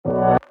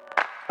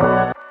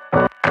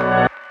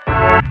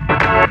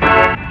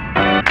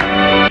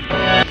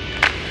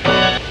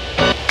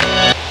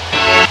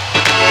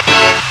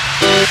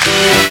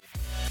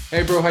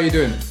bro. How you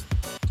doing?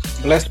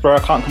 Blessed, bro. I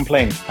can't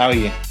complain. How are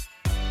you?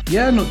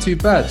 Yeah, not too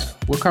bad.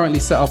 We're currently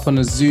set up on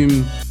a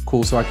Zoom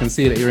call, so I can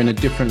see that you're in a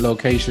different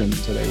location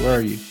today. Where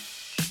are you?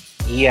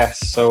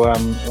 Yes. So,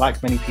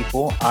 like many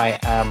people, I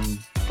am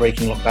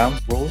breaking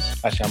lockdown rules.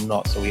 Actually, I'm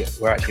not. So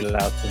we're actually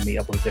allowed to meet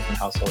up with a different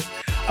household.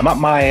 I'm at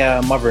my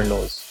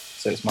mother-in-law's.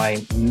 So it's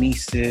my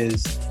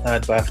niece's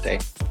third birthday,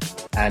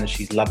 and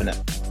she's loving it.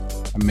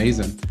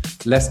 Amazing.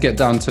 Let's get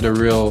down to the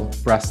real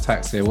brass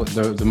tacks here. What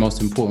the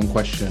most important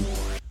question?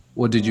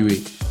 What did you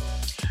eat?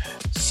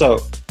 So,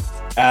 2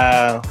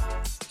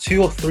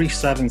 or 3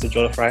 servings of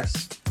jollof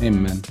rice.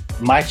 Amen.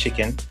 My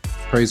chicken.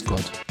 Praise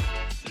God.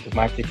 Because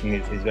my chicken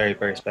is very,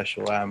 very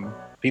special.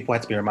 People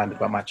had to be reminded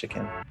about my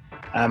chicken.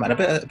 And a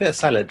bit of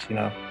salad, you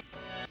know.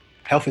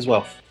 Health is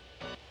wealth.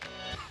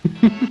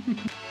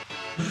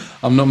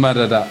 I'm not mad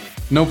at that.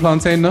 No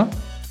plantain, no?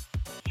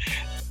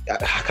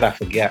 How could I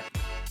forget?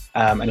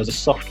 And it was a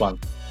soft one.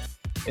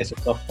 It's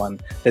a soft one.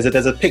 There's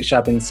a picture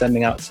I've been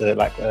sending out to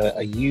like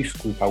a youth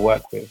group I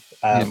work with,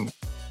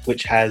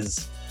 which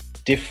has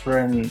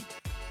different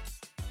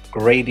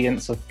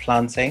gradients of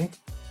plantain,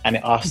 and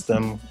it asks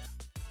them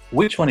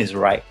which one is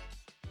right,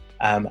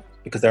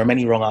 because there are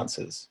many wrong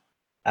answers.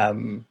 I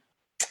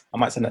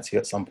might send that to you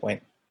at some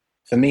point.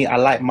 For me, I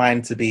like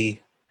mine to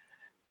be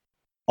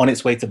on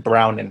its way to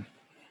browning.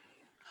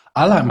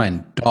 I like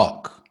mine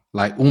dark,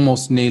 like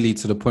almost nearly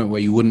to the point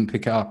where you wouldn't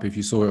pick it up if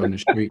you saw it on the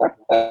street.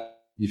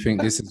 You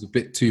think this is a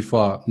bit too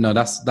far. No,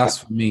 that's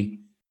for me.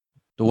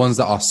 The ones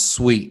that are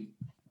sweet.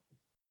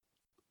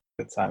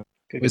 Good time.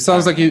 It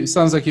sounds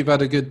like you've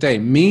had a good day.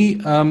 Me,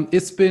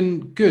 it's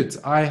been good.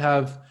 I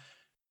have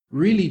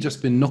really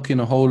just been knocking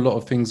a whole lot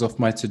of things off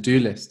my to-do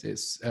list.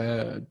 It's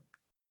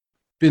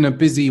been a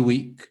busy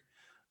week.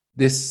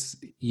 This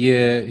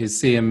year is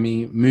seeing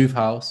me move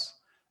house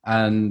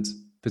and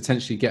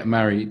potentially get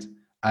married.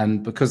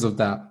 And because of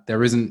that,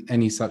 there isn't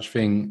any such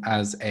thing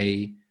as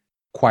a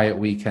quiet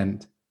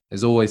weekend.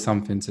 There's always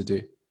something to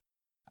do.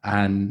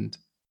 And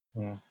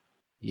I'm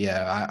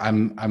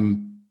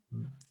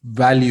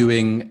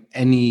valuing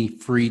any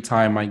free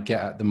time I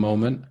get at the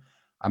moment.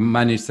 I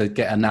managed to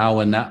get an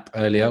hour nap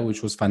earlier,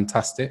 which was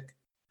fantastic.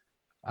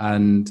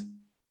 And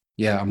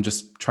I'm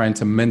just trying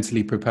to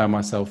mentally prepare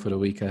myself for the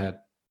week ahead.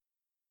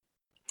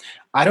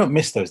 I don't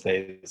miss those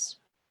days.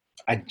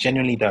 I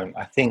genuinely don't.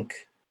 I think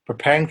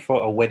preparing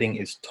for a wedding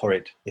is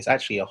torrid. It's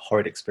actually a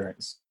horrid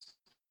experience.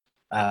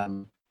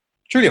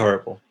 Truly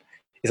horrible.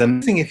 It's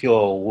amazing if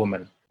you're a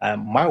woman.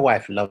 My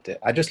wife loved it.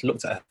 I just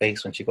looked at her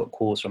face when she got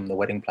calls from the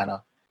wedding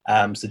planner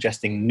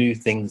suggesting new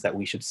things that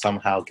we should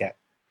somehow get.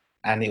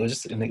 And it was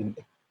just an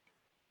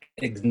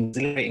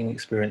exhilarating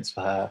experience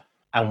for her,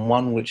 and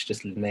one which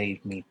just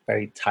made me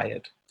very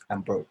tired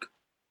and broke.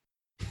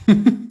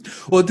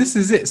 Well, this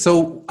is it.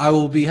 So I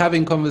will be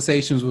having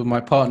conversations with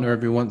my partner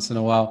every once in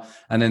a while,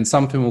 and then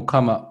something will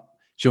come up.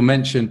 She'll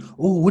mention,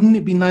 oh, wouldn't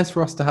it be nice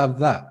for us to have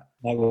that?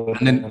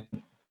 And then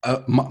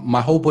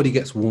my whole body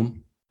gets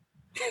warm.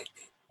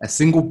 A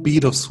single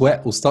bead of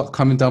sweat will start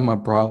coming down my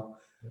brow,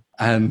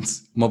 and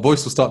my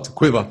voice will start to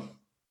quiver.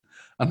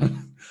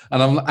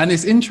 And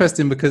it's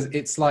interesting because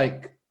it's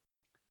like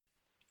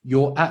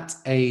you're at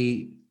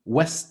a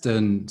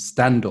Western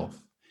standoff.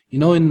 You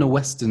know, in the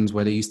Westerns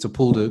where they used to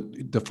pull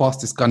the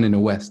fastest gun in the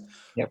West,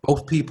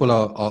 both people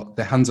are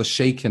their hands are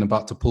shaking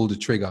about to pull the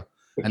trigger,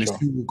 and it's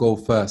who will go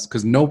first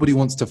because nobody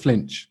wants to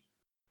flinch.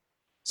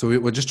 So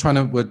we're just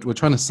trying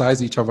to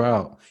size each other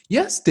out.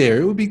 Yes,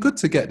 dear, it would be good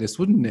to get this,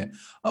 wouldn't it?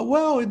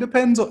 Well, it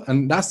depends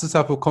and that's the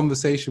type of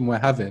conversation we're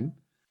having,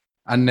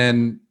 and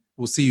then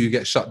we'll see who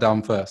gets shut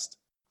down first.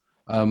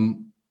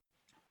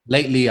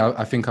 Lately,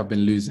 I think I've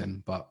been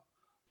losing, but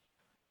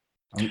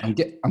I'm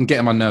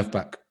getting my nerve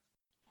back.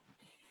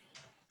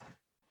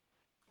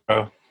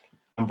 Oh,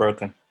 I'm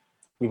broken.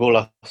 We've all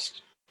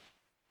lost,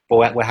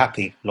 but we're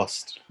happy.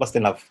 Lost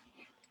in love.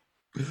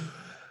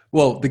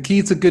 Well, the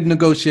key to good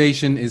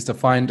negotiation is to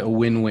find a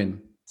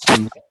win-win.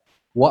 And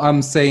what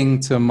I'm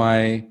saying to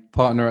my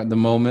partner at the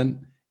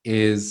moment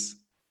is,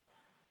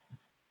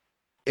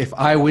 if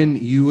I win,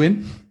 you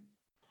win.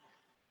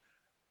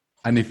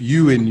 And if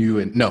you win, you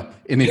win. No,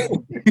 and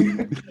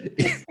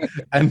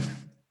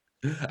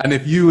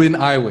if you win,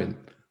 I win.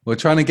 We're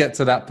trying to get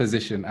to that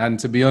position. And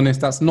to be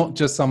honest, that's not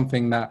just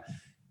something that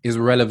is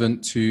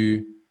relevant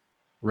to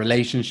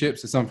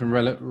relationships. It's something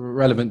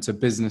relevant to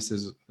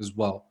businesses as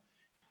well.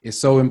 It's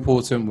so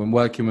important when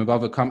working with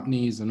other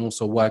companies and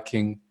also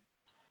working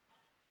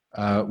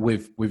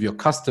with your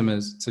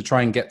customers to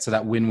try and get to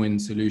that win-win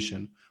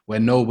solution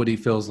where nobody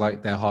feels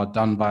like they're hard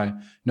done by,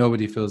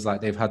 nobody feels like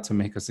they've had to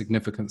make a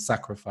significant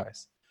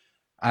sacrifice.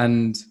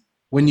 And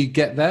when you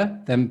get there,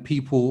 then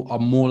people are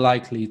more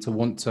likely to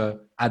want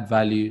to add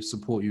value,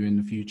 support you in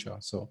the future.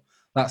 So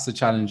that's the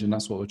challenge, and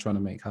that's what we're trying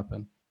to make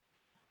happen.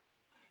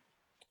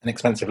 An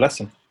expensive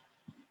lesson.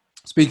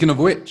 Speaking of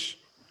which,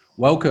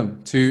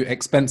 welcome to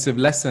Expensive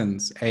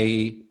Lessons,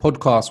 a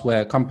podcast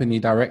where company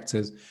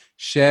directors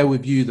share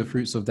with you the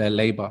fruits of their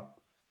labor.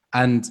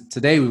 And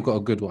today we've got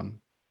a good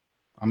one.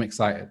 I'm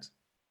excited.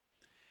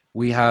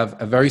 we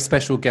have a very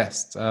special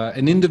guest,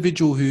 an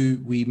individual who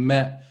we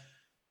met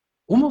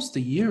almost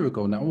a year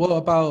ago now. Well,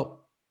 about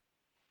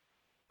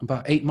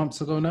 8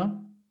 months ago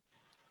now.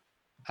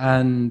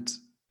 And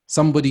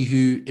somebody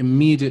who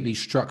immediately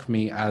struck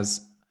me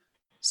as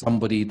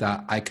somebody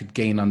that I could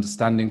gain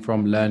understanding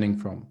from, learning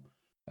from.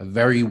 A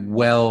very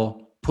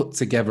well put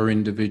together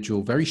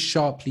individual, very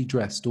sharply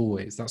dressed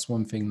always. That's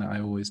one thing that I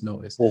always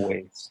notice.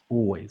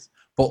 Always.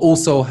 But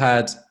also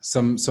had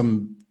some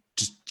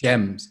just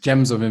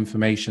gems of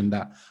information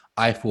that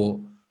I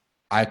thought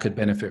I could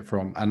benefit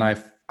from. And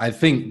I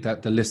think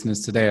that the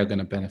listeners today are going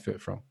to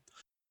benefit from.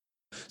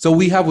 So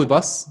we have with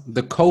us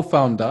the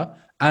co-founder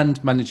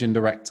and managing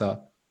director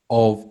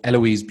of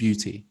Eloise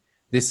Beauty.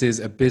 This is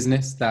a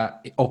business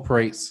that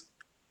operates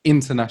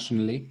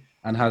internationally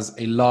and has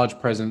a large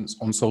presence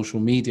on social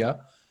media.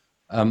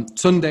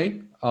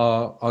 Tunde,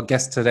 our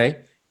guest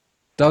today,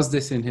 does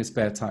this in his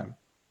spare time.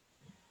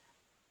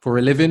 For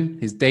a living,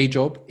 his day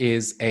job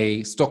is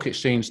a stock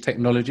exchange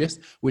technologist,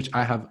 which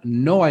I have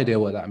no idea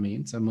what that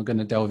means, and we're going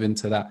to delve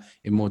into that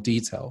in more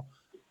detail.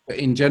 But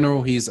in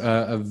general, he's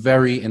a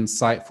very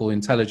insightful,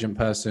 intelligent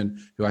person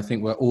who I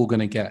think we're all going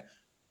to get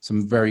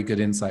some very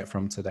good insight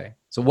from today.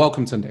 So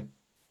welcome, Tunde.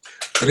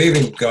 Good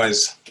evening,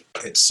 guys.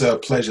 It's a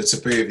pleasure to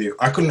be with you.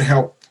 I couldn't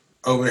help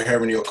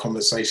overhearing your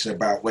conversation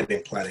about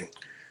wedding planning.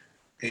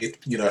 It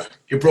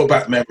brought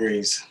back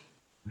memories.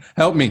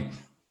 Help me.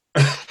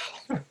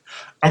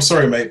 I'm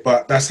sorry, mate,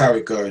 but that's how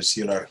it goes.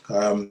 I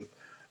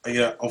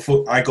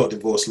got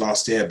divorced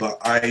last year, but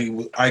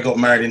I got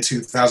married in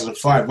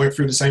 2005. Went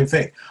through the same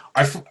thing.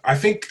 I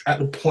think at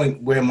the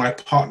point where my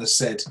partner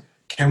said,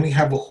 "Can we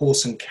have a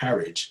horse and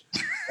carriage?"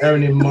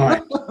 Bearing in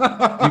mind,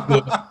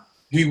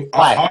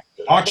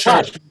 our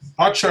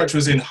church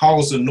was in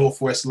Harlesden,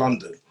 northwest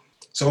London.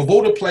 So of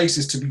all the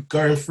places to be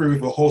going through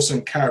with a horse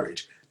and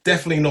carriage,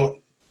 definitely not,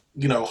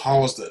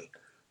 Harlesden,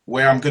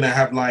 where I'm going to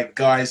have like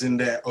guys in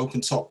their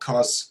open top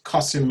cars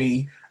cussing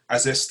me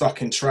as they're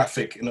stuck in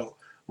traffic,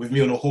 with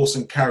me on a horse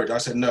and carriage. I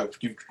said, no,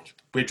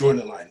 we're drawing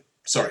the line.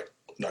 Sorry,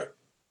 no.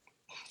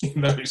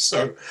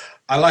 So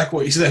I like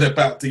what you said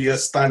about the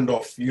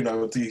standoff,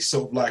 the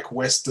sort of like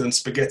Western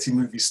spaghetti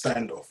movie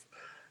standoff,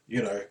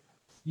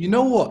 You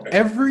know what?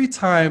 Every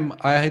time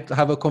I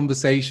have a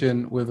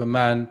conversation with a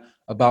man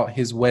about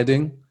his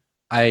wedding,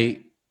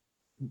 I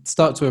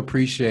start to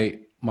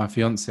appreciate my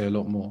fiance a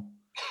lot more.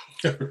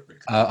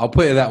 I'll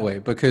put it that way,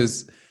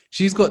 because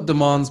she's got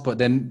demands, but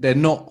then they're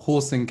not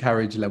horse and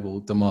carriage level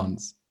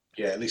demands.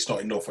 Yeah, at least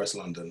not in northwest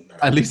London. No.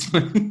 At least.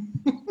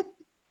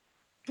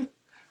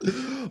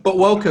 But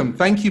welcome.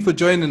 Thank you for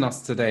joining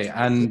us today.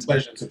 And it's a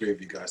pleasure to be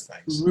with you guys.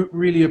 Thanks.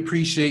 Really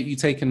appreciate you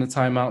taking the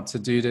time out to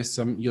do this.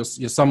 You're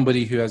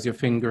somebody who has your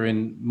finger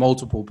in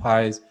multiple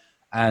pies,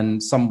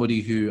 and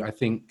somebody who I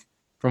think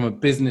from a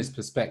business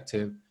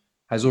perspective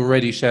has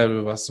already shared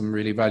with us some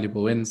really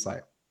valuable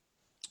insight.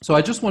 So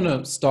I just want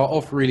to start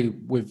off really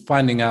with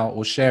finding out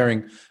or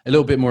sharing a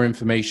little bit more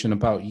information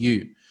about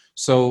you.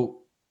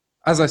 So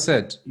as I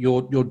said,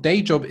 your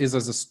day job is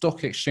as a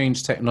stock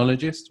exchange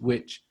technologist,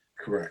 which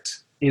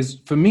correct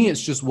is, for me,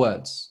 it's just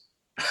words.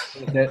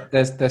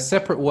 They're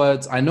separate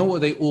words. I know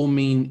what they all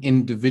mean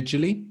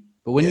individually,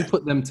 but when you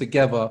put them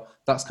together,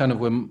 that's kind of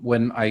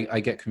when I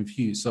get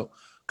confused. So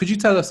could you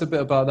tell us a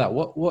bit about that?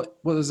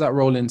 What does that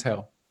role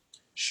entail?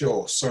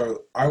 Sure.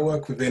 So I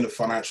work within the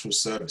financial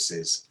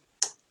services,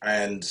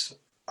 and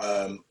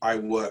I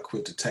work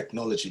with the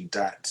technology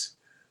that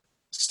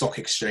stock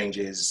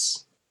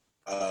exchanges,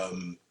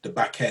 the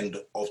back end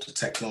of the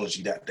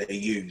technology that they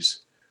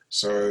use.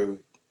 So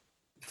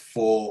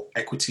for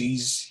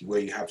equities, where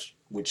you have,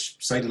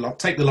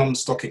 take the London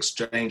Stock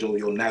Exchange or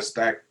your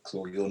NASDAQ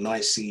or your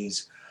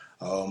NYSEs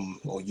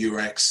or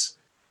Eurex,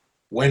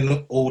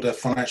 when all the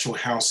financial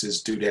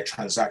houses do their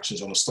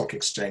transactions on a stock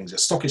exchange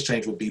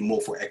would be more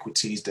for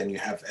equities. Then you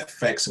have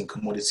FX and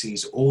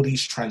commodities. All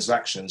these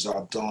transactions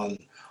are done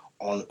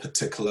on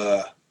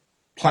particular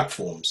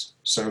platforms.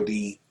 So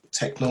the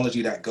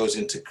technology that goes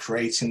into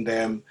creating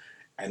them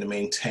and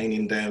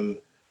maintaining them,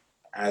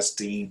 as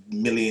the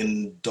 $1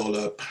 million,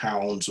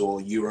 pounds or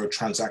euro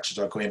transactions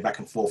are going back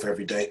and forth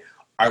every day,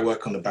 I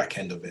work on the back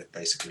end of it,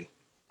 basically.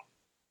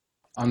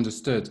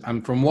 Understood.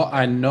 And from what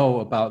I know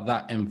about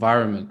that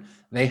environment,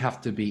 they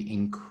have to be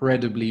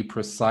incredibly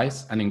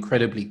precise and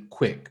incredibly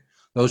quick.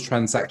 Those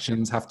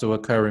transactions have to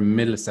occur in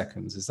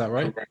milliseconds. Is that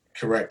right?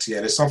 Correct.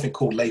 Yeah, there's something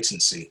called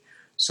latency.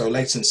 So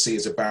latency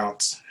is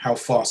about how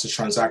fast a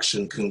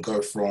transaction can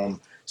go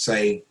from,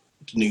 say,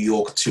 New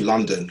York to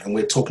London. And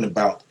we're talking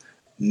about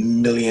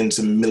millions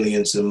and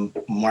millions of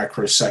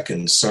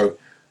microseconds. So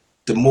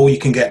the more you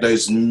can get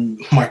those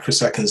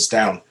microseconds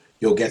down,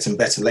 you're getting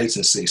better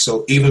latency.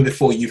 So even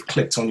before you've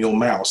clicked on your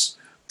mouse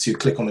to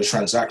click on the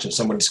transaction,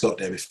 somebody's got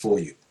there before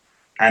you.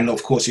 And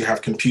of course, you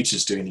have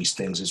computers doing these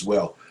things as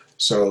well.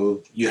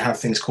 So you have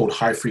things called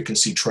high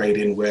frequency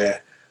trading,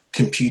 where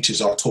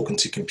computers are talking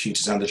to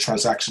computers and the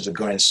transactions are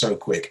going so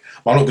quick.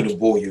 But I'm not going to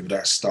bore you with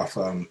that stuff.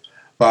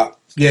 But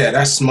yeah,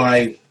 that's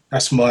my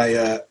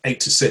 8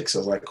 to 6,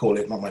 as I call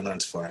it, not my 9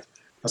 to 5.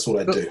 That's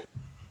what I do.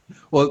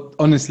 Well,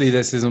 honestly,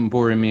 this isn't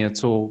boring me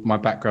at all. My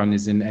background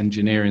is in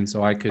engineering,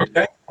 so I could,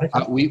 Okay.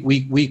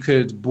 we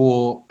could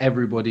bore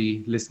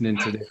everybody listening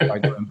to this by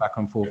going back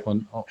and forth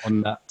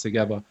on that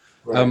together.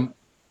 Right.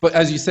 But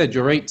as you said,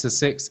 your 8 to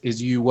 6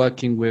 is you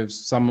working with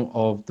some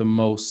of the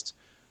most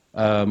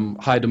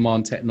high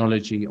demand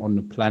technology on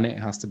the planet. It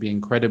has to be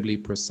incredibly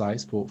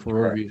precise for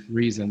obvious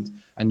reasons,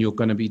 and you're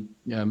going to be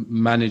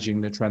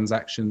managing the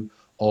transaction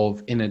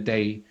of, in a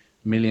day,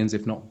 millions,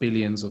 if not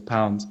billions of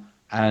pounds.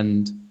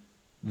 And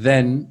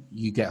then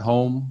you get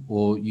home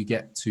or you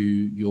get to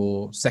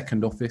your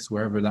second office,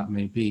 wherever that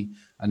may be,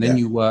 and then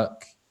you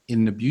work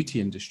in the beauty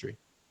industry.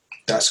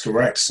 That's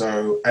correct.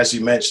 So as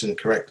you mentioned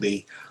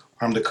correctly,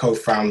 I'm the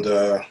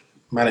co-founder,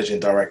 managing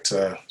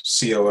director,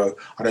 COO.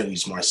 I don't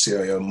use my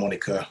COO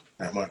moniker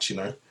that much, you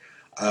know.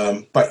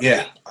 But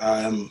yeah,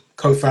 I'm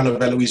co-founder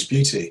of Eloise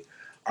Beauty.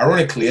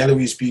 Ironically,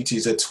 Eloise Beauty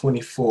is a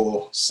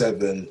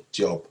 24/7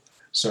 job.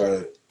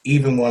 So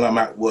even while I'm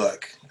at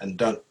work, and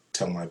don't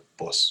tell my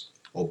boss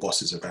or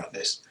bosses about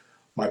this,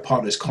 my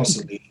partner is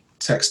constantly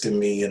texting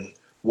me and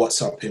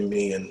WhatsApping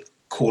me and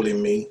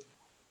calling me.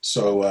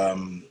 So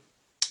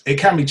it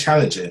can be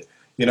challenging.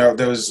 You know,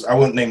 I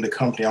won't name the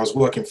company. I was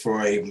working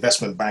for an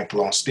investment bank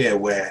last year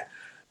where,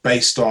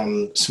 based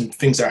on some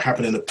things that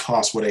happened in the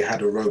past where they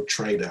had a rogue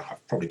trader,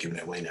 I've probably given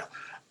it away now,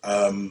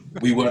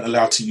 we weren't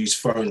allowed to use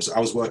phones. I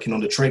was working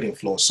on the trading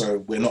floor, so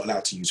we're not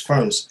allowed to use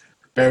phones.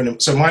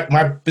 So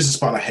my business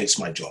partner hates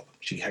my job.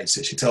 She hates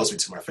it. She tells me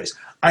to my face,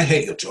 I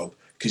hate your job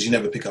because you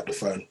never pick up the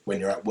phone when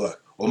you're at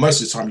work. Or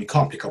most of the time you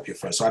can't pick up your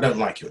phone, so I don't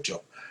like your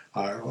job.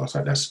 I was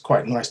like, that's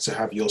quite nice to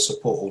have your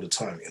support all the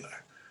time, you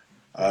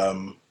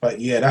know. But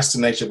yeah, that's the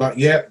nature. But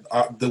yeah,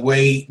 the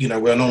way, you know,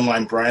 we're an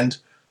online brand,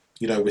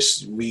 you know,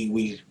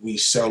 we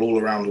sell all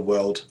around the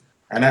world.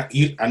 And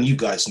you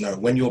guys know,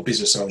 when you're a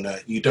business owner,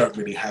 you don't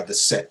really have a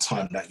set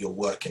time that you're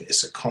working.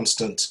 It's a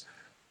constant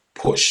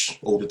push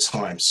all the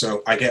time.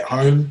 So I get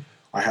home,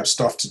 I have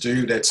stuff to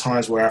do. There are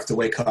times where I have to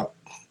wake up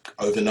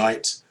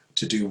overnight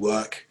to do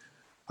work.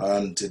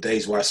 The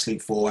days where I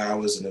sleep 4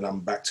 hours and then I'm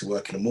back to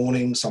work in the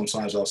morning.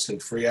 Sometimes I'll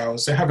sleep 3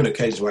 hours. There have been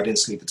occasions where I didn't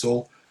sleep at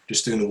all,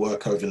 just doing the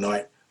work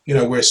overnight. You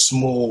know, we're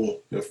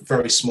a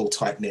very small,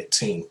 tight-knit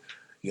team,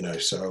 you know.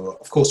 So,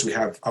 of course, we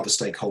have other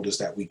stakeholders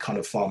that we kind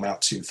of farm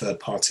out to third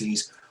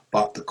parties,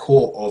 but the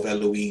core of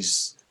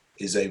Eloise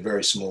is a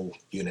very small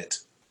unit.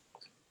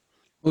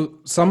 Well,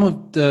 some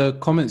of the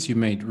comments you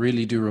made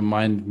really do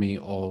remind me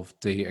of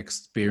the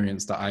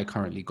experience that I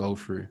currently go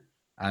through.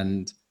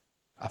 And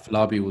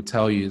Afolabi will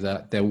tell you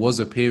that there was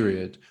a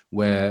period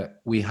where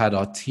we had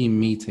our team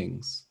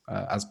meetings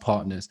as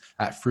partners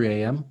at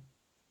 3 a.m.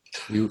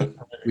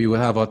 We would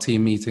have our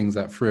team meetings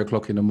at 3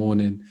 o'clock in the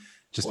morning,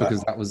 just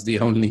because that was the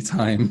only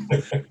time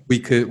we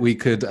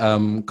could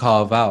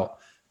carve out.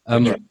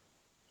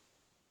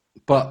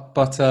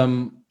 But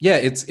yeah,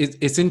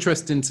 it's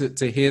interesting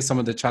to hear some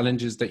of the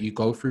challenges that you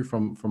go through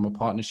from a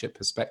partnership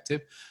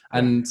perspective,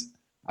 and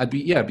I'd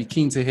be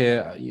keen to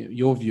hear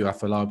your view,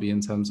 Afolabi,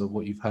 in terms of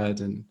what you've heard,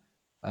 and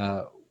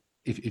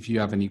if you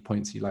have any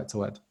points you'd like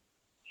to add.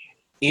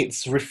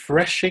 It's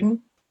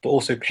refreshing, but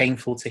also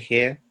painful to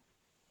hear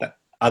that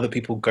other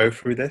people go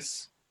through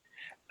this.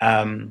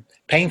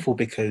 Painful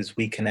because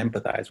we can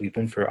empathize, we've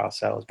been through it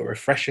ourselves, but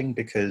refreshing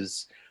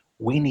because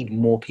we need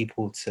more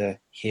people to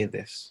hear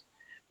this.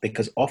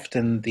 Because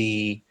often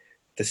the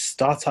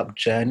startup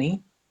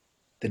journey,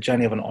 the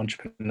journey of an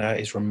entrepreneur,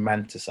 is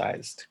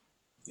romanticized.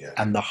 Yeah.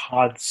 And the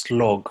hard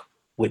slog,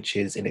 which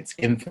is in its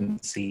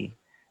infancy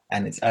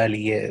and its early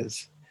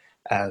years,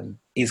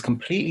 is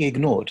completely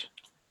ignored.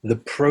 The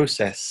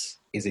process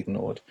is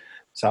ignored.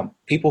 So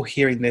people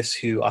hearing this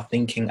who are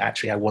thinking,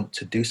 actually, I want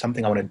to do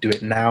something, I want to do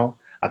it now,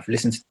 I've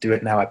listened to do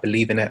it now, I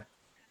believe in it.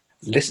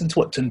 Listen to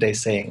what Tunde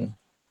is saying,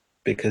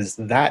 because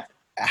that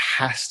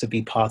has to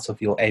be part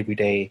of your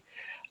everyday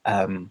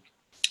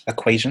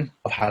equation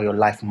of how your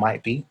life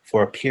might be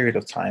for a period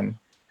of time,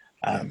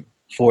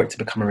 for it to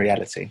become a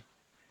reality.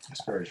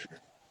 That's very true.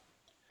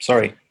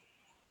 Sorry.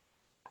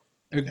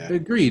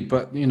 Agreed,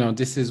 but you know,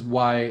 this is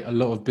why a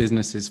lot of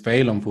businesses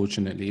fail,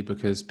 unfortunately,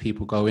 because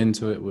people go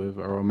into it with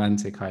a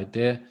romantic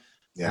idea,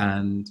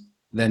 and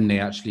then they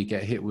actually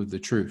get hit with the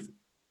truth.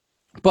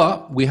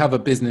 But we have a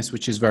business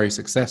which is very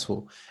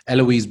successful.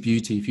 Eloise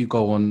Beauty, if you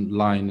go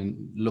online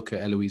and look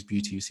at Eloise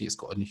Beauty, you see it's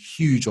got a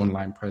huge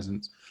online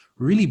presence,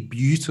 really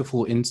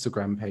beautiful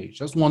Instagram page.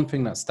 That's one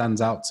thing that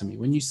stands out to me.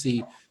 When you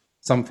see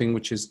something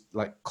which is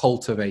like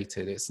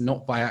cultivated, it's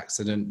not by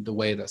accident the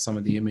way that some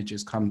of the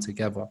images come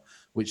together,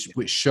 which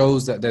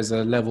shows that there's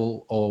a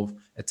level of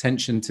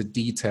attention to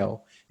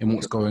detail in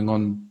what's going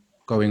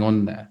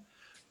on there.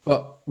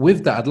 But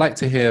with that, I'd like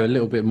to hear a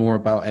little bit more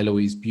about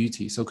Eloise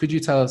Beauty. So could you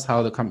tell us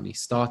how the company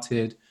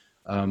started,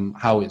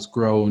 how it's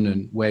grown,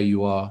 and where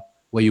you are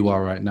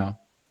right now?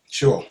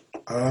 Sure.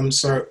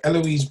 So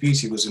Eloise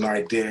Beauty was an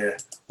idea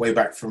way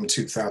back from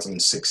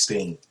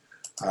 2016.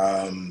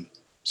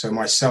 So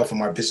myself and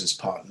my business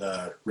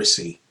partner,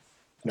 Rissy,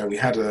 you know, we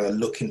had a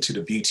look into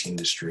the beauty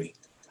industry,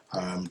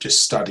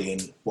 just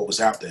studying what was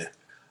out there.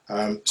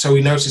 So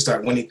we noticed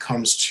that when it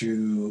comes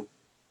to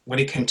when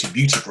it came to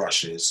beauty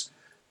brushes,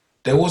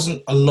 there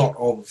wasn't a lot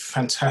of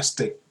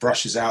fantastic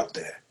brushes out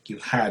there. You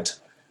had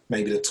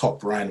maybe the top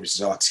brand, which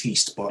is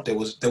Artiste, but there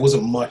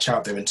wasn't much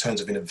out there in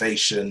terms of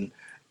innovation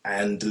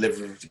and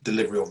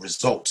delivery of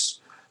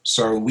results.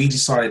 So we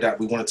decided that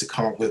we wanted to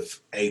come up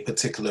with a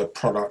particular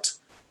product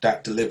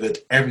that delivered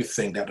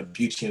everything that a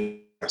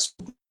beauty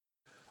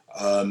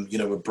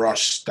a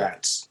brush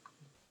that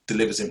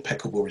delivers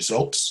impeccable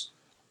results.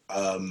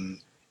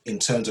 In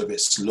terms of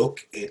its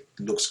look, it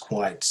looks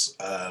quite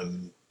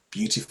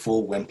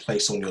beautiful when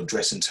placed on your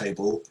dressing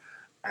table,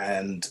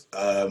 and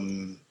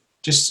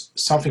just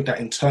something that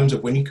in terms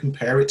of when you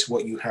compare it to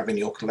what you have in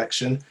your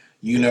collection,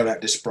 you know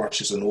that this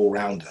brush is an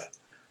all-rounder.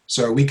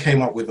 So we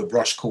came up with a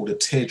brush called a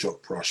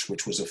teardrop brush,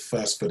 which was a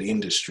first for the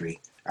industry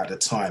at the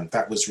time.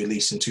 That was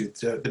released into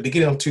the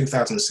beginning of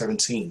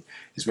 2017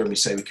 is when we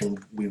say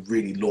we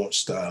really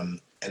launched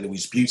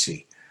Eloise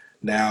Beauty.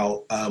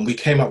 Now, we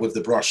came up with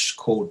the brush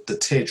called the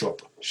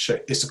teardrop.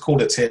 It's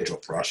called a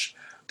teardrop brush.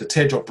 The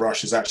teardrop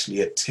brush is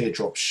actually a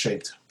teardrop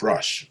shaped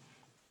brush.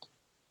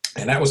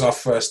 And that was our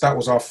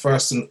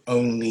first and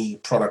only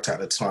product at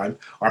the time.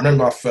 I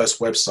remember our first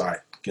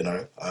website,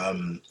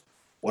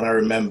 when I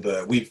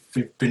remember, we've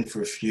been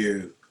through a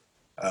few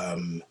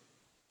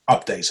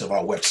updates of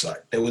our website.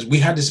 We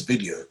had this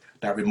video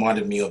that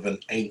reminded me of an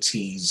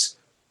 80s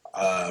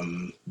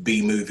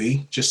B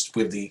movie, just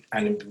with the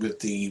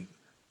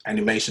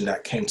animation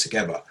that came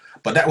together.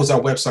 But that was our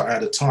website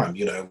at the time.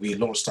 We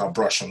launched our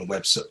brush on the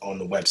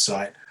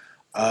website.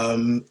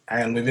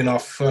 And within our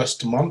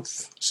first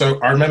month, so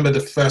I remember the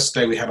first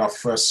day we had our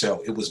first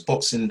sale, it was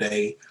Boxing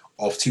Day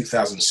of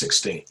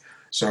 2016.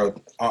 So,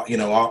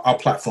 our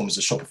platform is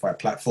a Shopify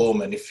platform.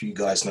 And if you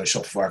guys know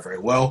Shopify very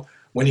well,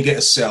 when you get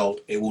a sale,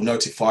 it will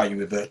notify you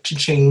with a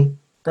cha-ching.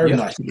 Very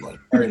nice,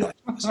 very nice.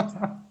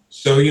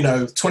 So,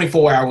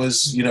 24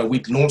 hours,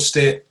 we'd launched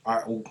it.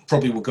 I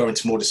probably will go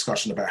into more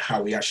discussion about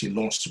how we actually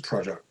launched the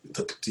product,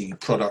 to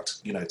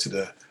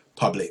the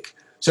public.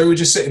 So we were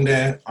just sitting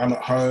there. I'm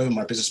at home.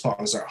 My business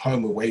partner's at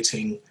home. We're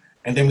waiting.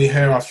 And then we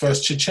hear our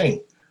first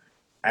cha-ching.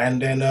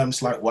 And then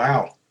it's like,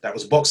 wow, that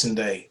was Boxing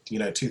Day,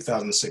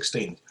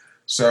 2016.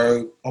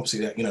 So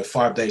obviously,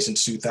 5 days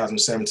into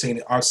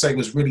 2017, I'd say it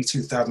was really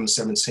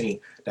 2017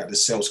 that the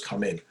sales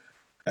came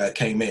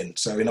in.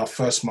 So in our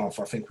first month,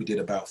 I think we did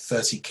about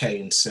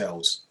 30K in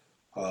sales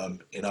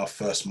in our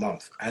first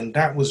month. And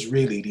that was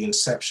really the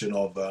inception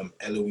of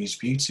Eloise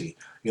Beauty.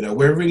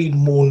 We're really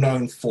more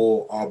known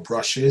for our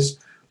brushes.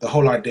 The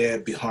whole idea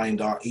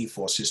behind our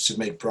ethos is to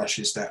make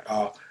brushes that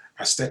are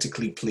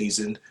aesthetically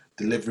pleasing,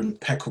 deliver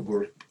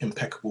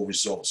impeccable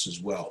results as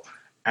well.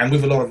 And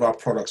with a lot of our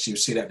products, you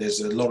see that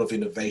there's a lot of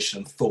innovation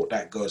and thought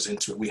that goes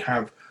into it. We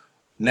have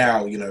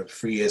now,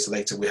 3 years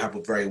later, we have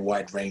a very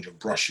wide range of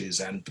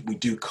brushes, and we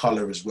do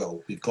color as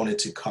well. We've gone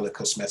into color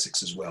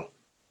cosmetics as well.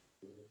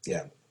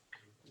 Yeah.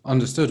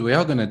 Understood. We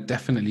are going to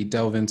definitely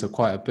delve into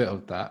quite a bit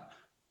of that.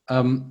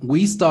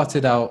 We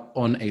started out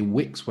on a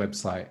Wix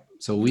website,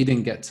 so we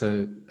didn't get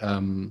to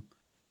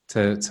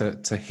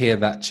hear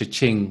that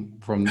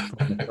cha-ching from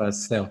the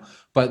first sale.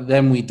 But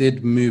then we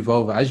did move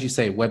over. As you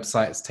say,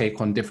 websites take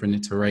on different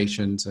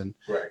iterations, and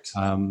right.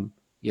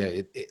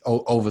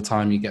 Over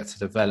time you get to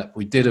develop.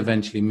 We did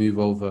eventually move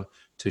over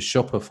to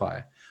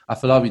Shopify.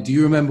 Afolabi, do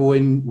you remember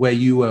where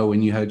you were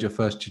when you heard your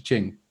first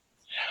cha-ching?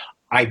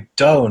 I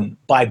don't,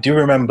 but I do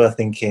remember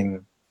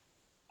thinking,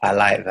 I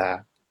like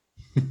that.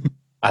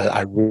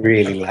 I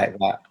really like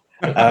that.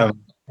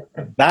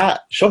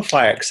 That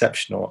Shopify are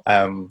exceptional.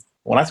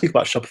 When I speak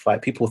about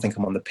Shopify, people think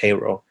I'm on the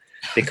payroll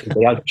because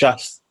they are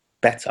just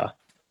better.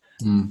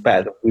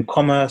 Better than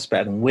WooCommerce,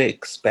 better than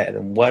Wix, better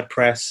than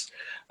WordPress.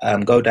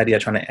 GoDaddy are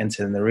trying to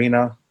enter an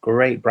arena.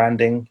 Great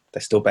branding.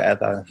 They're still better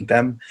than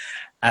them.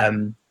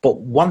 But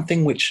one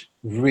thing which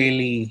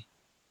really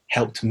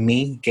helped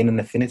me gain an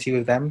affinity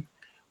with them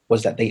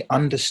was that they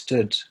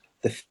understood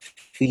the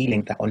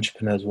feeling that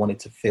entrepreneurs wanted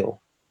to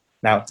feel.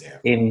 Now,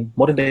 in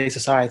modern day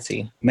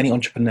society, many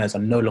entrepreneurs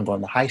are no longer on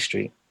the high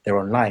street. They're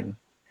online.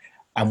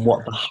 And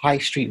what the high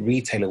street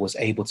retailer was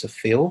able to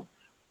feel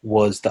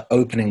was the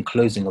opening and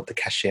closing of the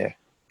cashier.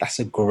 That's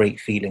a great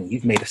feeling.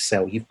 You've made a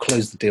sale. You've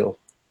closed the deal.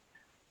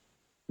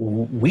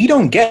 We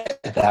don't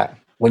get that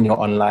when you're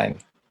online.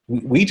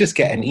 We just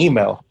get an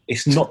email.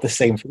 It's not the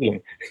same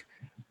feeling.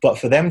 But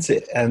for them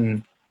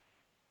to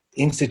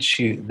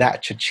institute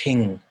that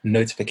cha-ching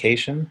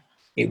notification,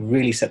 it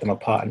really set them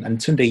apart. And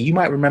Tunde, you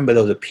might remember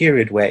there was a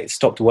period where it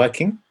stopped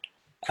working.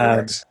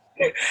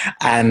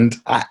 And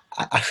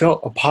I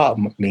felt a part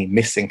of me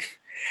missing.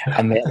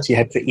 And they actually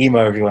had to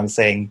email everyone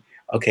saying,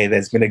 okay,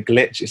 there's been a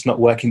glitch. It's not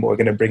working, but we're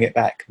going to bring it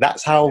back.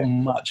 That's how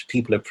much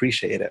people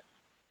appreciated it.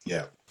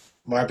 Yeah.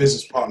 My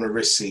business partner,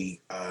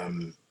 Rissi,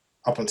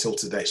 up until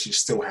today, she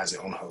still has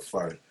it on her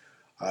phone.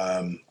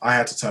 I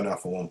had to turn it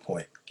off at one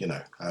point,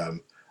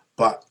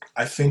 but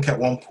I think at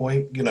one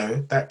point,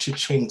 that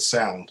cha-ching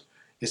sound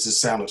is the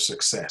sound of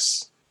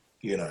success,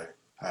 the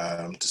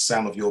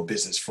sound of your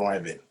business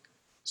thriving.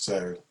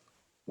 So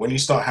when you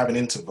start having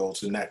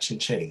intervals in that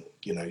cha-ching,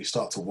 you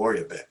start to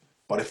worry a bit.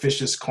 But if it's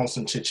just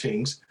constant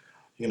cha-chings,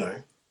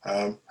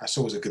 That's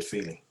always a good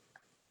feeling.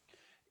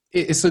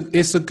 It's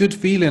a good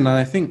feeling, and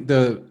I think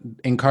the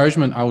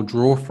encouragement I'll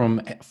draw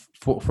from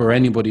for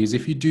anybody is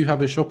if you do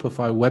have a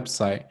Shopify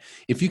website,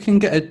 if you can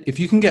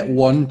get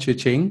one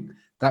cha-ching,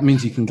 that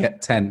means you can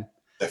get 10.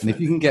 Definitely. And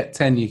if you can get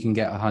 10, you can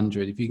get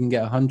 100. If you can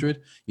get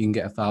 100, you can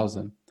get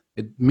 1,000.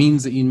 It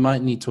means that you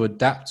might need to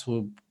adapt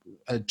or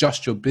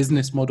adjust your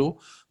business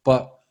model,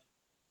 but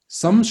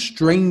some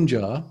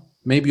stranger,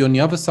 maybe on the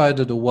other side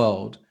of the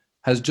world,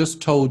 has just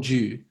told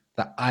you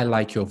that I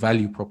like your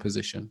value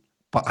proposition,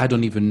 but I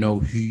don't even know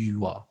who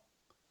you are.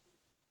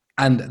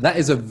 And that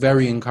is a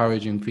very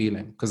encouraging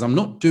feeling, because I'm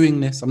not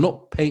doing this. I'm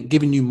not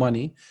giving you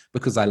money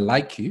because I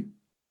like you.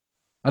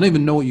 I don't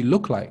even know what you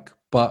look like,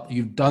 but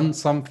you've done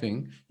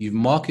something. You've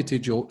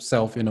marketed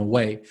yourself in a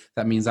way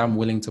that means I'm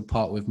willing to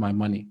part with my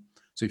money.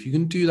 So if you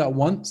can do that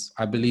once,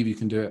 I believe you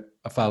can do it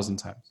 1,000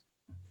 times.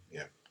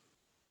 Yeah.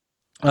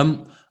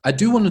 I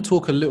do want to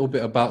talk a little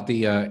bit about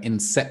the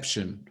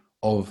inception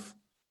of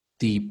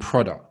the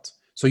product.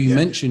 So you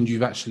mentioned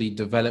you've actually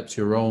developed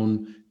your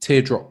own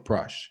teardrop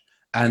brush,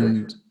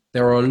 and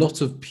there are a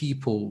lot of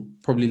people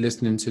probably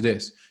listening to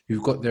this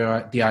who've got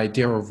the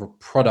idea of a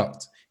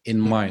product in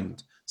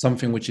mind,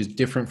 something which is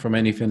different from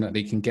anything that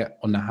they can get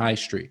on the high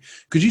street.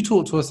 Could you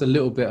talk to us a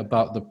little bit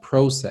about the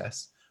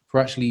process for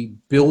actually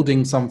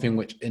building something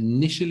which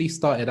initially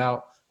started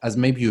out as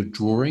maybe a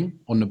drawing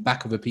on the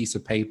back of a piece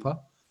of paper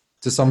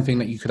to something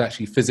that you could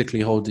actually physically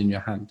hold in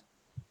your hand?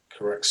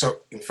 Correct.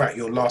 So in fact,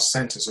 your last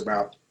sentence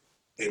about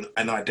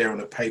an idea on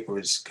a paper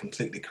is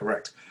completely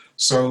correct.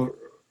 So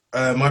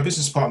my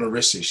business partner,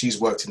 Rissi, she's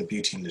worked in the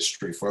beauty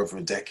industry for over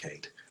a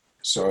decade.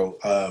 So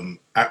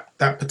at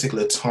that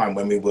particular time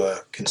when we were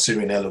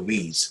considering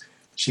Eloise,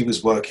 she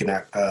was working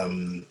at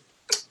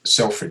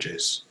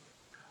Selfridges.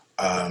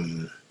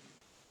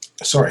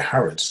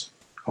 Harrods.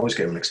 I always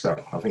get them mixed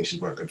up. I think she's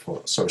worked there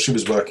before. So she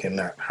was working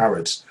at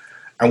Harrods.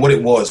 And what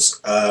it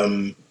was,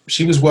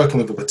 she was working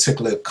with a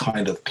particular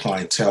kind of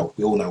clientele.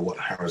 We all know what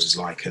Harrods is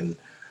like. And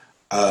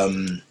a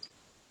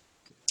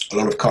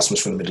lot of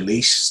customers from the Middle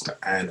East.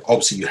 And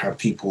obviously you have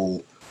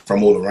people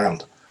from all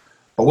around.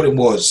 But what it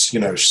was,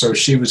 so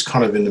she was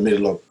kind of in the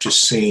middle of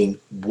just seeing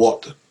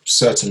what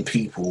certain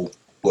people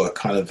were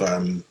kind of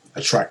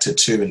attracted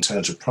to in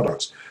terms of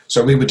products.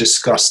 So we would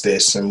discuss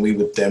this, and we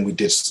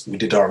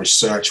did our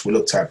research. We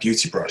looked at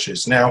beauty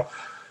brushes. Now,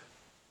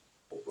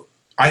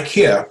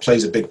 IKEA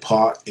plays a big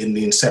part in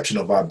the inception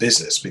of our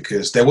business,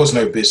 because there was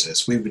no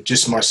business. We would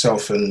just,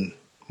 myself and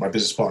my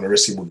business partner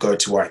Rissi, would go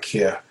to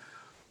IKEA,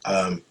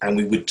 and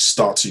we would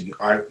start to,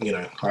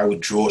 I would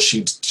draw.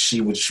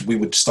 We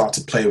would start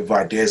to play with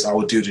ideas. I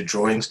would do the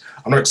drawings.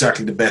 I'm not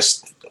exactly the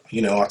best,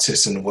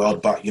 artist in the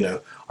world, but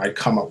I'd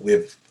come up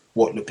with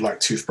what looked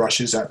like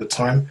toothbrushes at the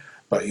time.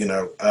 But,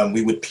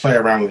 we would play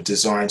around with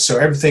design. So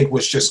everything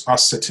was just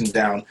us sitting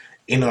down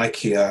in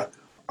IKEA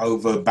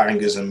over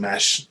bangers and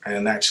mash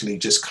and actually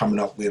just coming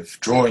up with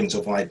drawings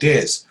of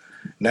ideas.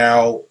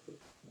 Now,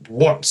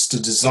 once the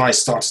design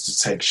started to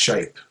take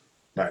shape,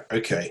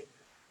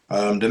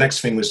 the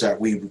next thing was that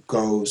we would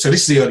go, so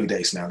this is the early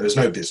days now, there's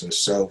no business.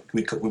 So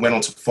we went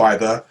on to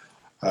Fiverr,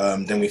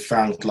 then we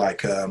found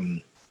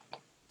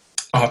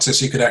artists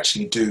who could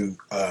actually do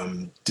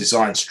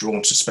designs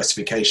drawn to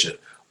specification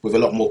with a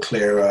lot more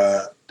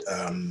clearer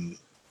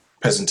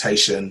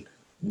presentation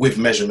with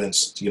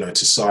measurements, to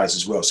size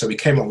as well. So we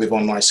came up with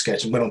online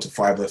sketch and went on to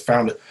Fiverr,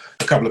 found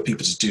a couple of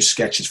people to do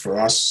sketches for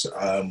us.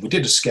 We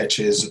did the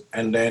sketches,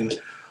 and then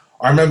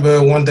I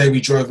remember one day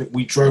we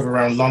drove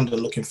around London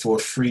looking for a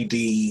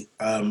 3D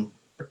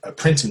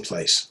printing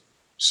place.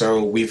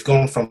 So we've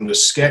gone from the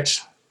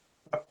sketch,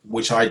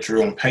 which I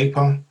drew on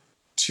paper,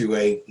 to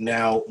a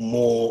now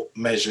more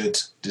measured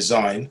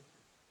design,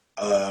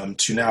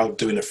 to now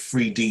doing a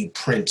 3D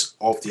print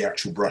of the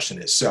actual brush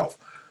in itself.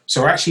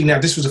 So actually now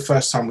this was the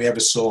first time we ever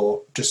saw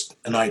just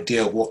an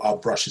idea of what our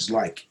brush is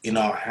like in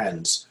our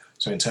hands.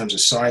 So in terms of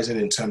sizing,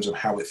 in terms of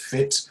how it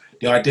fits,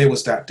 the idea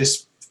was that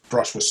this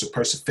brush was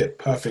supposed to fit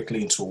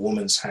perfectly into a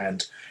woman's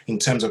hand in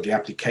terms of the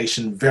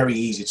application, very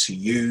easy to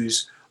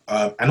use.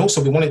 And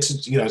also we wanted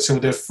to, so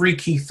there are 3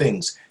 key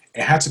things.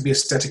 It had to be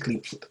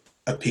aesthetically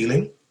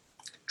appealing,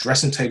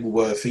 dressing table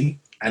worthy,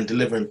 and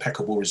deliver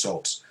impeccable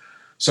results.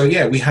 So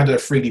yeah, we had a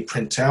 3D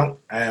printout,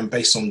 and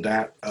based on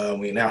that,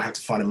 we now had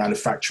to find a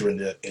manufacturer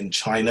in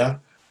China.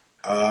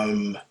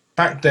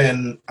 Back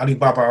then,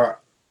 Alibaba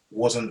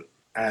wasn't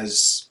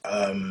as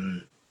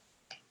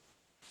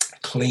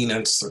clean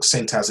and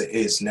succinct as it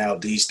is now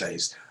these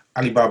days.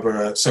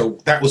 Alibaba, so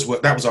that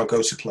was our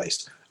go-to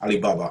place,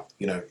 Alibaba.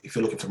 If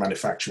you're looking for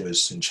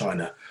manufacturers in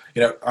China,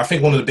 I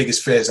think one of the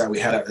biggest fears that we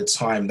had at the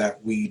time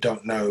that we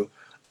don't know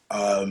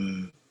a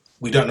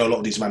lot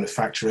of these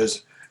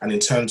manufacturers. And in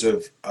terms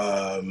of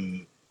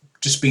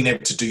just being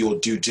able to do your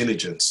due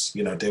diligence,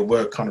 there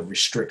were kind of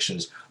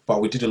restrictions,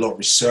 but we did a lot of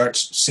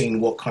research, seeing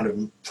what kind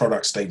of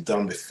products they've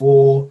done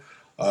before,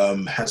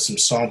 had some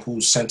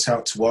samples sent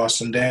out to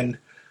us, and then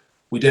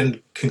we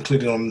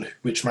concluded on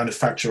which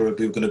manufacturer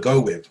we were going to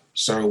go with.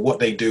 So what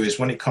they do is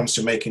when it comes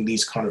to making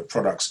these kind of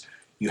products,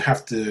 you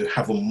have to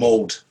have a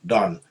mold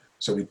done.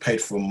 So we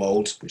paid for a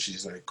mold, which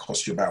is like,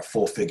 cost you about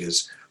 4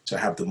 figures to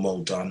have the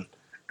mold done.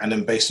 And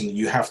then based on,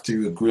 you have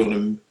to agree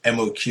on a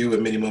MOQ,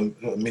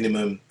 a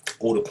minimum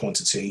order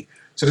quantity.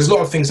 So there's a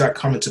lot of things that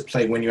come into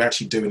play when you're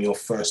actually doing your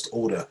first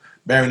order.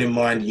 Bearing in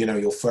mind, you know,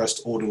 your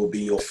first order will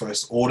be your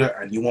first order,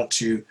 and you want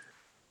to,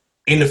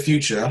 in the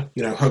future,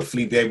 you know,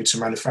 hopefully be able to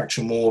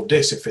manufacture more of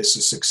this if it's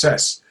a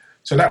success.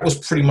 So that was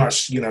pretty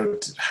much, you know,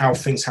 how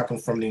things happen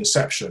from the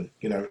inception.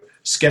 You know,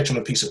 sketch on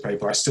a piece of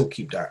paper. I still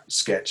keep that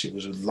sketch. It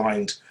was a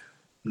lined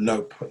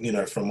note, you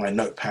know, from my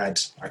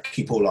notepad. I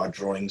keep all our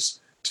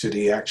drawings, to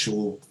the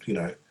actual, you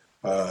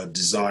know,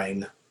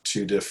 design,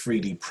 to the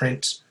 3D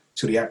print,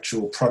 to the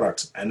actual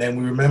product. And then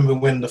we remember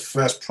when the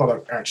first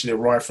product actually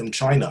arrived from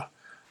China.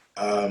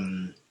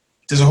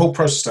 There's a whole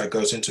process that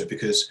goes into it,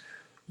 because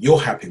you're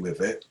happy with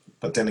it,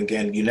 but then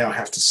again, you now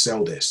have to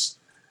sell this.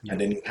 Yeah.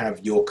 And then you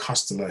have your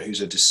customer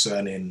who's a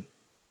discerning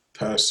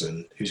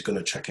person who's going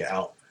to check it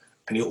out.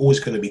 And you're always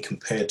going to be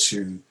compared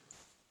to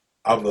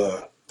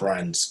other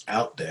brands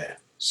out there.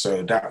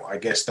 So that, I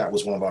guess that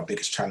was one of our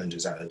biggest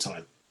challenges at the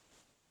time.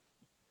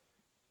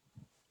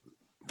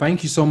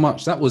 Thank you so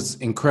much. That was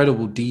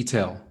incredible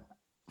detail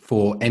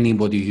for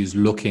anybody who's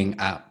looking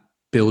at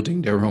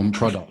building their own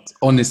product.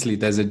 Honestly,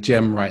 there's a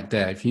gem right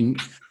there. If you,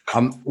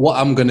 what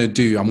I'm going to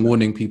do, I'm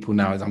warning people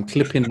now, is I'm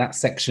clipping that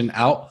section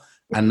out,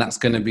 and that's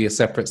going to be a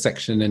separate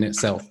section in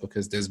itself,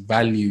 because there's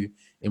value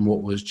in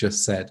what was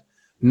just said.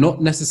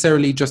 Not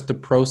necessarily just the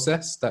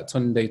process that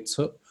Tunde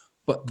took,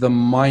 but the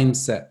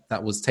mindset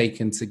that was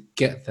taken to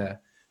get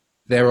there.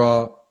 There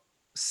are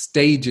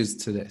stages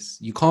to this.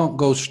 You can't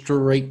go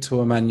straight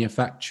to a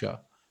manufacturer.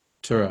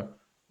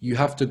 You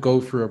have to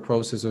go through a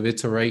process of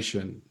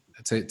iteration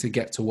to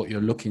get to what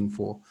you're looking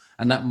for.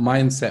 And that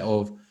mindset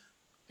of,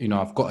 you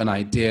know, I've got an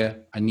idea,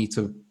 I need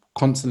to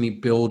constantly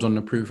build on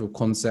the proof of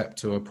concept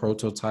to a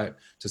prototype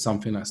to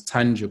something that's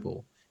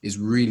tangible, is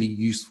really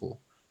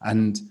useful.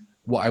 And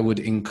what I would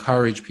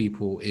encourage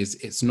people is,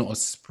 it's not a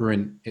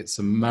sprint, it's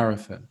a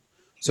marathon.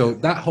 So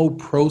that whole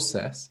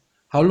process,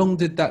 how long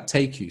did that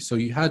take you? So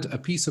you had a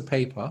piece of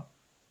paper,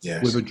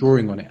 yes, with a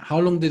drawing on it. How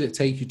long did it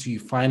take you till you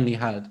finally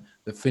had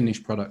the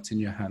finished product in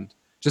your hand?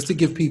 Just to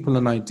give people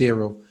an idea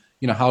of,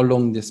 you know, how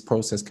long this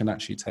process can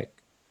actually take.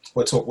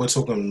 We're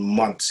talking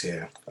months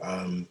here.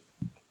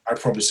 I'd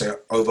probably say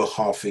over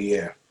half a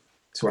year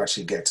to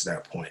actually get to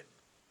that point.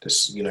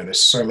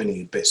 There's so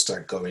many bits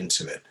that go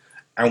into it.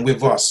 And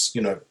with us,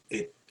 you know,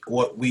 it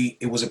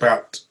was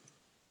about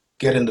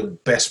getting the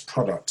best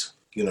product,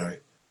 you know,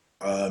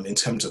 in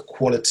terms of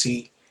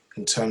quality,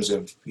 in terms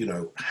of, you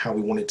know, how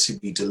we want it to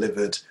be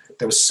delivered.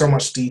 There was so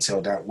much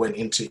detail that went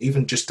into,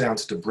 even just down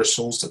to the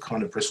bristles, the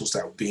kind of bristles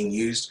that were being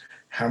used,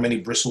 how many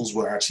bristles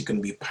were actually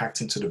going to be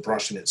packed into the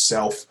brush in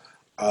itself.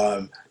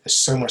 There's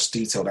so much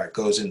detail that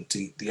goes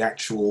into the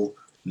actual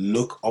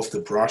look of the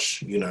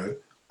brush, you know,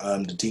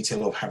 the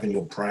detail of having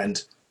your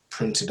brand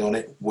printed on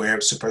it, where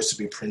it's supposed to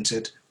be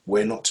printed,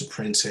 where not to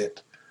print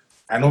it.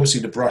 And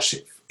obviously the brush,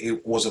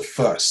 it was a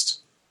first.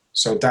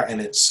 So that in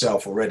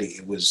itself already,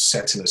 it was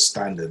setting a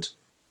standard,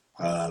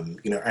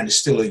 you know, and it's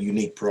still a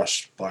unique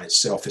brush by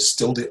itself. It's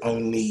still the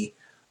only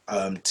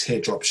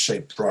teardrop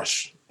shaped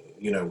brush,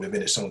 you know,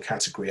 within its own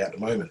category at the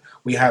moment.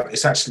 We have,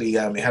 it's actually,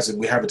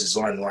 we have a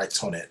design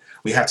right on it.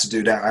 We had to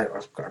do that.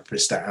 I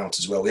pressed that out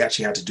as well. We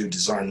actually had to do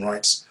design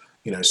rights,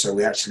 you know, so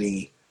we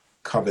actually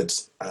covered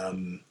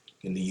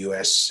in the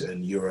US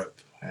and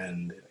Europe,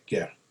 and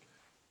yeah,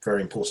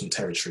 very important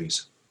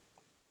territories.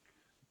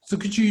 So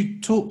could you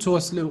talk to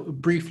us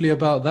briefly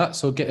about that?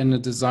 So getting the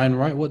design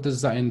right, what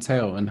does that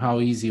entail, and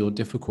how easy or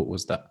difficult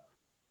was that?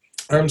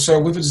 So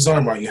with a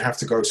design right, you have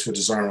to go to a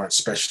design right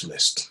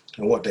specialist.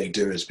 And what they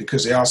do is,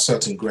 because there are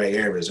certain grey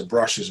areas, a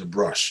brush is a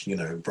brush, you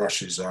know,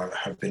 brushes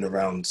have been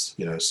around,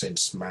 you know,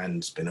 since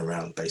man's been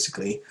around,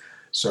 basically.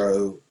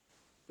 So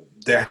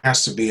there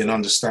has to be an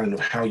understanding of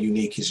how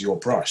unique is your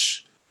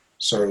brush.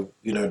 So,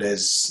 you know,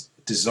 there's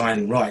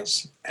design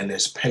rights and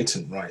there's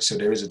patent rights. So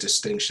there is a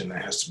distinction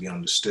that has to be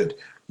understood.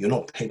 You're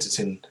not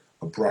patenting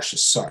a brush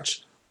as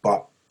such,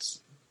 but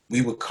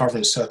we were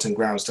covering certain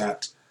grounds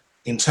that,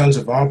 in terms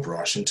of our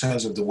brush, in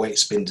terms of the way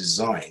it's been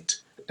designed,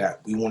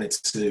 that we wanted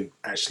to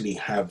actually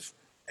have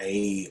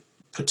a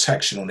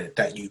protection on it,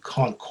 that you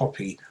can't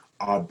copy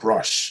our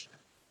brush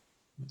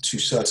to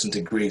certain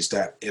degrees,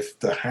 that if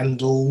the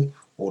handle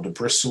or the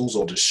bristles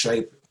or the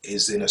shape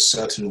is in a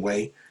certain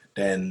way,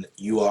 then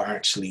you are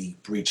actually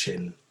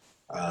breaching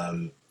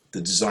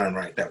the design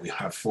right that we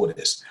have for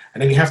this.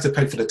 And then you have to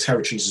pay for the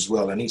territories as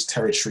well, and each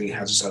territory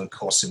has its own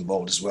costs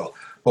involved as well.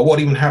 But what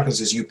even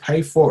happens is you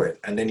pay for it,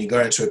 and then you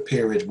go into a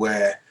period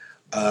where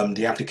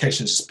the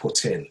applications is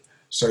put in.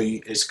 So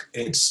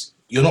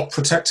you're not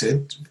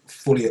protected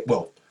fully.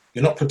 Well,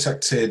 you're not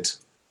protected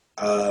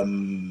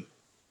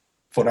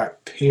for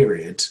that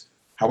period.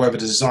 However,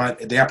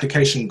 the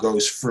application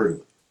goes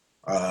through,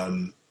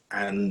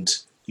 and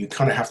you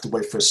kind of have to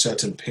wait for a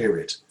certain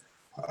period.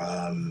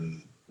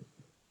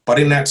 But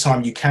in that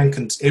time, you can,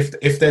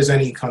 if there's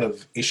any kind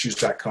of issues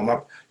that come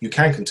up, you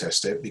can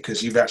contest it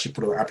because you've actually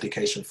put an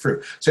application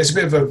through. So it's a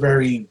bit of a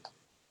very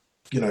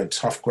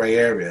tough grey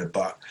area, and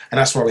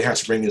that's why we had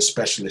to bring in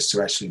specialists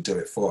to actually do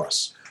it for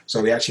us.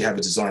 So we actually have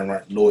a design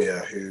right lawyer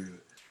who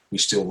we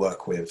still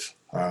work with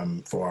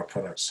for our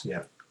products.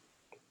 Yeah.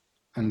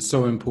 And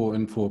so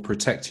important for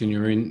protecting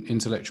your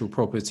intellectual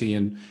property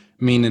and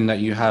meaning that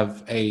you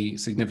have a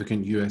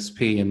significant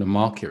USP in the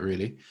market,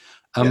 really.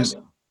 Yes.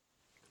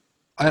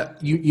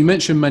 You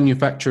mentioned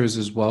manufacturers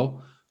as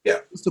well. Yeah.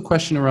 What's the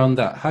question around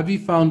that? Have you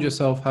found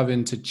yourself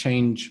having to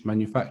change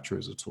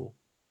manufacturers at all?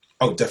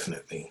 Oh,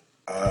 definitely.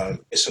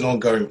 It's an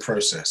ongoing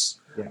process.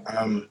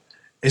 Yeah.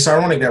 It's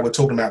ironic that we're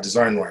talking about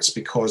design rights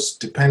because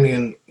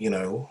depending,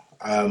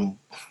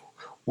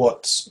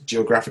 what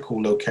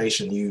geographical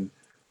location you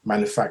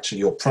manufacture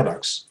your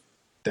products,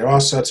 there are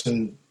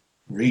certain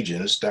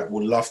regions that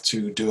would love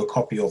to do a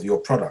copy of your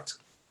product.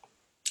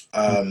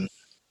 And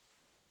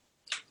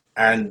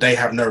they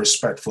have no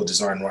respect for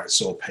design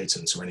rights or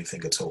patents or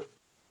anything at all,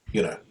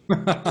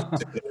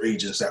 the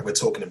regions that we're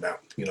talking about,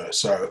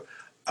 so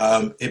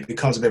it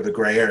becomes a bit of a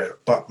gray area.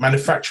 But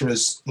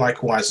manufacturers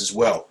likewise as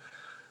well.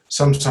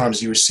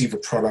 Sometimes you receive a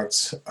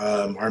product.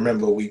 I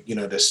remember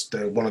there's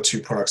one or two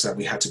products that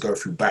we had to go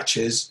through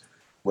batches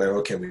where,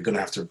 okay, we're going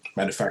to have to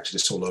manufacture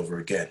this all over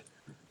again,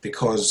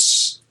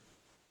 because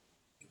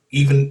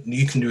even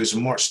you can do as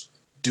much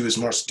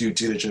due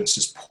diligence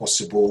as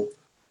possible,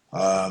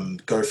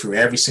 go through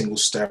every single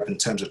step in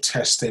terms of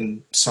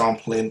testing,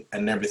 sampling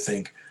and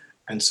everything.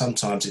 And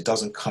sometimes it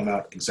doesn't come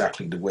out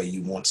exactly the way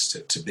you want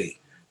it to be.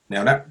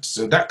 Now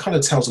that kind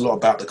of tells a lot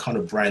about the kind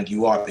of brand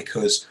you are,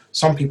 because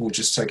some people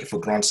just take it for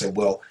granted, say,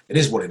 well, it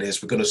is what it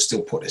is. We're going to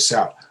still put this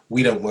out.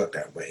 We don't work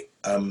that way.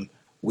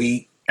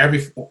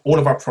 All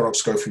of our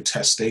products go through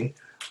testing.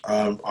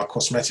 Our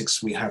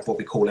cosmetics, we have what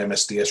we call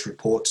MSDS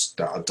reports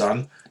that are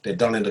done. They're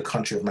done in the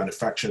country of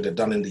manufacture. They're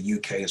done in the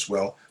UK as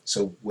well.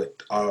 So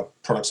our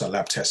products are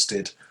lab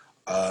tested.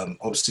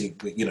 Obviously,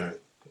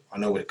 I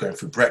know we're going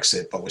through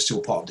Brexit, but we're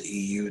still part of the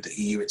EU. The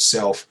EU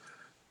itself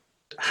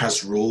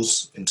has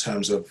rules in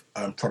terms of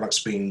products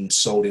being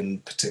sold in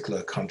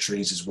particular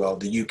countries as well.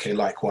 The UK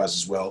likewise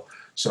as well.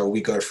 So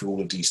we go through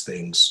all of these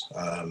things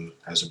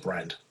as a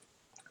brand.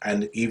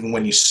 And even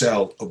when you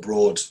sell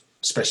abroad,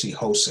 especially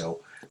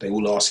wholesale, they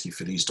will ask you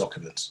for these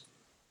documents.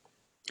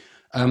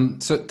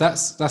 So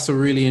that's a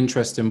really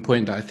interesting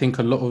point that I think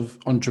a lot of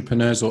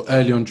entrepreneurs or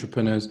early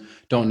entrepreneurs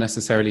don't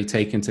necessarily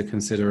take into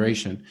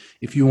consideration.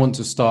 If you want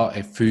to start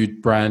a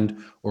food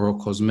brand or a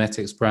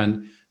cosmetics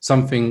brand,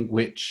 something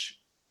which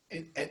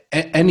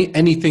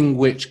anything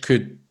which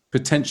could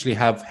potentially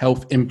have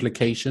health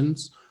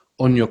implications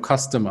on your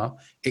customer,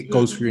 it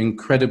goes through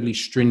incredibly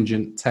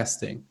stringent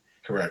testing.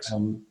 Correct.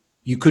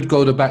 You could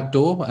go the back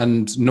door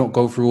and not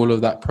go through all of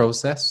that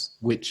process,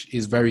 which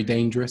is very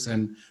dangerous.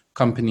 And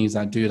companies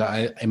that do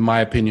that, in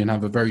my opinion,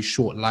 have a very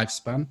short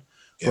lifespan.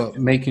 Yeah. But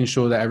making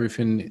sure that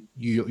everything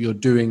you're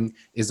doing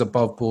is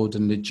above board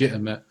and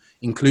legitimate,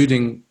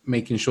 including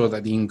making sure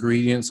that the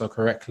ingredients are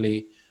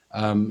correctly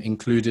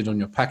included on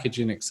your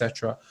packaging,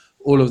 etc.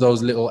 All of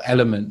those little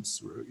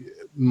elements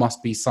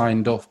must be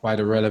signed off by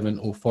the relevant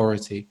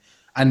authority.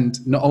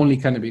 And not only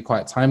can it be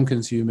quite time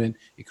consuming,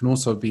 it can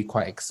also be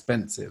quite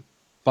expensive,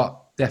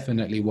 but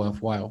definitely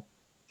worthwhile.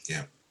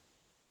 Yeah.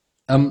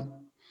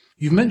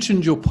 You've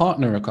mentioned your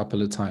partner a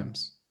couple of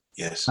times.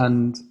 Yes.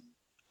 And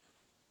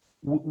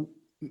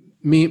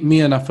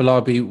me and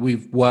Afolabi,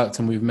 we've worked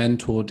and we've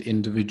mentored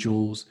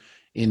individuals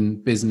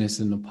in business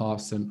in the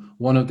past. And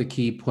one of the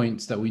key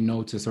points that we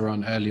notice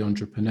around early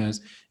entrepreneurs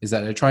is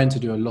that they're trying to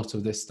do a lot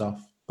of this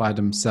stuff by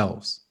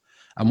themselves.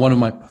 And one of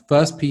my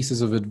first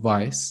pieces of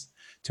advice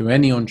to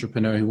any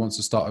entrepreneur who wants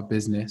to start a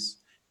business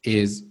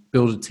is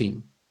build a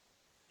team.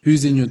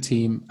 Who's in your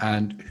team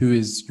and who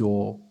is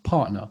your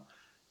partner?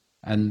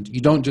 And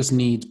you don't just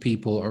need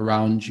people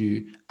around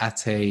you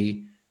at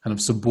a kind of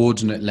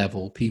subordinate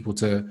level, people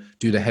to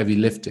do the heavy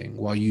lifting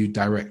while you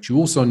direct. You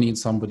also need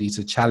somebody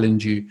to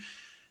challenge you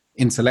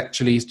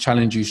intellectually,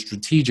 challenge you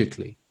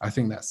strategically. I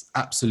think that's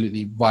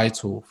absolutely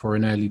vital for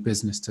an early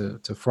business to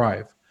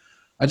thrive.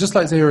 I'd just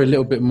like to hear a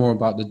little bit more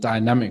about the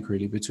dynamic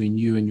really between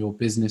you and your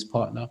business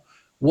partner.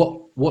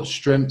 What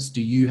strengths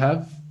do you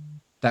have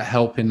that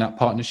help in that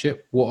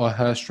partnership? What are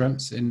her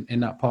strengths in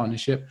that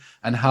partnership?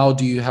 And how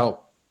do you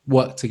help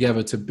work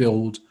together to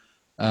build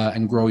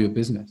and grow your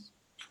business?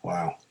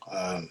 Wow.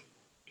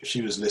 If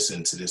she was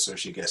listening to this, or if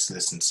she gets to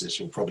listen to this,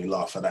 she'll probably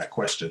laugh at that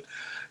question.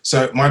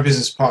 So my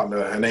business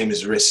partner, her name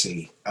is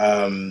Rissy.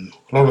 A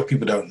lot of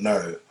people don't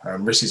know.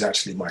 Rissy's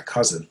actually my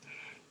cousin.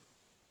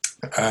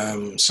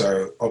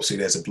 So obviously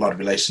there's a blood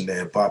relation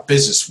there, but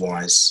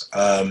business-wise,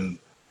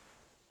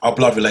 our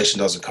blood relation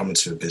doesn't come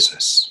into a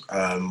business.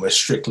 We're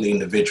strictly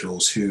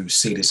individuals who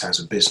see this as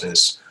a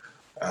business,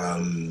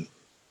 and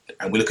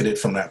we look at it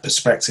from that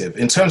perspective.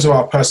 In terms of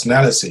our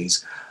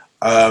personalities,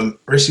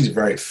 Rissy's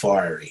very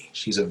fiery.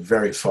 She's a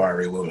very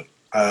fiery woman.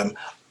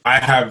 I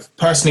have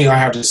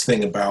this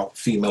thing about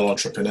female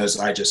entrepreneurs.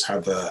 I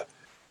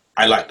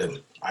like them.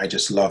 I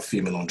just love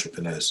female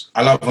entrepreneurs.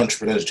 I love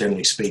entrepreneurs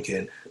generally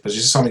speaking, but there's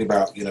just something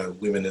about,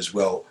 women as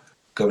well.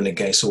 going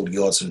against all the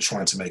odds and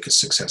trying to make a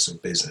successful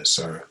business.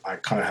 So I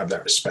kind of have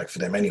that respect for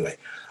them anyway.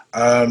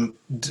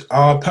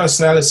 Our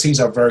personalities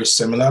are very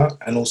similar,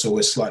 and also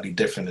we're slightly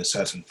different in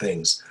certain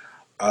things.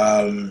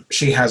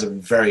 She has a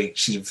very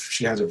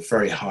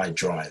high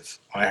drive.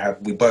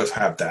 We both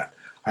have that.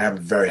 I have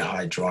a very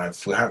high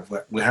drive.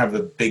 We have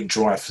a big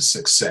drive for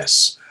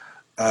success.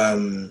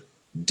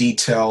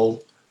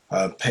 Detail,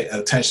 pay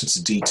attention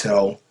to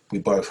detail. We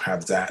both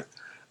have that.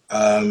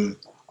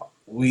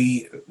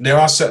 There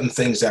are certain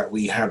things that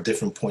we have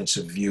different points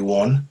of view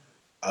on,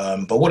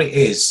 but what it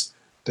is,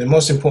 the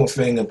most important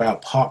thing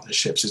about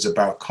partnerships is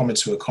about coming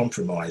to a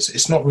compromise.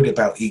 It's not really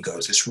about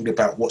egos. It's really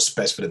about what's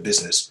best for the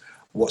business,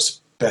 what's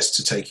best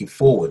to take you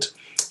forward.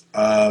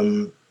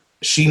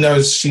 She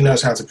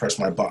knows how to press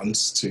my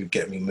buttons to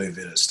get me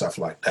moving and stuff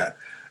like that.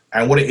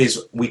 And what it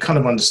is, we kind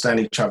of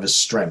understand each other's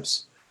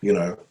strengths. You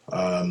know,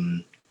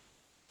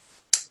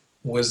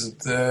 what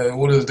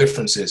are the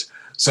differences?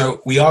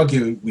 So we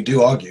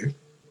do argue.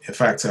 In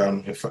fact,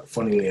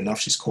 funnily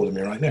enough, she's calling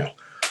me right now.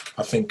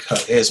 I think her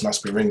ears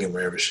must be ringing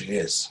wherever she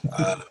is.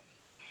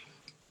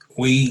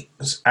 We,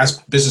 as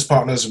business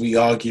partners, we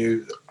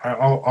argue.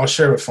 I'll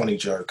share a funny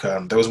joke.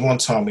 There was one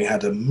time we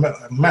had a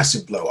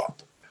massive blow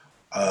up.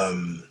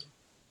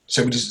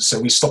 So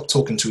we stopped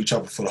talking to each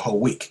other for the whole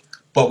week.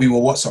 But we were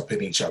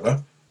WhatsApping each other,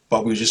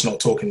 but we were just not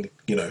talking,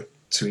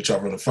 to each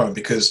other on the phone,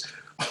 because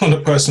on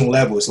a personal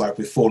level, it's like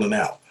we've fallen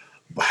out.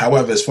 But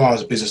however, as far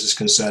as business is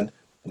concerned,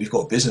 we've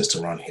got business to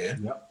run here.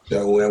 Yep.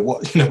 So we're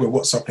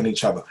WhatsApping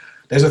each other.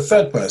 There's a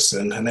third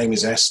person. Her name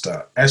is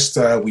Esther.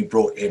 Esther, we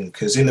brought in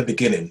because in the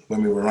beginning,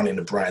 when we were running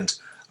the brand,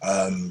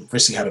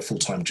 Rissy had a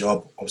full-time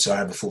job. Obviously, I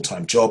have a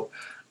full-time job.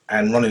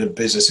 And running a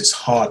business is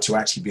hard to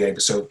actually be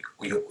able. So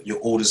your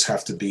orders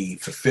have to be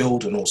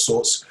fulfilled and all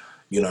sorts.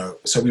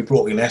 So we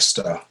brought in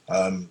Esther.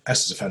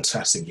 Esther's a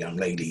fantastic young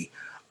lady.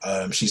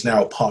 She's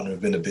now a partner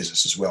within the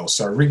business as well.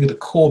 So really the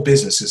core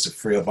business is the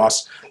three of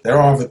us. There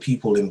are other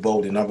people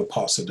involved in other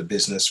parts of the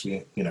business.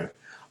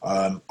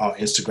 Our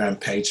Instagram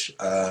page,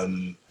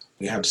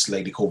 we have this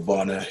lady called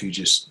Varna who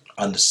just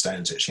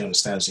understands it. She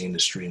understands the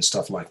industry and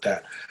stuff like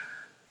that.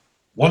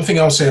 One thing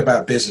I'll say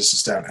about business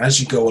is that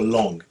as you go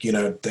along,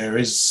 there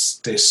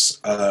is this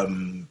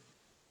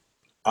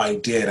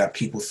idea that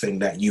people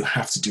think that you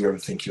have to do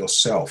everything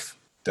yourself.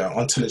 That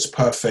until it's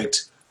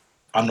perfect,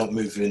 I'm not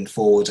moving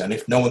forward, and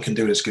if no one can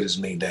do it as good as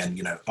me,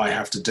 then I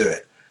have to do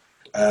it.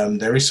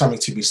 There is something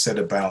to be said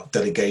about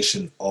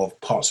delegation of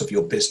parts of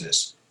your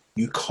business.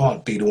 You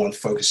can't be the one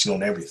focusing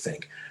on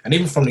everything, and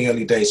even from the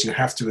early days, you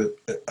have to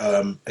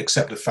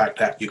accept the fact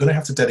that you're going to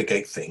have to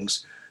delegate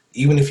things,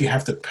 even if you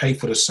have to pay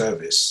for the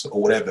service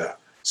or whatever,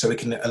 so it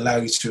can allow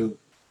you to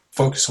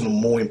focus on the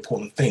more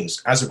important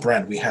things. As a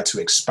brand, we had to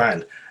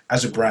expand.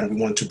 As a brand, we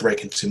wanted to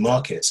break into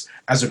markets.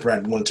 As a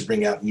brand, we wanted to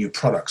bring out new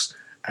products.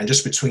 And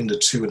just between the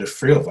two and the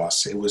three of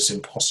us, it was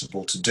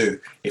impossible to do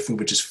if we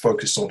were just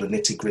focused on the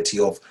nitty gritty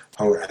of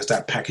how has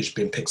that package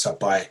been picked up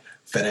by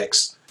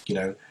FedEx?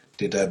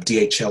 Did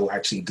DHL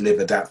actually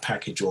deliver that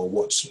package or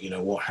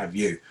what have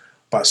you?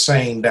 But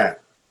saying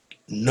that,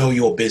 know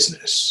your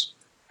business,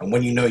 and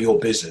when you know your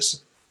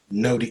business,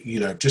 know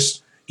that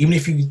just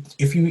even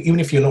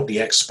if you're not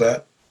the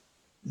expert,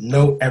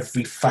 know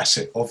every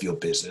facet of your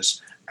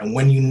business. And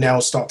when you now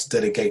start to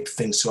delegate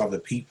things to other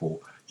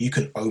people, you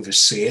can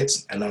oversee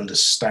it and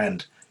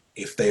understand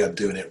if they are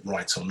doing it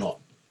right or not.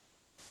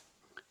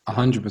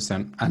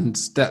 100%. And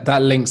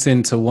that links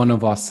into one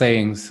of our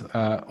sayings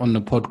on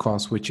the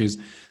podcast, which is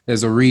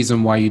there's a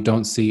reason why you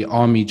don't see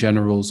army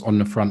generals on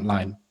the front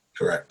line.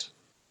 Correct.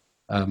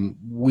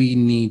 We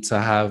need to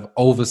have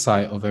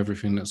oversight of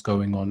everything that's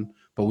going on,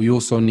 but we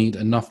also need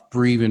enough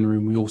breathing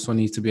room. We also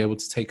need to be able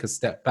to take a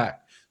step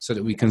back so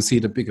that we can see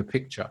the bigger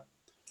picture.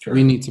 Correct.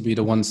 We need to be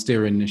the ones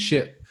steering the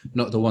ship,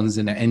 not the ones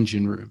in the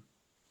engine room.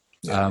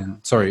 Yeah.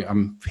 Sorry,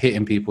 I'm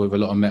hitting people with a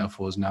lot of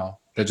metaphors now.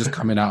 They're just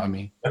coming out of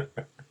me.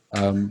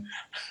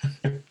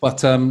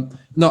 But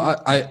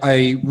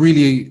I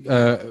really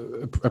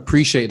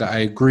appreciate that. I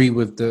agree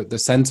with the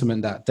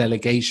sentiment that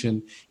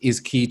delegation is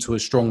key to a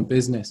strong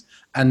business.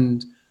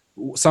 And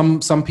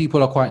some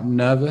people are quite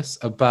nervous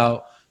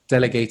about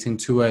delegating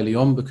too early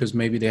on because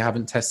maybe they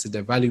haven't tested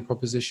their value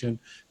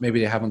proposition. Maybe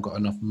they haven't got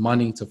enough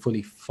money to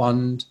fully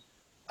fund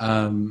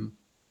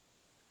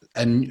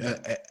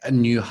a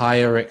new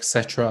hire,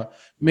 etc.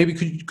 Maybe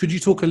could you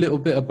talk a little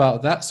bit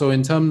about that? So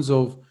in terms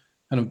of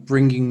kind of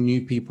bringing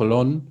new people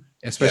on,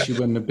 especially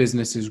when the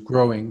business is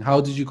growing, how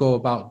did you go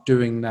about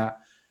doing that?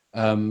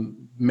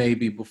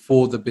 Maybe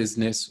before the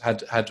business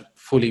had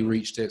fully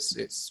reached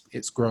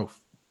its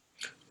growth.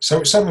 So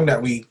it's something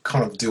that we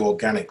kind of do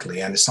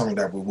organically, and it's something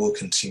that we will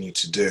continue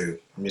to do.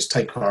 I mean, just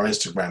take our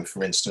Instagram,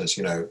 for instance.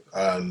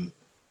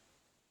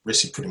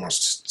 Rissy pretty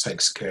much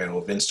takes care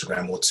of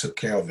Instagram, or took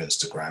care of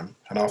Instagram.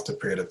 And after a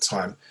period of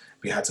time,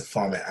 we had to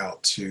farm it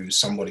out to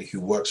somebody who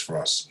works for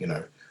us. We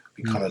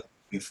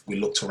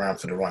looked around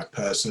for the right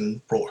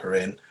person, brought her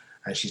in,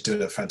 and she's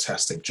doing a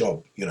fantastic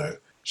job.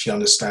 She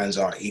understands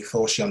our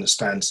ethos. She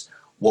understands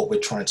what we're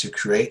trying to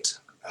create.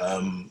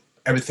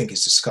 everything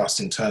is discussed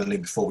internally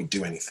before we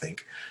do anything,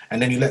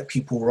 and then you let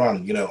people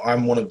run.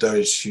 I'm one of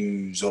those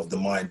who's of the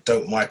mind,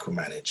 don't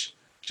micromanage.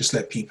 Just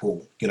let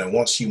people,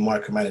 once you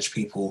micromanage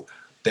people,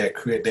 their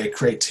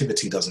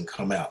creativity doesn't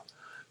come out.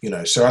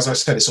 So as I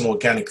said, it's an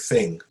organic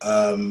thing.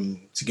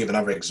 To give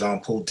another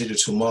example,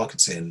 digital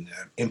marketing,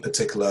 in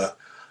particular,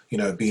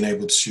 being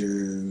able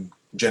to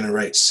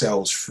generate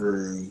sales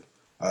through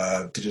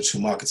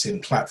digital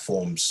marketing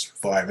platforms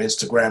via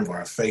Instagram,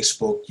 via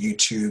Facebook,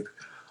 YouTube.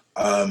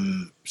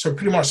 So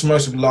pretty much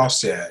most of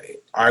last year,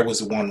 I was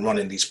the one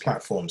running these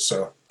platforms.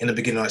 So in the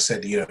beginning, I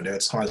said, there are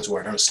times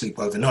where I don't sleep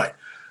overnight.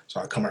 So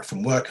I come back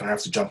from work and I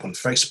have to jump on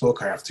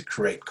Facebook. I have to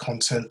create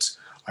content.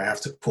 I have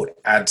to put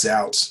ads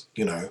out,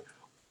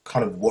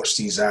 kind of watch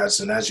these ads.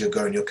 And as you're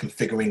going, you're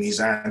configuring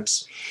these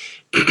ads.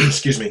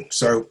 Excuse me.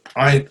 So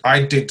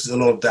I did a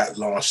lot of that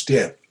last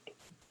year.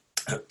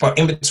 But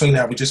in between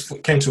that, we just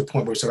came to a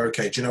point where we said,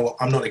 okay, do you know what?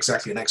 I'm not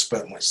exactly an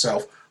expert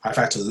myself. I've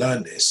had to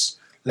learn this.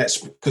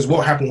 Because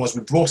what happened was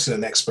we brought in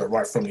an expert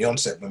right from the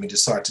onset when we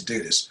decided to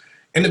do this.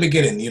 In the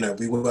beginning,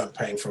 we weren't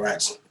paying for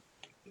ads.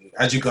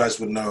 As you guys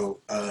would know,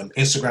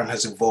 Instagram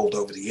has evolved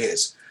over the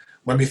years.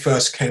 When we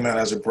first came out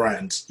as a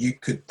brand, you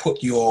could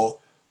put your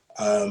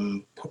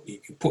content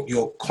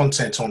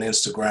on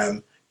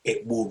Instagram.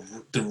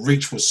 The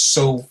reach was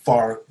so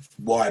far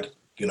wide,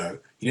 you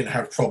didn't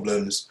have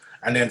problems.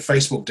 And then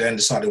Facebook then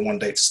decided one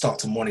day to start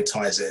to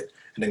monetize it,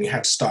 and then you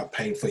had to start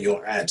paying for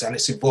your ads, and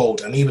it's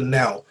evolved. And even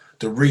now,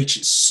 the reach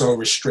is so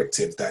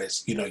restrictive that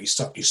it's, you're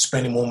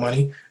spending more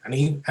money,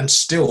 and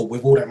still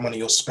with all that money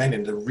you're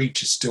spending, the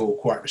reach is still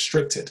quite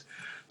restricted.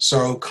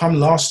 So come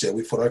last year,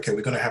 we thought, okay,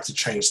 we're going to have to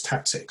change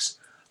tactics.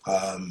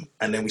 And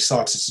then we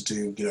started to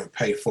do,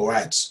 pay for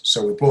ads.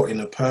 So we brought in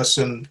a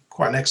person,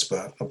 quite an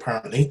expert,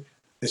 apparently.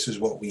 This is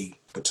what we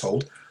were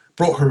told.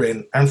 Brought her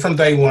in, and from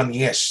day one,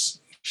 yes,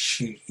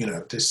 she,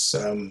 this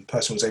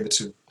person was able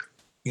to,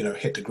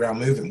 hit the ground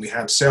moving. We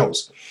had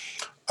sales.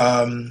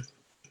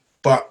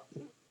 But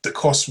the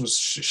cost was,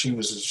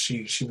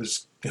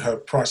 her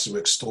prices were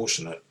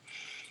extortionate.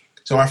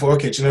 So I thought,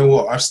 okay, do you know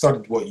what? I've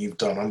studied what you've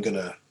done. I'm going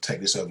to take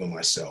this over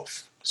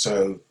myself.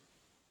 So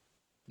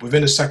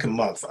within the second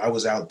month, I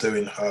was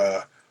outdoing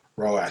her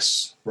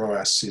ROAS.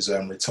 ROAS is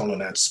return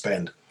on ad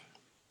spend.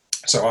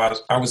 So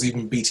I was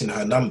even beating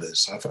her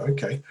numbers. I thought,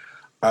 okay,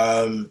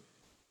 obviously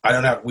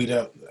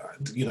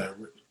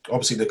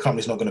the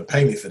company's not going to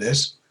pay me for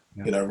this.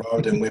 Yeah.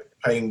 Rather than we're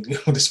paying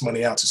all this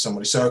money out to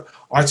somebody. So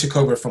I took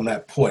over from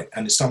that point,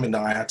 and it's something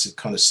that I had to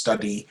kind of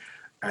study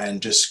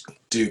and just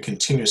do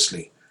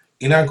continuously.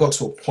 I got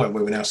to a point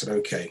where we now said,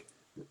 okay,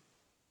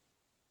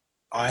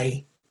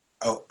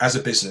 as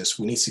a business,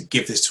 we need to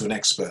give this to an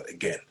expert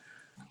again.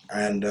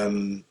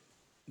 And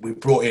we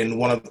brought in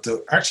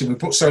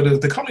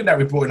the company that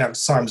we brought in at the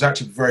time was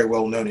actually very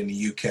well known in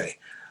the UK.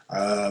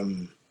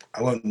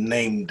 I won't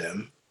name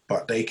them,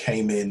 but they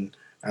came in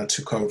and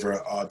took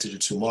over our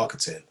digital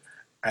marketing.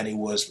 And it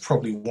was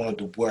probably one of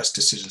the worst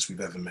decisions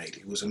we've ever made.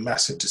 It was a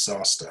massive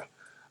disaster.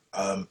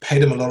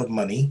 Paid them a lot of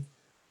money,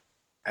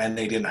 and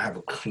they didn't have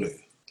a clue.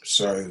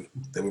 So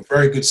they were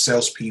very good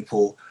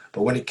salespeople,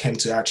 but when it came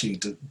to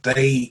actually,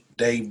 they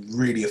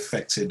really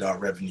affected our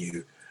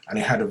revenue, and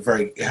it had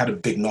a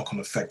big knock-on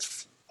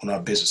effect on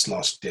our business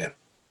last year.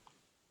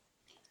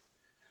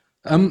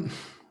 I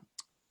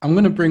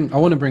want to bring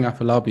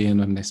Afolabi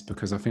in on this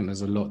because I think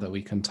there's a lot that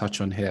we can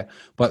touch on here.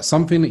 But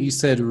something that you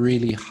said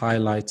really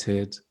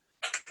highlighted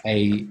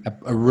a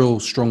real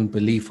strong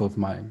belief of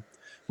mine,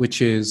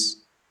 which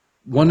is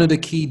one of the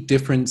key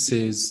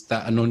differences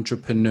that an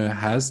entrepreneur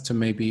has to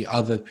maybe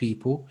other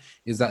people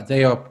is that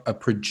they are a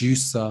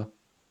producer,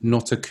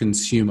 not a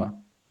consumer.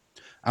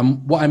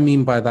 And what I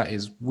mean by that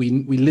is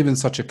we live in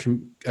such a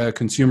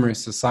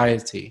consumerist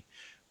society,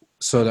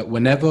 so that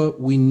whenever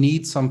we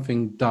need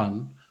something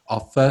done, our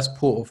first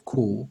port of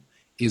call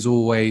is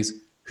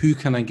always, who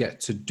can I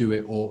get to do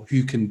it, or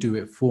who can do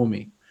it for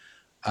me?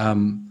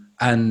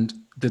 And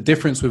the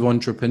difference with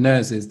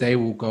entrepreneurs is they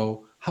will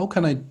go, how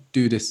can I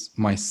do this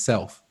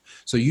myself?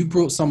 So you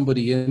brought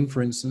somebody in,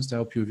 for instance, to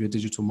help you with your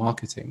digital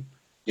marketing.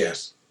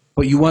 Yes.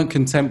 But you weren't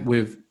content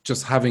with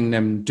just having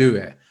them do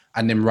it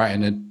and then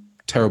writing a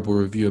terrible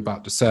review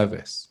about the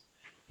service.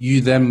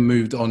 You then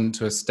moved on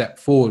to a step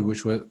forward,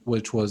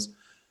 which was,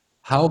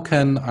 how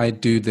can I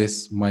do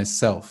this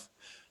myself?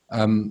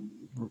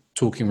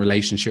 Talking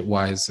relationship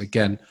wise,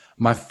 again,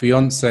 my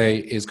fiance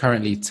is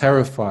currently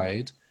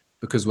terrified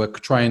because we're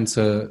trying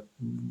to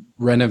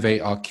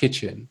renovate our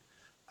kitchen,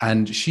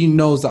 and she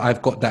knows that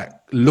I've got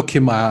that look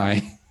in my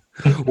eye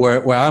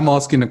where I'm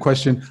asking the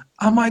question,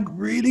 am I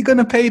really going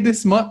to pay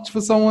this much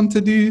for someone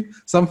to do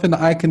something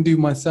that I can do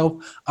myself?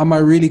 Am I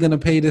really going to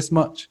pay this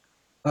much?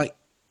 Like,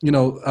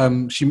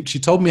 she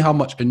told me how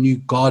much a new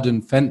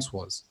garden fence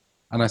was.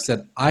 And I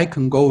said, I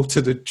can go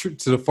to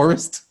the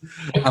forest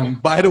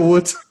and buy the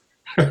wood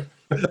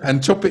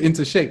and chop it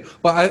into shape.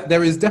 But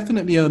there is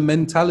definitely a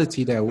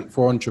mentality there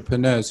for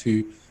entrepreneurs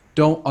who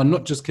are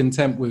not just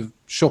content with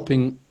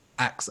shopping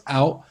acts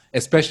out,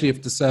 especially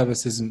if the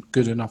service isn't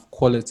good enough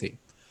quality.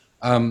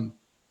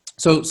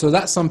 So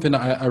that's something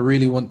that I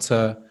really want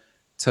to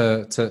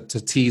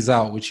tease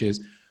out, which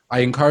is I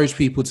encourage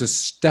people to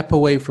step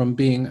away from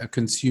being a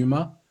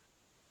consumer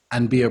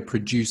and be a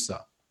producer.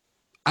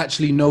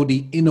 Actually know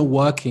the inner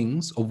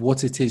workings of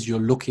what it is you're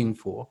looking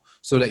for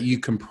so that you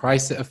can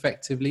price it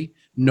effectively,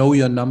 know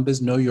your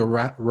numbers, know your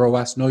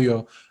ROAS, know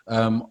your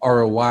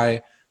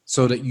ROI,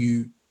 so that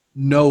you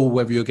know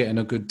whether you're getting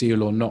a good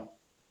deal or not.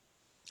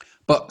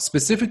 But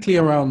specifically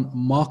around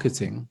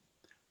marketing,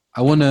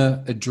 I want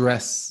to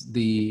address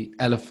the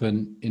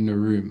elephant in the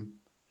room,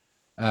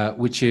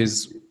 which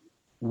is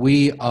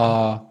we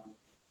are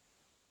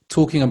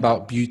talking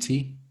about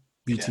beauty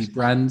yes.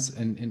 brands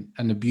and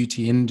the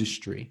beauty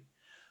industry.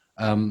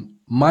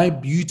 My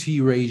beauty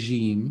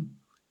regime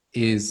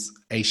is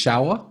a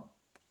shower,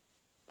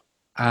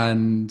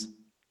 and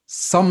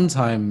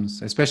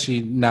sometimes,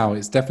 especially now,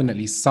 it's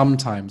definitely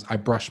sometimes I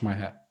brush my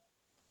hair.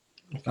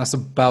 That's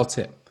about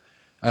it.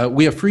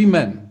 We are free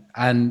men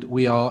and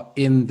we are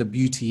in the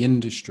beauty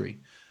industry.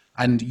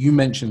 And you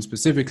mentioned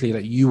specifically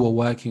that you were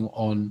working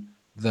on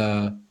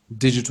the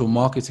digital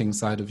marketing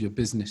side of your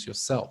business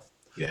yourself.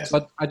 Yes.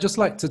 But I'd just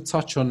like to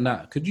touch on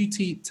that. Could you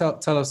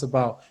tell us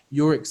about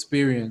your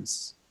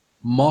experience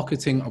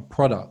marketing a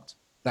product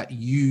that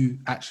you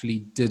actually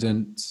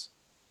didn't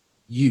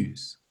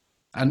use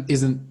and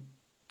isn't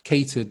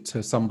catered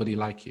to somebody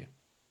like you?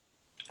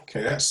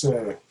 Okay, that's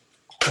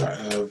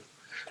quite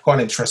an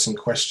interesting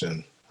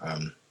question,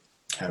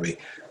 Harry.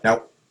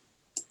 Now,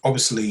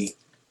 obviously,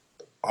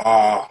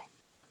 our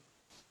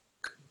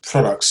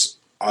products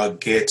are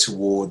geared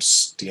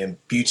towards the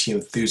beauty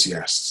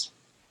enthusiasts.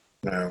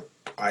 Now,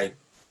 I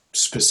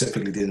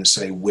specifically didn't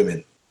say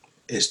women.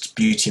 It's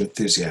beauty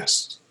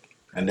enthusiasts.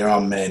 And there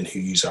are men who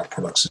use our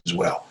products as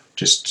well.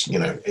 Just,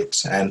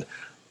 and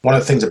one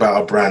of the things about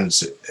our brand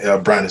is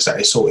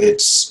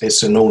that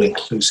it's an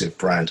all-inclusive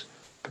brand.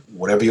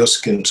 Whatever your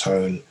skin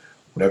tone,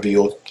 whatever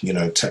your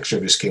texture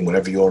of your skin,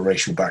 whatever your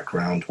racial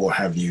background, what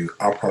have you,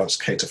 our products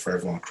cater for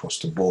everyone across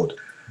the board.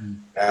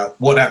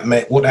 What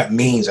that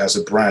means as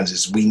a brand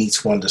is we need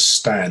to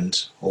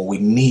understand, or we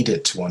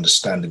needed to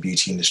understand, the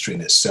beauty industry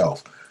in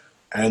itself.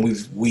 And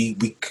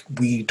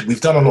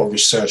we've done a lot of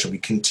research, and we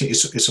continue.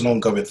 It's an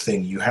ongoing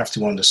thing. You have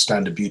to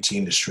understand the beauty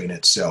industry in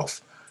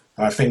itself.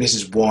 And I think this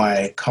is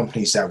why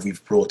companies that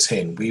we've brought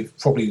in, we're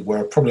probably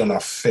on our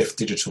 5th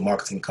digital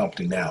marketing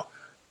company now,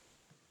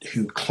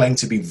 who claim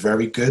to be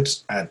very good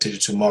at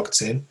digital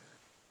marketing,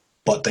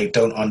 but they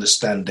don't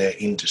understand their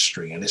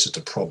industry. And this is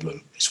the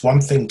problem. It's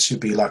one thing to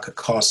be like a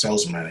car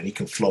salesman and you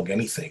can flog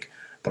anything,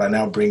 but I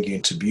now bring you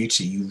into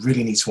beauty. You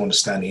really need to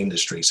understand the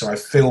industry. So I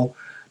feel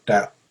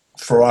that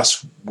for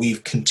us,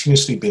 we've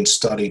continuously been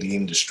studying the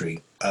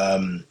industry.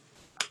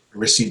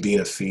 Rissy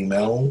being a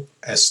female,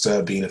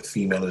 Esther being a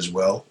female as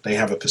well, they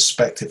have a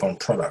perspective on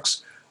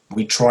products.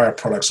 We try our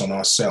products on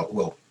ourselves,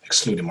 well,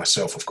 excluding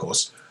myself, of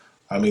course.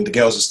 I mean, the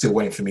girls are still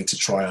waiting for me to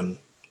try on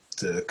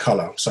the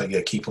color. So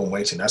yeah, keep on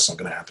waiting. That's not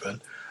going to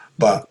happen.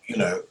 But,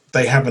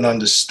 they have an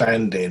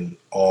understanding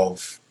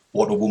of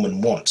what a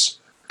woman wants.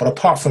 But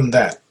apart from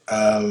that,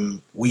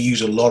 we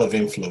use a lot of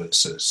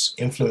influencers.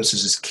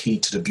 Influencers is key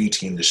to the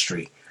beauty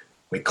industry.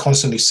 We're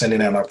constantly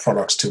sending out our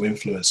products to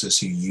influencers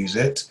who use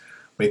it.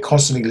 We're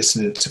constantly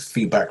listening to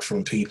feedback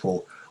from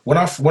people. When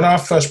our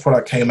first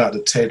product came out,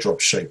 the teardrop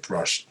shaped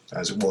brush,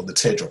 the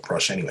teardrop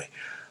brush anyway,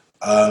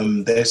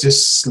 there's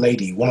this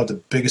lady, one of the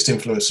biggest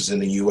influencers in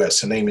the US.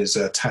 Her name is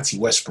Tati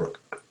Westbrook.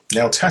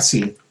 Now,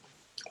 Tati,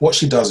 what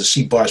she does is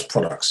she buys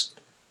products.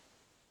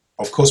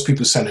 Of course,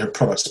 people send her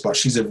products, but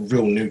she's a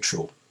real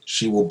neutral.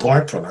 She will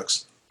buy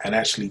products and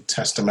actually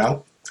test them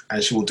out,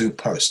 and she will do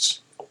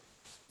posts.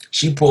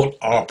 She bought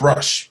our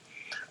brush,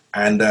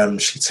 and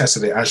she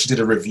tested it, and she did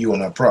a review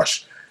on our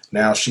brush.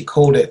 Now, she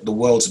called it the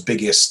world's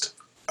biggest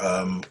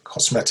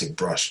cosmetic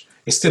brush.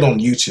 It's still on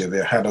YouTube.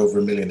 It had over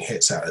 1 million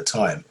hits at a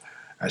time.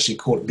 And she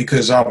called,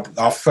 because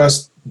our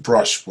first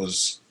brush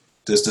was,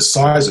 the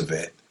size of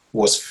it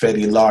was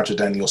fairly larger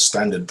than your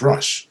standard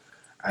brush.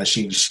 And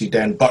she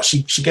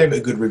gave it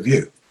a good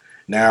review.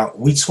 Now,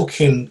 we took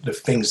in the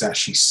things that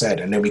she said,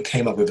 and then we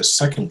came up with a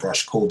second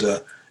brush called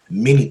a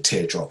mini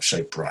teardrop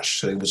shaped brush.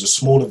 So it was a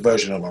smaller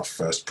version of our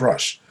first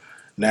brush.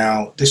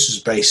 Now, this is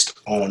based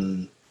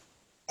on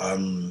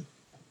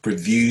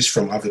reviews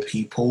from other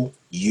people,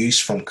 use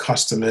from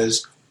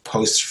customers,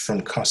 posts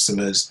from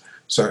customers.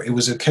 So it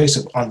was a case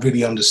of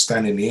really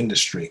understanding the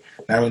industry.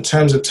 Now, in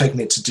terms of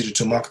taking it to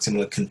digital marketing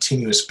on a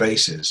continuous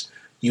basis,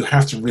 you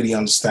have to really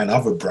understand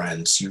other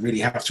brands. You really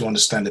have to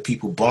understand the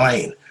people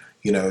buying,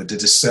 the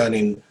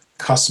discerning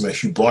customer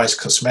who buys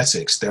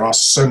cosmetics. There are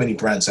so many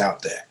brands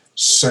out there,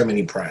 so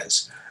many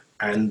brands.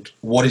 And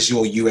what is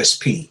your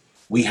USP?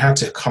 We had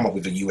to come up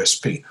with a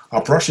USP.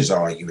 Our brushes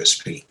are our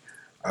USP.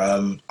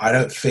 I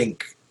don't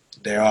think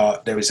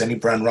there is any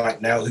brand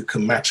right now who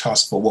can match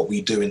us for what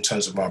we do in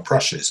terms of our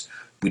brushes.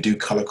 We do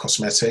color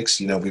cosmetics.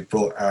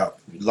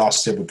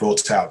 Last year we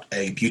brought out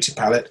a beauty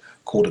palette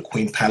called a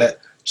Queen palette.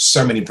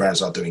 So many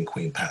brands are doing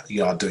Queen palette,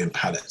 doing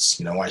palettes,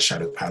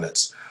 eyeshadow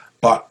palettes.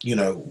 But, you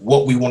know,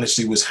 what we want to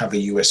see was have a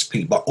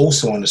USP, but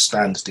also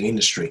understand the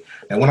industry.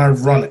 And when I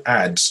run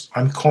ads,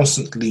 I'm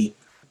constantly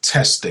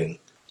testing.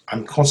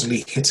 I'm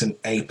constantly hitting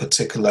a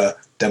particular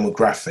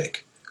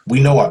demographic. We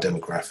know our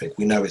demographic.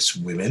 We know it's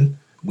women.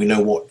 We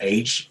know what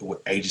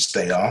ages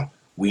they are.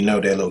 We know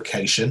their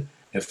location.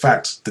 In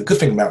fact, the good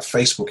thing about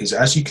Facebook is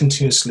as you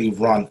continuously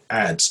run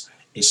ads,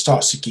 it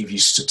starts to give you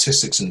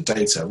statistics and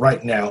data.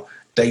 Right now,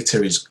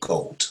 data is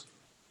gold.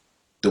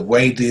 The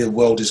way the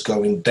world is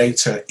going,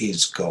 data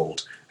is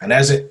gold. And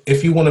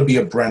if you want to be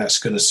a brand that's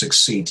going to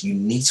succeed, you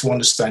need to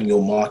understand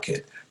your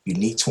market. You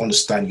need to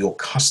understand your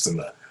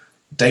customer.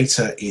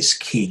 Data is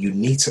key. You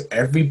need to,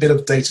 every bit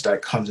of data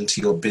that comes into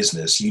your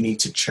business, you need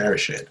to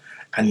cherish it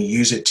and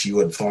use it to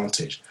your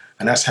advantage.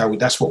 And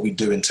that's what we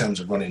do in terms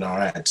of running our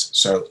ads.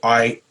 So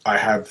I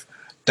have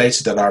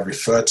data that I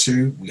refer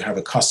to. We have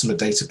a customer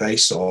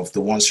database of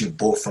the ones who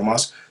bought from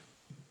us.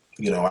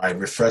 You know, I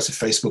refer to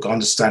Facebook,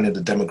 understanding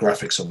the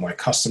demographics of my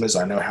customers.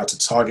 I know how to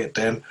target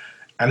them.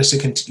 And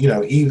it's you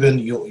know, even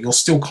you're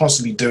still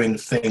constantly doing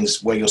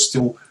things where you're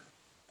still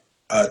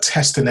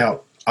testing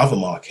out other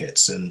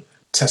markets and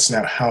testing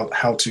out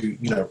how to,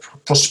 you know,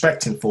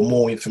 prospecting for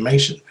more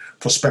information,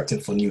 prospecting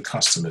for new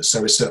customers.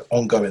 So it's an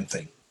ongoing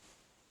thing.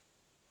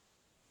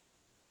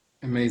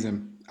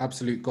 Amazing.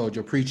 Absolute gold.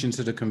 You're preaching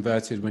to the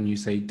converted when you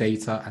say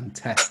data and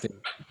testing.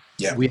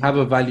 Yeah. We have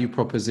a value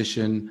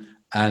proposition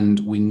and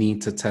we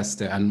need to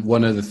test it. And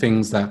one of the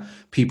things that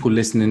people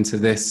listening to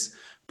this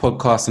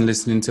podcast and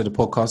listening to the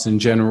podcast in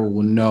general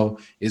will know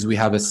is we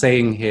have a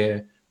saying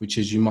here, which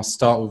is you must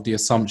start with the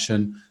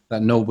assumption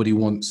that nobody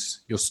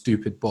wants your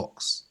stupid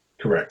box.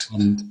 Correct.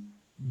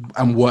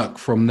 And work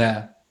from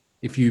there.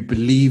 If you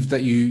believe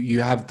that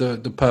you have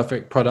the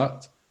perfect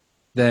product,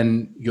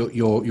 then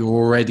you're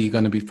already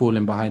going to be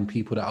falling behind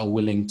people that are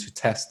willing to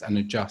test and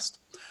adjust.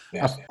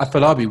 Yes.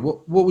 Afolabi,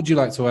 what would you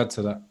like to add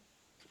to that?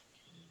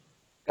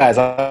 Guys,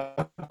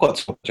 I've got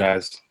to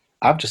apologize.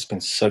 I've just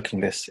been soaking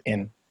this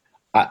in.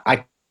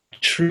 I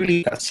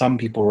truly, that some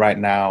people right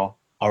now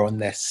are on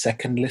their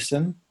second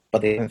listen,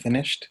 but they haven't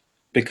finished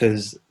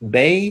because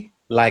they,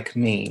 like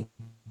me,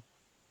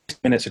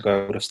 minutes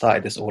ago would have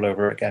started this all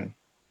over again.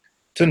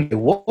 To know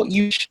what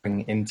you're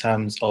showing in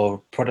terms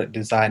of product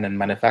design and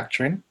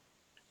manufacturing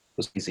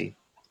was easy.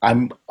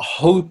 I'm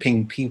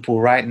hoping people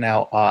right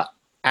now are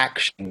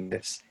actioning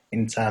this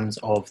in terms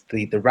of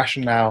the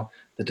rationale,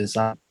 the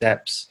design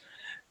steps,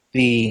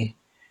 the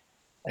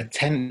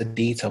attention to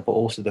detail, but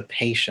also the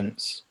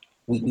patience.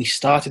 We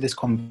started this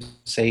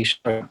conversation,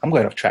 I'm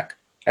going off track.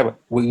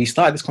 We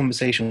started this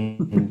conversation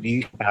with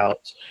you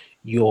about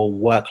your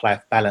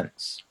work-life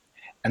balance.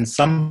 And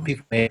some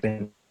people may have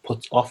been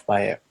put off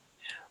by it.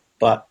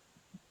 But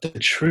the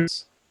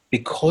truth,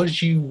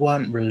 because you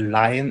weren't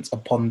reliant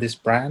upon this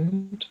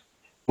brand,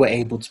 you were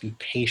able to be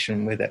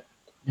patient with it.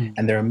 Mm.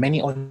 And there are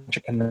many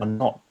entrepreneurs who are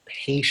not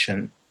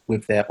patient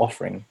with their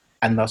offering.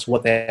 And thus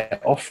what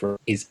their offer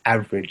is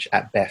average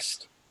at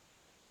best.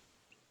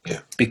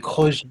 Yeah.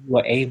 Because you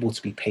were able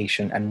to be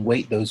patient and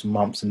wait those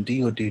months and do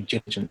your due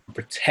diligence and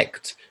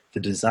protect the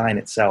design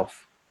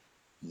itself,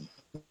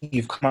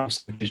 you've come up with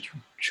something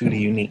truly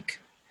unique.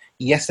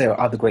 Yes, there are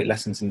other great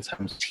lessons in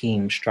terms of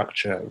team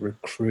structure,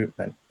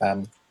 recruitment,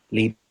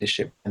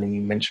 leadership, and then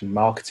you mentioned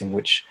marketing,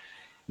 which,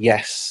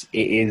 yes,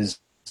 it is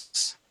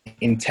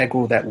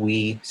integral that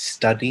we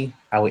study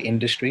our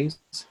industries.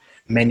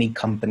 Many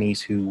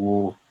companies who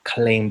will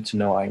claim to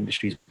know our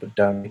industries but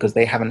don't, because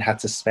they haven't had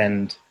to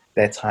spend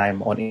their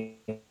time on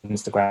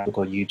Instagram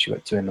or YouTube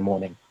at 2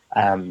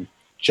 a.m,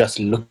 just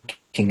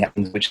looking at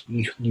things which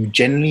you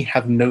generally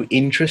have no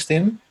interest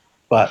in,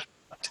 but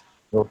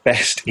your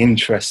best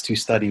interest to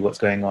study what's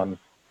going on.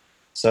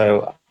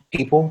 So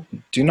people,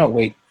 do not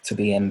wait to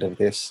the end of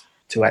this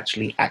to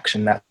actually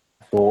action that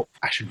thought.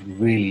 I should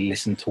really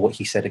listen to what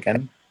he said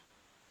again.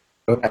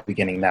 Go at the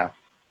beginning now.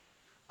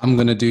 I'm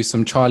going to do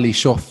some Charlie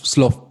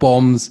Sloth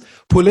bombs.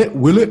 Pull it,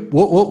 will it?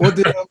 What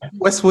did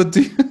Westwood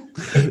do?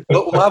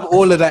 We'll have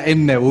all of that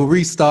in there. We'll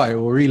restart it.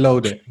 We'll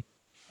reload it.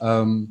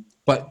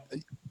 But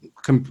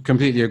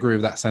completely agree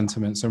with that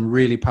sentiment. Some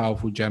really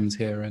powerful gems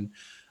here. And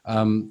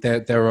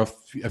there are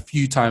a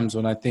few times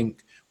when I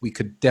think we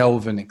could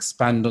delve and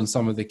expand on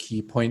some of the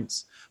key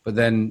points. But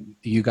then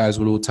you guys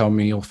will all tell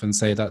me off and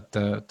say that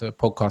the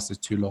podcast is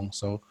too long.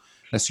 So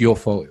that's your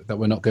fault that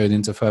we're not going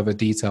into further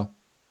detail.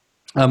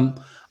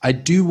 I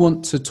do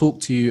want to talk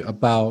to you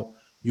about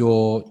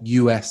your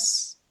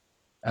US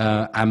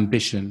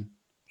ambition.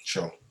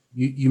 Sure.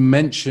 You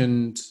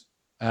mentioned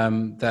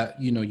that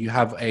you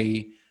have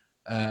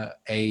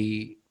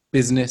a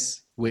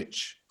business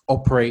which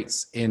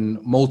operates in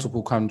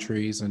multiple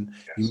countries and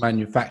yes, you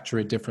manufacture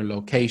at different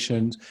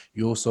locations.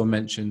 You also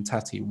mentioned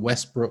Tati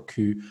Westbrook,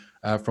 who,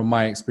 from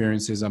my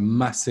experience, is a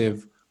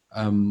massive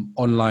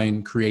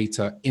online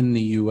creator in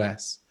the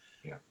US.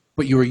 Yeah.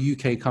 But you're a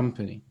UK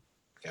company.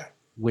 Yeah.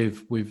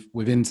 With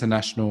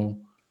international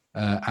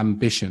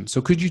ambition.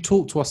 So could you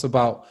talk to us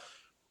about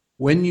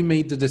when you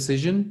made the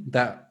decision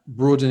that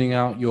broadening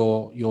out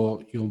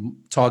your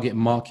target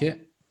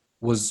market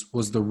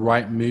was the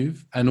right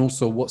move, and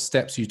also what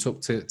steps you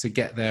took to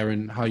get there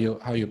and how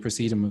you're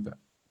proceeding with it.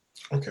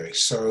 Okay,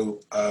 so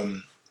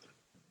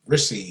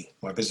Rissy,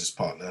 my business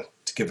partner,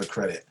 to give her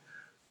credit,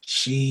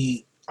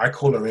 I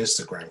call her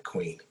Instagram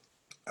queen.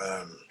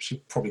 She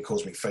probably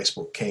calls me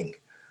Facebook king.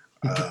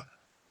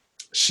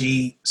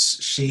 She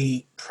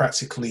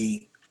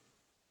practically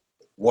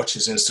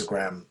watches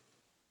Instagram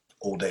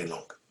all day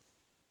long.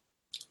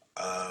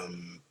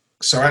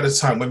 So at the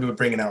time when we were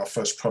bringing out our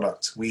first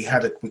product, we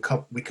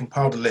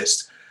compiled a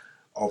list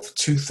of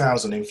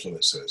 2,000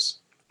 influencers,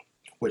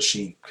 which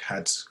she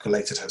had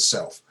collated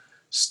herself,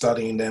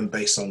 studying them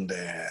based on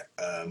their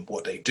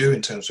what they do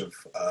in terms of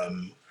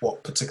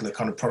what particular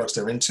kind of products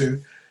they're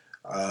into,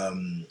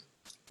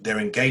 their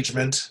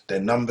engagement, their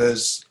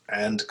numbers,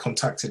 and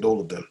contacted all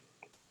of them.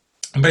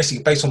 And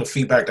basically, based on the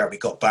feedback that we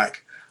got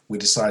back, we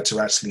decided to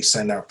actually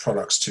send out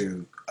products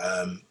to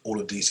all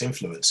of these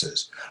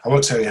influencers. I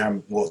won't tell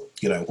you what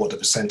the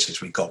percentage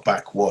we got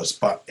back was,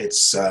 but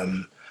it's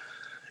a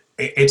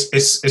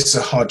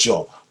hard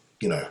job,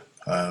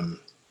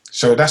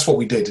 So that's what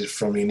we did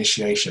from the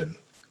initiation.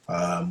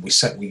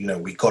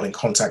 We got in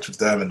contact with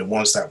them, and the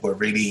ones that were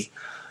really,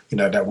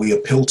 that we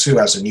appeal to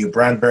as a new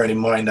brand, bearing in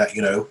mind that,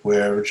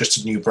 we're just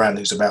a new brand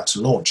who's about to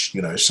launch,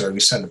 so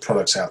we sent the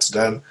products out to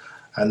them,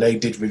 and they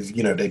did,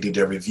 they did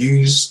their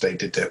reviews, they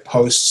did their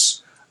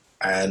posts,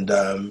 and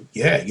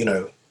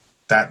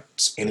that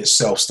in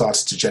itself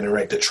started to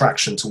generate the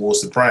traction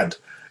towards the brand,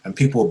 and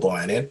people were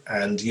buying it.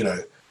 And,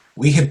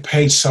 we had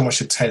paid so much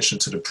attention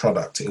to the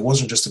product. It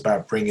wasn't just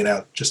about bringing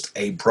out just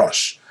a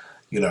brush.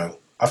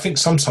 I think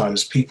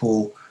sometimes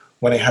people,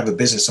 when they have a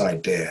business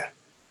idea,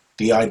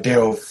 the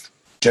idea of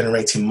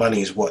generating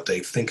money is what they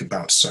think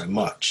about so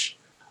much.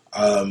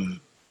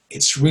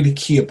 It's really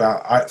key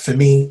for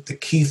me, the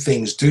key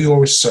things: do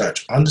your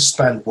research,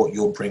 understand what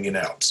you're bringing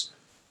out.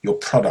 Your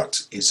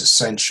product is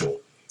essential.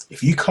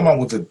 If you come up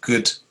with a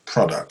good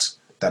product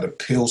that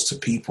appeals to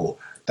people,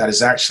 that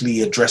is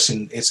actually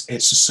addressing, it's a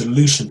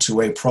solution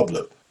to a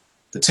problem.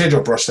 The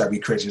teardrop brush that we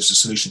created is a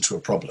solution to a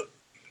problem.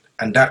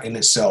 And that in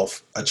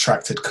itself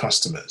attracted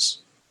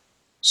customers.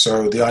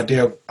 So the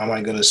idea of, am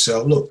I going to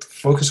sell? Look,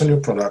 focus on your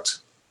product,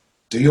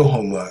 do your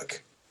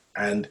homework,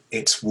 and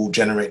it will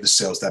generate the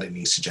sales that it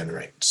needs to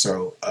generate.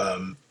 So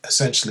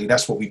essentially,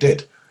 that's what we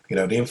did. The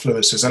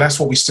influencers, and that's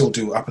what we still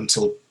do up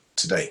until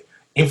today.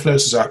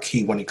 Influencers are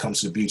key when it comes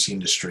to the beauty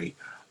industry.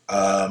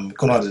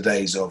 Gone are the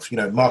days of,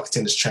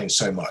 marketing has changed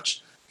so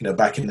much.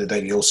 Back in the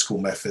day, the old school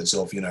methods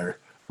of,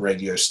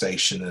 radio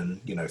station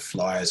and,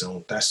 flyers and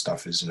all that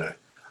stuff is,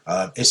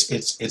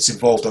 it's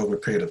evolved over a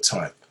period of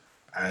time.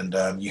 And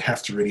you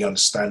have to really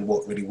understand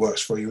what really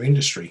works for your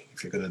industry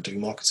if you're going to do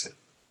marketing.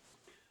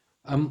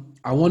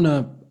 I want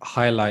to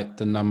highlight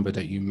the number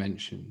that you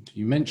mentioned.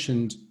 You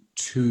mentioned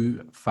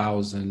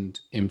 2,000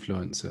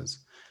 influencers.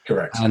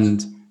 Correct.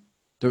 And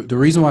the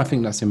reason why I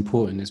think that's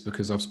important is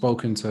because I've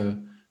spoken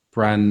to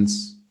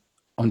brands,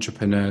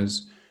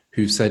 entrepreneurs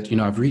who've said,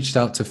 I've reached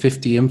out to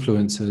 50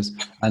 influencers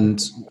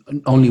and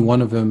only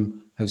one of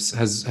them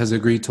has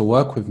agreed to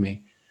work with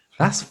me.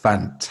 That's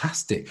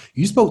fantastic.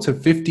 You spoke to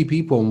 50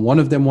 people and one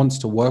of them wants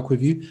to work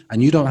with you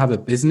and you don't have a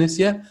business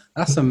yet?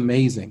 That's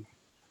amazing.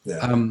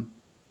 Yeah.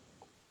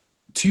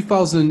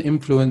 2,000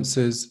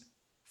 influencers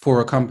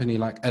for a company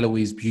like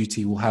Eloise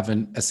Beauty will have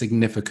a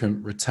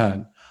significant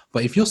return.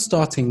 But if you're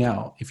starting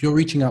out, if you're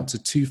reaching out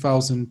to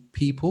 2,000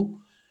 people,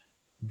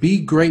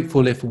 be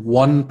grateful if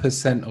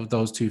 1% of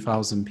those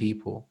 2,000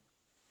 people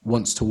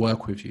wants to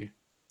work with you.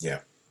 Yeah.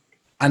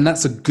 And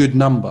that's a good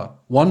number.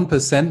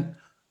 1%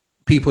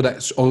 people or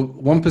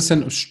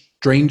 1% of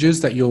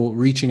strangers that you're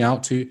reaching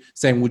out to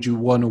saying, would you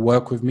want to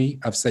work with me?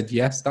 I've said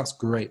yes, that's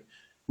great.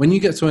 When you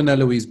get to an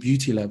Eloise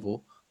Beauty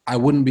level, I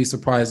wouldn't be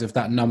surprised if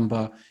that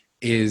number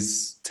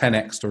is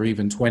 10x or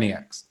even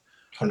 20x.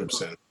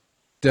 100%.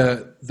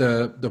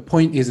 The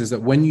point is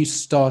that when you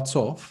start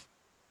off,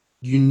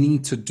 you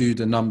need to do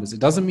the numbers.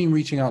 It doesn't mean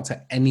reaching out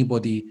to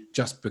anybody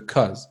just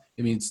because.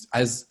 It means,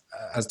 as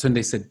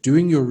Tunde said,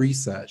 doing your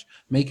research,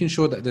 making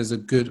sure that there's a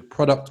good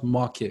product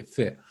market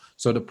fit.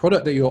 So the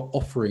product that you're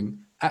offering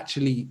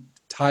actually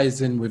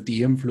ties in with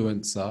the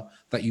influencer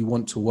that you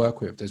want to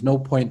work with. There's no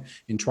point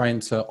in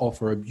trying to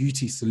offer a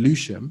beauty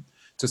solution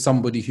to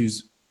somebody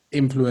whose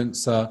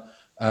influencer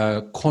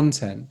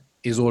content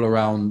is all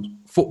around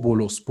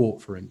football or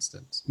sport, for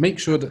instance. Make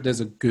sure that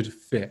there's a good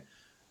fit,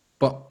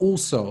 but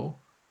also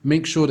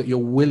make sure that you're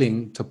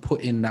willing to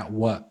put in that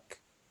work,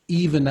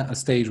 even at a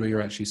stage where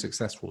you're actually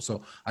successful.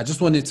 So I just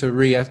wanted to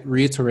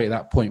reiterate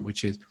that point,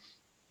 which is,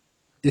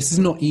 this is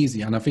not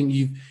easy. And I think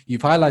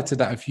you've highlighted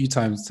that a few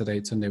times today,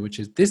 Tunde, which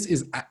is this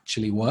is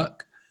actually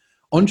work.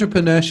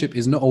 Entrepreneurship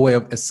is not a way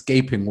of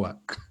escaping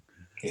work.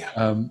 Yeah.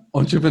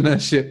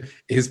 Entrepreneurship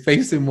is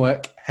facing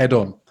work head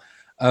on.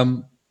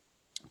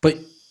 But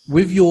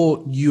with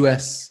your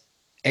US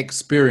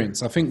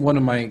experience, I think one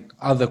of my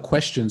other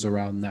questions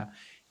around that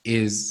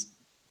is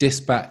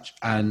dispatch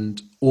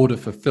and order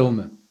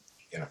fulfillment.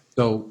 Yeah.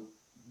 So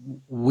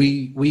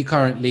we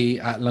currently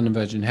at London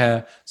Virgin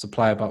Hair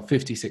supply about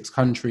 56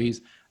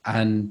 countries,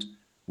 and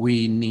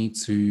we need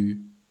to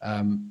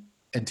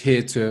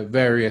adhere to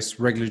various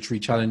regulatory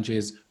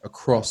challenges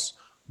across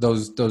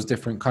those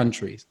different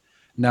countries.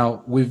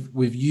 Now,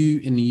 with you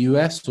in the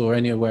US or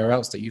anywhere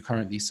else that you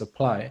currently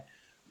supply,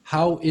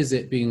 how is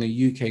it being a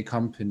UK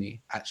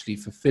company actually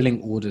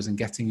fulfilling orders and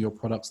getting your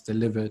products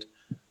delivered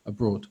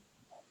abroad?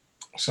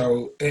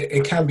 So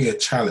it can be a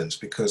challenge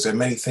because there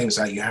are many things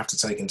that you have to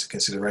take into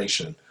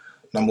consideration.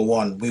 Number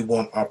one, we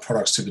want our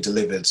products to be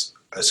delivered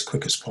as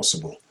quick as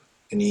possible.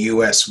 In the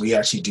US, we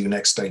actually do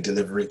next day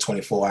delivery,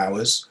 24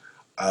 hours.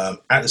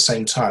 At the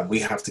same time, we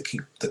have to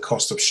keep the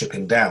cost of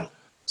shipping down.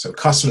 So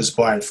customers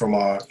buying from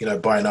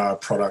buying our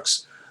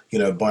products,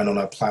 buying on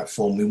our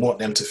platform, we want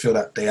them to feel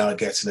that they are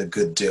getting a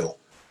good deal.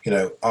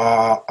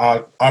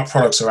 Our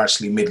products are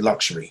actually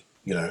mid-luxury.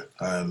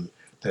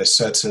 There's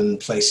certain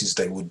places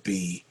that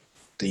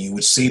you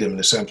would see them, in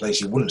a certain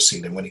place you wouldn't see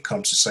them when it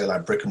comes to, say,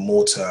 like brick and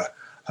mortar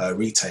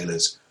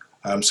retailers.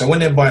 So when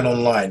they're buying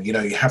online, you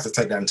have to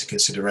take that into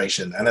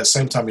consideration. And at the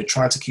same time, you're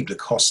trying to keep the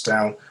costs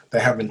down.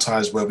 There have been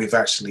times where we've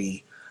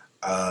actually,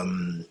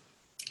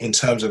 in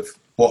terms of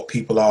what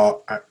people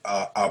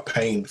are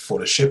paying for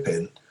the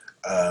shipping,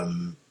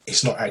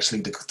 it's not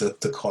actually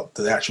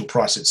the actual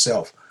price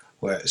itself.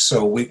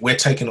 So we're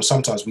taking, or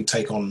sometimes we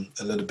take on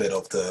a little bit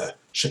of the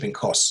shipping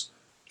costs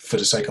for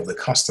the sake of the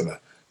customer.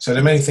 So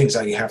there are many things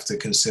that you have to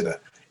consider.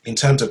 In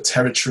terms of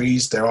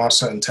territories, there are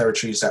certain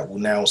territories that will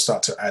now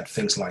start to add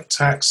things like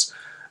tax,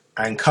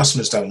 and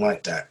customers don't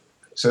like that.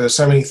 So there's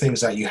so many things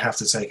that you have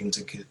to take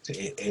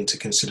into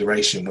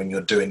consideration when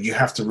you're doing. You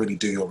have to really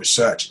do your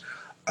research.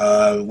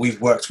 We've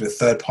worked with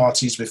third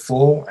parties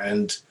before,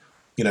 and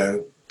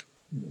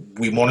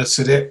we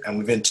monitored it, and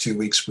within 2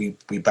 weeks we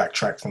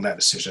backtracked from that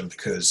decision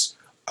because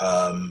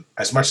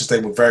as much as they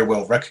were very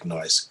well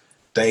recognized,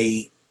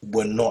 they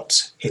were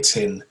not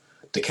hitting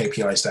the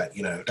KPIs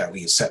that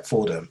we had set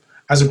for them.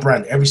 As a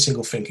brand, every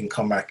single thing can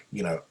come back,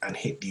 and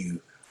hit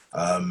you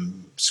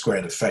square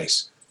in the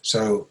face.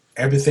 So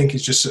everything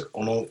is just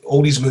on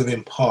all these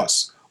moving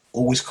parts,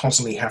 always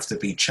constantly have to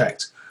be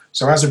checked.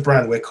 So as a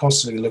brand, we're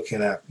constantly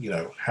looking at,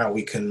 how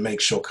we can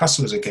make sure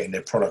customers are getting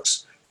their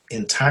products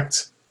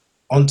intact,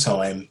 on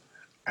time,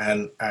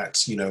 and at,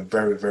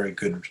 very, very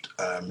good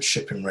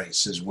shipping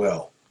rates as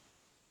well.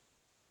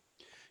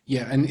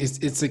 Yeah, and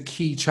it's a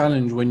key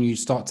challenge when you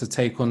start to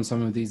take on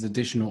some of these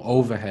additional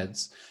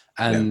overheads.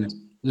 And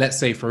let's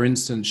say, for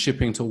instance,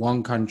 shipping to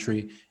one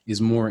country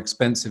is more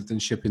expensive than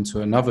shipping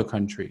to another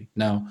country.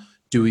 Now,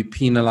 do we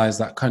penalize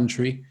that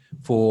country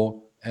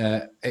for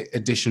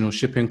additional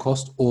shipping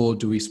cost, or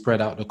do we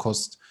spread out the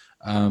cost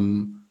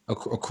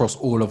across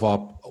all of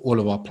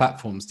our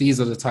platforms? These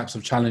are the types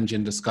of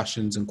challenging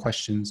discussions and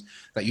questions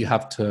that you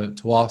have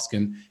to ask,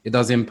 and it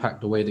does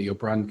impact the way that your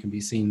brand can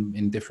be seen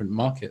in different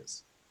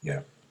markets.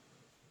 Yeah.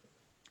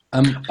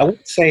 I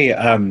would say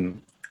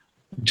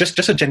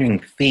just a genuine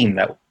theme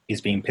that is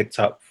being picked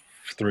up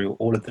through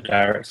all of the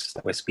directors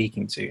that we're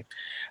speaking to.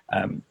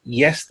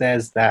 Yes,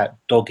 there's that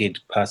dogged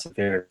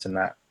perseverance and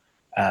that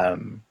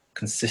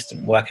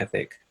consistent work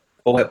ethic,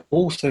 but we're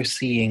also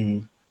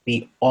seeing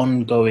the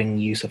ongoing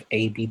use of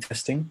A/B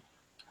testing.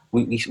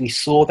 We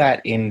saw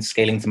that in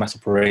scaling to mass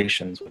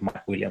operations with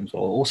Mike Williams,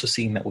 or also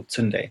seeing that with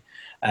Tunde.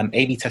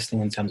 A/B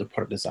testing in terms of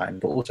product design,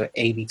 but also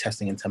A/B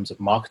testing in terms of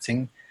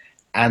marketing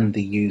and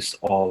the use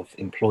of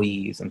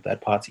employees and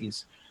third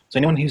parties. So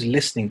anyone who's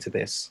listening to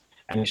this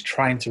and is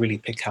trying to really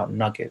pick out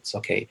nuggets,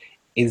 okay,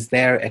 is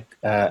there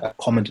a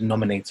common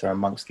denominator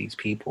amongst these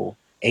people?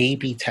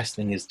 A/B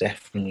testing is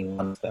definitely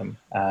one of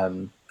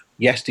them.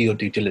 Yes, do your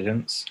due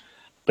diligence,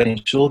 but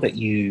ensure that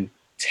you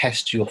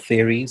test your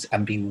theories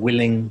and be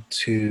willing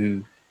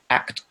to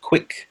act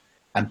quick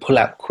and pull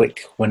out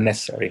quick when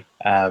necessary.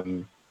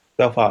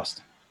 Go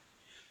fast.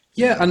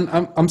 Yeah, and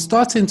I'm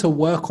starting to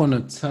work on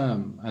a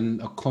term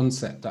and a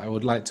concept that I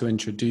would like to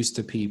introduce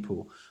to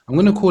people. I'm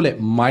going to call it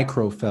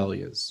micro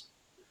failures.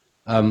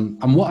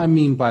 And what I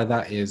mean by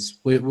that is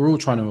we're all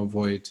trying to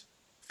avoid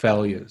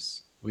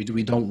failures.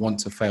 We don't want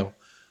to fail.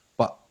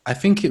 But I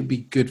think it would be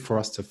good for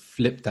us to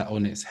flip that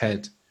on its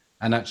head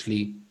and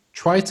actually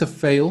try to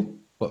fail,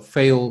 but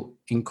fail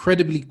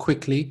incredibly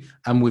quickly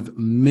and with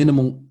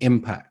minimal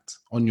impact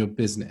on your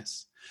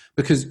business.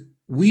 Because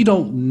we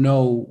don't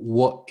know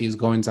what is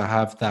going to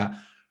have that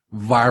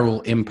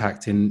viral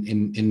impact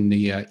in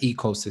the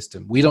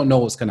ecosystem. We don't know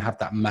what's going to have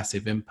that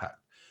massive impact.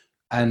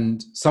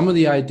 And some of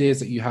the ideas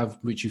that you have,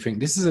 which you think,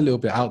 this is a little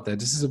bit out there,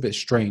 this is a bit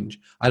strange,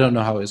 I don't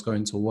know how it's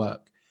going to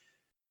work.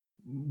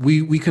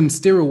 We can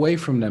steer away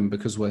from them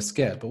because we're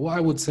scared. But what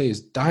I would say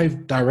is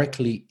dive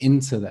directly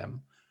into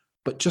them,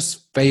 but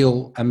just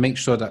fail and make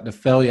sure that the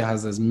failure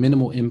has as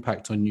minimal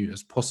impact on you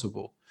as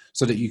possible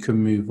so that you can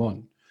move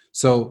on.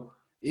 So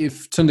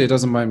if Tunde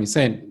doesn't mind me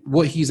saying,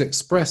 what he's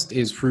expressed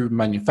is through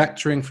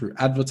manufacturing, through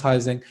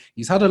advertising.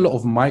 He's had a lot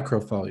of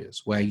micro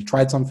failures where he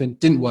tried something,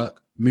 didn't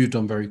work, moved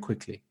on very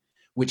quickly,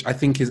 which I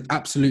think is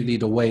absolutely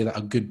the way that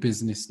a good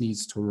business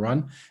needs to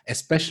run,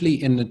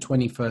 especially in the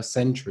 21st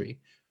century,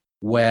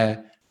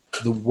 where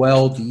the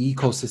world, the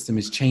ecosystem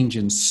is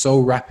changing so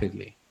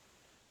rapidly.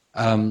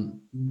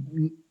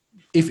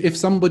 if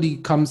somebody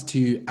comes to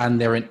you and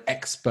they're an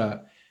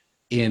expert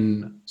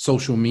in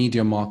social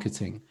media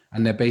marketing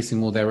and they're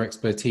basing all their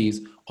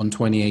expertise on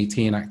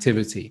 2018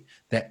 activity,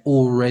 they're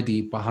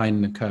already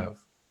behind the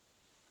curve.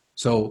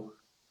 So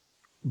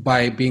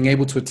by being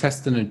able to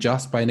test and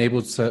adjust, by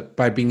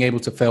being able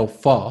to fail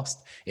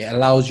fast, it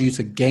allows you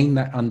to gain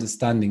that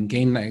understanding,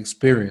 gain that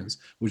experience,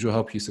 which will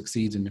help you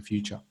succeed in the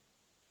future.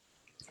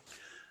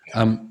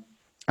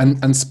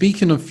 And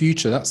speaking of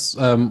future, that's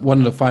one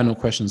of the final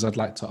questions I'd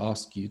like to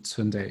ask you,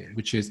 Tunde,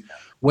 which is,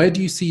 where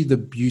do you see the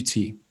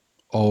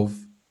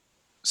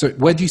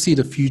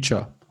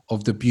future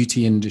of the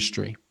beauty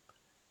industry?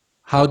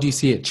 How do you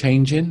see it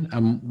changing,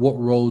 and what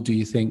role do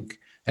you think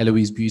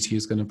Eloise Beauty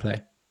is going to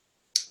play?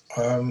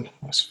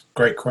 That's a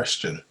great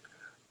question.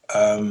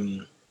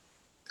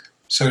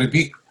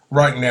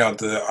 Right now,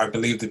 I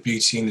believe the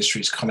beauty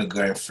industry is kind of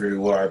going through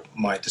what I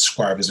might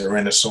describe as a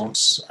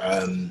renaissance.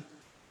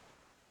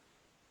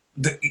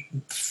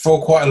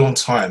 For quite a long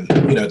time,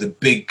 the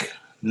big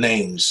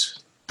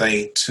names,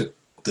 they took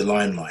the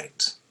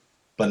limelight.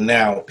 But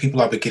now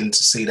people are beginning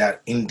to see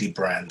that indie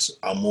brands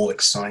are more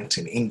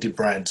exciting. Indie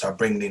brands are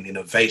bringing in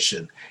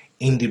innovation.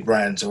 Indie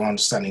brands are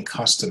understanding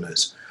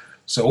customers.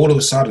 So all of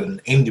a sudden,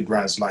 indie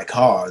brands like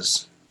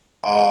ours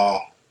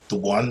are the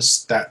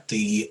ones that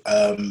the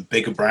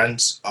bigger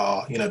brands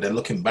are, they're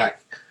looking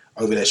back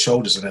over their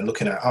shoulders and they're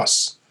looking at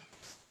us,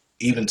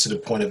 even to the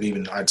point of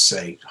I'd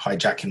say,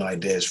 hijacking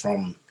ideas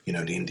from, the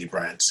indie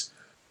brands,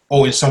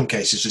 or in some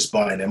cases just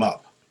buying them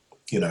up,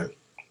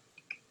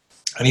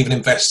 and even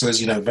investors,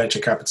 venture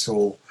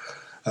capital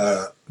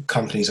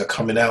companies are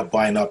coming out,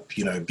 buying up,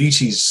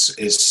 beauty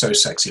is so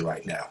sexy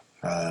right now,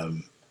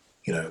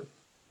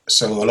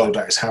 so a lot of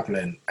that is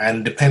happening.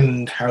 And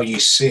depending how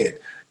you see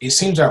it, it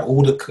seems that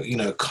all the,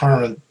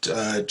 current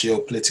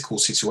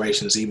geopolitical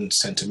situations even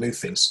tend to move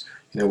things,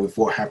 with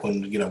what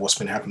happened, what's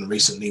been happening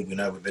recently,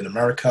 within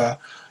America,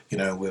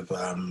 with,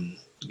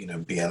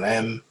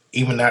 BLM,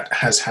 even that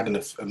has had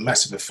a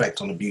massive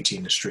effect on the beauty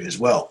industry as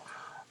well.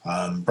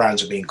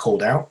 Brands are being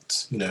called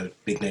out,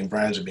 big name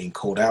brands are being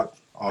called out,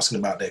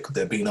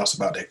 they're being asked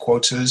about their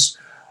quotas.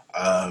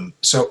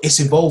 So it's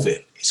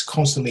evolving, it's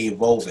constantly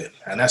evolving,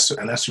 and that's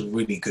a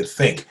really good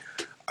thing.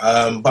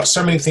 But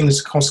so many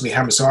things constantly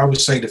happen. So I would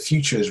say the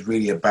future is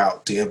really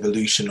about the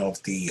evolution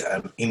of the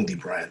indie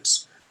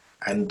brands,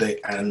 and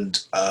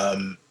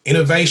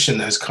innovation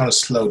has kind of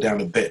slowed down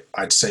a bit,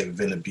 I'd say,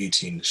 within the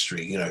beauty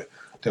industry.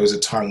 There was a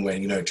time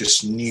when,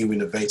 just new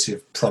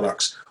innovative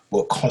products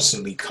were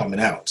constantly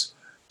coming out.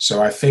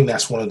 So I think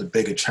that's one of the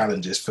bigger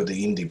challenges for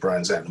the indie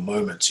brands at the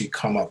moment, to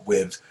come up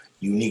with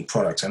unique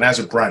products. And as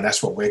a brand,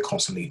 that's what we're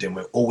constantly doing.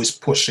 We're always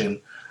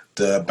pushing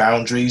the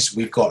boundaries.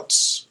 We've got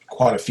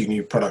quite a few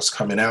new products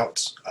coming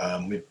out.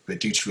 We're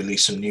due to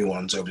release some new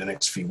ones over the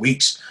next few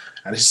weeks.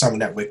 And this is something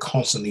that we're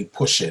constantly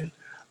pushing.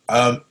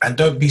 And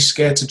don't be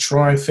scared to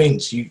try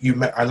things.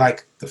 I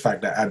like the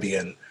fact that Abby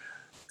and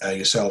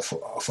yourself,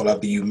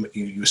 Folabi,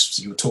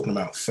 you were talking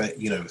about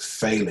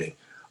failing.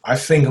 I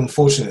think,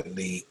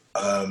 unfortunately,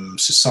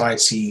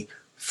 society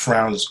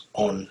frowns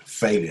on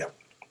failure.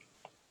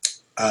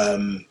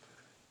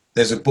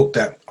 There's a book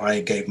that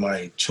I gave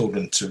my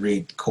children to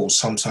read called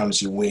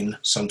Sometimes You Win,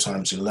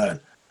 Sometimes You Learn.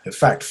 In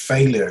fact,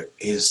 failure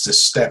is the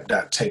step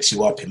that takes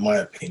you up, in my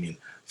opinion.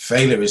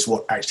 Failure is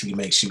what actually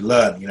makes you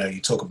learn. You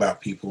talk about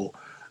people,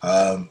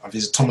 I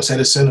visited Thomas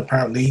Edison,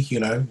 apparently,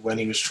 when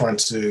he was trying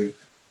to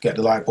get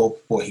the light bulb,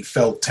 he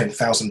failed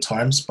 10,000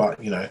 times, but,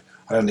 I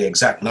don't know the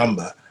exact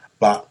number,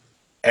 but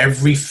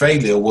every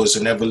failure was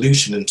an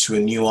evolution into a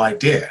new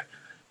idea.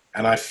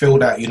 And I feel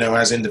that,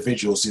 as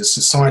individuals, the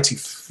society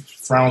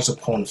frowns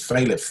upon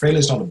failure. Failure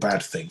is not a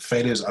bad thing.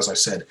 Failure, as I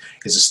said,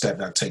 is a step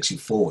that takes you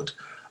forward.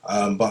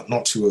 But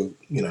not to,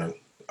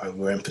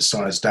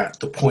 overemphasize that.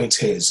 The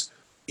point is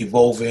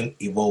evolving,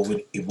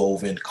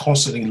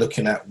 constantly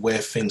looking at where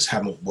things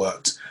haven't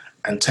worked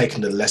and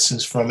taking the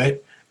lessons from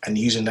it and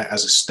using that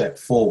as a step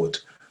forward.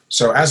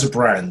 So as a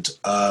brand,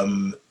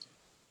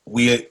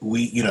 we're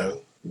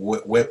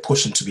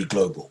pushing to be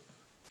global.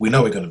 We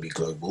know we're going to be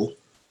global.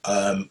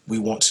 We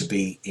want to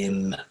be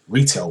in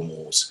retail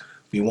malls.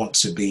 We want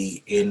to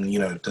be in,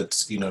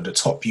 the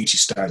top beauty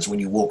stands. When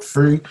you walk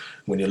through,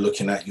 when you're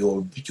looking at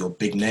your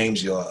big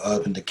names, your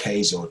Urban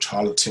Decays, your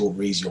Charlotte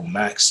Tilbury's, your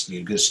Max,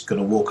 you're just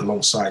going to walk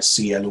alongside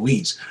C.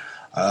 Eloise.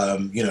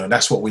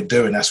 That's what we're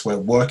doing. That's what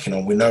we're working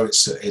on. We know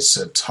it's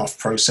a tough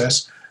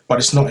process, but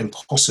it's not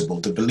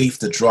impossible. The belief,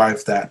 the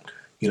drive that,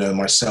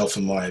 myself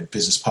and my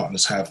business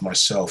partners have,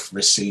 myself,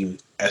 Rissy,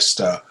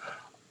 Esther,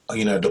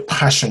 the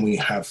passion we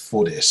have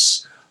for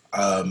this,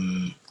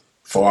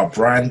 for our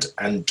brand,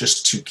 and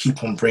just to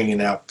keep on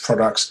bringing out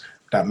products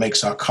that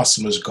makes our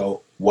customers go,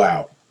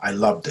 wow, I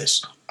love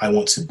this. I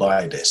want to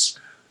buy this.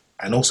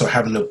 And also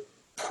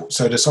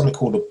so there's something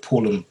called a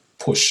pull and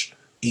push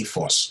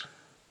ethos,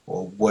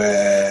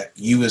 where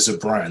you as a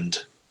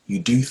brand, you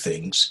do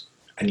things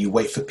and you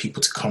wait for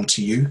people to come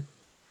to you,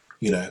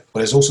 but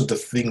there's also the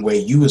thing where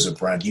you as a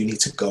brand, you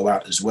need to go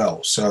out as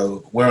well.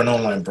 So we're an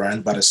online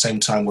brand, but at the same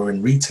time, we're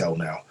in retail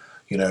now.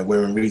 You know,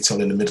 we're in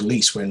retail in the Middle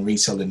East, we're in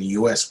retail in the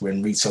US, we're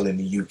in retail in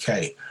the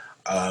UK.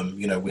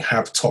 You know, we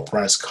have top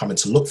brands coming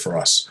to look for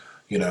us.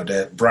 You know,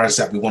 they're brands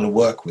that we want to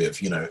work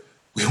with. You know,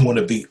 we want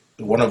to be,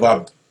 one of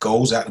our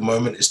goals at the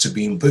moment is to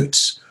be in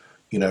Boots.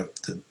 You know,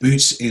 the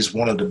Boots is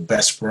one of the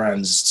best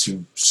brands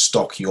to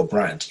stock your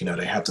brand. You know,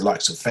 they have the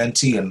likes of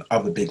Fenty and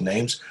other big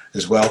names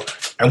as well.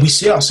 And we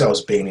see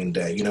ourselves being in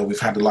there. You know, we've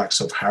had the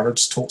likes of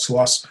Harrods talk to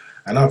us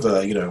and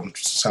other, you know,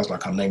 sounds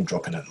like I'm name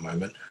dropping at the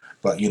moment,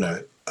 but, you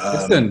know.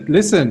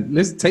 Listen,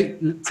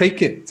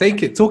 take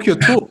it. Talk your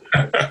talk.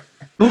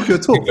 Talk your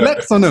talk.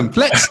 Flex on them.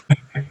 Flex.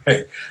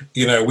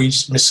 You know,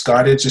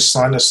 Misguided just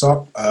signed us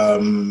up.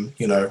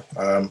 You know,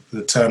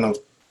 the turn of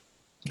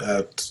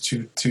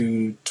to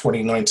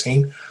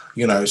 2019.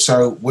 You know,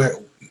 so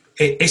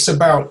it's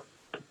about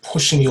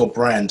pushing your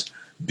brand,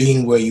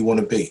 being where you want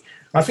to be.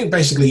 I think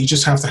basically you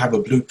just have to have a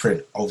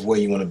blueprint of where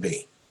you want to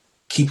be.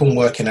 Keep on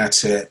working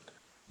at it.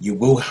 You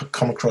will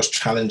come across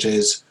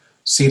challenges.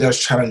 See those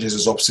challenges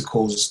as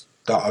obstacles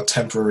that are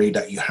temporary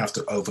that you have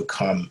to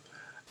overcome.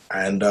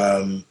 And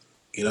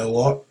you know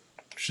what?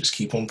 Just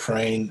keep on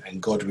praying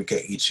and God will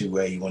get you to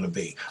where you want to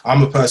be.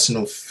 I'm a person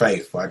of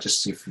faith. I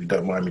just, if you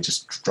don't mind me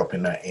just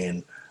dropping that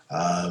in.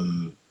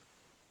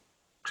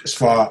 As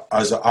far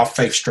as our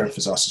faith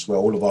strengthens us as well,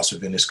 all of us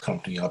within this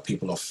company are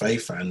people of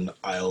faith, and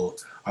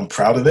I'm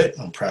proud of it.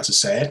 I'm proud to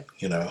say it,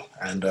 you know,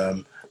 and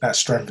that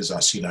strengthens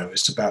us. You know,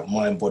 it's about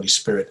mind, body,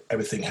 spirit.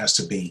 Everything has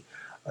to be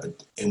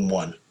in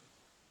one.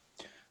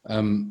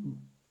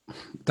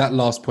 That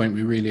last point,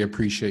 we really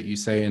appreciate you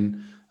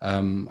saying.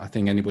 I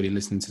think anybody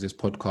listening to this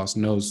podcast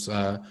knows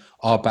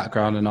our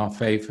background and our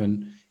faith,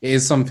 and it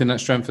is something that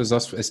strengthens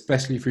us,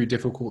 especially through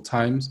difficult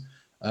times.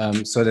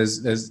 So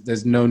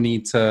there's no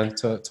need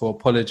to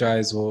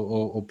apologize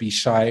or be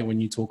shy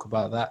when you talk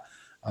about that.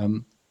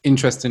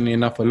 Interestingly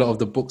enough, a lot of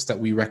the books that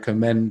we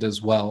recommend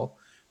as well,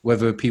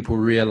 whether people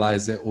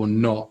realize it or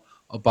not,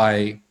 are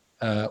by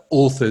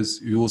authors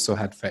who also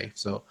had faith.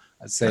 So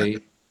I'd say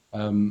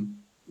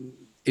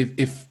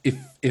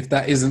if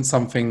that isn't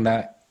something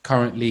that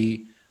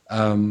currently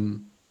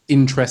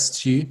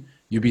interests you,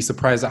 you'd be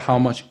surprised at how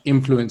much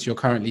influence you're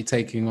currently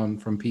taking on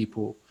from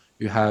people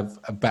who have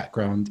a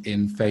background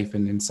in faith,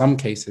 and in some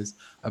cases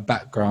a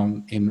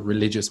background in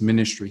religious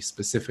ministry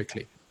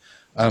specifically.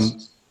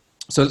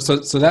 So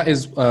that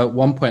is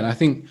one point. I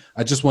think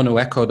I just want to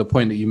echo the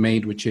point that you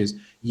made, which is,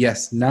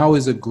 yes, now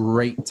is a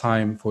great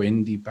time for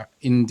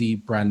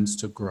indie brands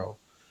to grow.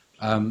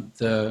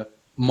 The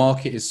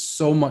market is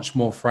so much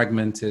more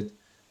fragmented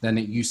than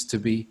it used to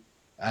be.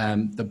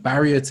 The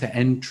barrier to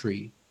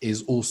entry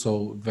is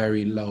also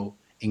very low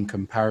in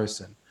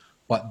comparison.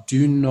 But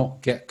do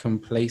not get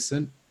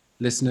complacent,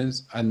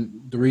 listeners.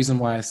 And the reason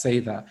why I say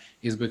that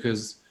is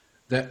because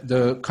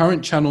the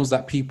current channels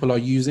that people are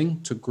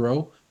using to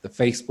grow, the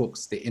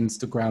Facebooks, the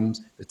Instagrams,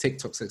 the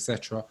TikToks,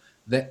 etc.,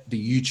 the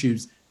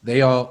YouTubes,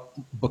 they are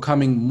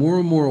becoming more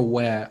and more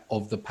aware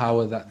of the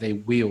power that they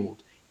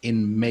wield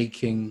in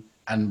making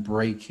and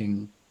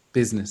breaking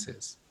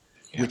businesses,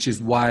 which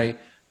is why,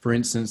 for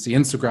instance, the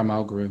Instagram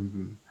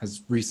algorithm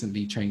has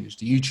recently changed.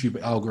 The YouTube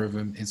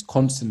algorithm is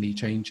constantly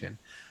changing,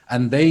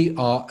 and they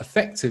are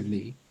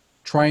effectively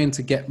trying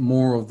to get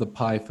more of the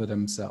pie for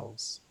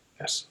themselves.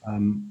 Yes.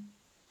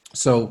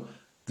 So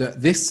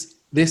this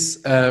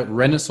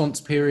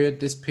renaissance period,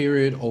 this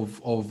period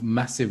of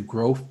massive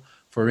growth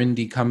for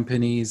indie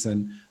companies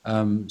and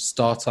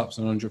startups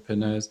and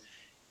entrepreneurs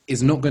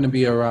is not going to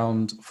be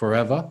around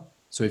forever.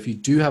 So if you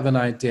do have an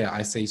idea,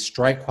 I say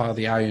strike while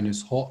the iron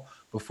is hot,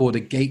 before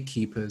the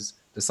gatekeepers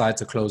decide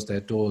to close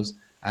their doors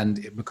and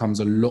it becomes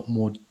a lot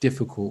more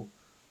difficult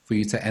for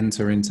you to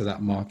enter into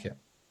that market.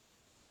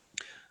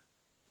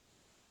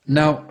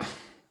 Now,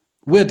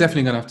 we're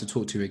definitely going to have to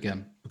talk to you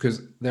again,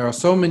 because there are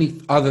so many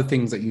other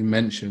things that you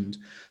mentioned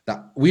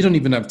that we don't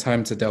even have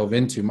time to delve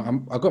into.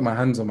 I've got my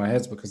hands on my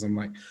head because I'm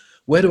like,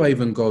 where do I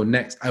even go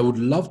next? I would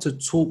love to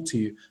talk to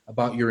you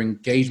about your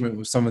engagement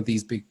with some of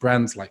these big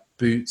brands like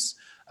Boots,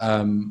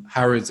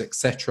 Harrods,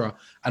 etc.,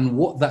 and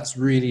what that's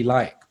really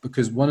like.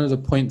 Because one of the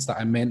points that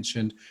I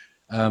mentioned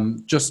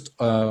just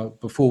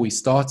before we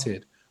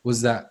started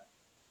was that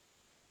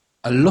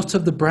a lot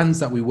of the brands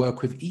that we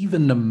work with,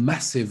 even the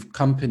massive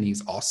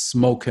companies, are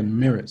smoke and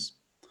mirrors.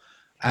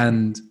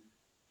 And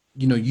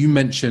you know, you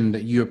mentioned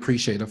that you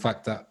appreciate the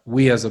fact that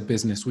we as a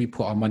business, we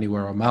put our money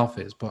where our mouth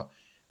is, but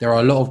there are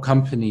a lot of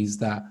companies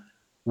that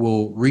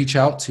will reach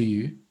out to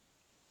you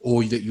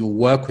or that you'll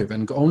work with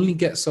and only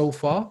get so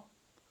far.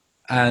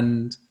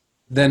 And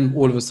then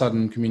all of a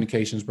sudden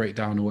communications break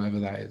down or whatever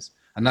that is.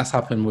 And that's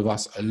happened with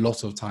us a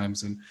lot of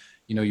times. And,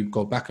 you know, you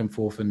go back and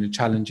forth and the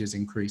challenges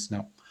increase.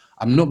 Now,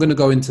 I'm not going to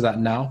go into that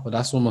now, but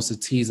that's almost a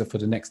teaser for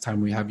the next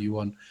time we have you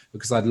on,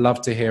 because I'd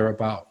love to hear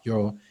about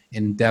your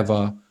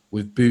endeavor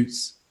with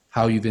Boots,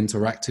 how you've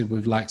interacted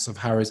with likes of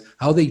Harrods,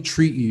 how they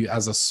treat you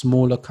as a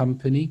smaller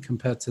company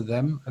compared to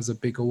them as a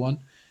bigger one,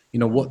 you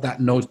know, what that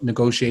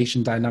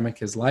negotiation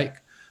dynamic is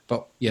like.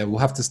 But yeah, we'll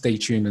have to stay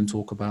tuned and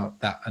talk about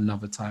that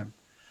another time.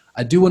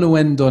 I do want to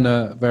end on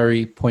a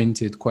very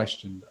pointed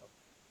question though,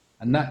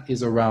 and that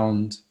is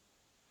around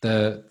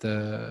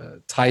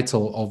the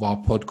title of our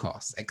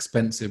podcast,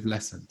 Expensive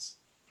Lessons.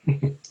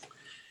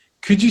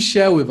 Could you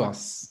share with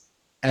us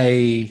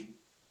a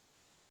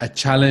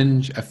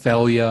challenge, a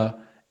failure,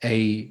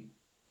 a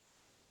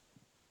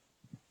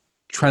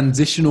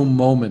transitional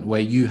moment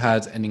where you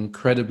had an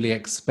incredibly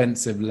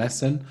expensive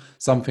lesson,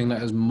 something that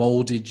has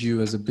molded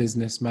you as a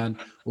businessman,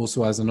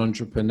 also as an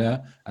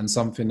entrepreneur, and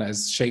something that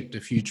has shaped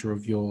the future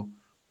of your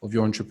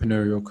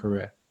entrepreneurial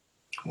career?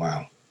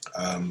 Wow.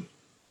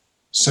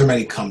 So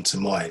many come to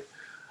mind,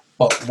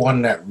 but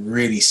one that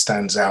really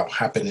stands out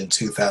happened in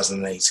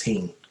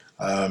 2018.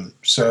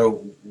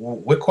 So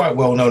we're quite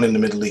well known in the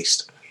Middle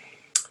East.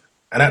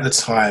 And at the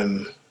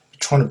time,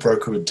 trying to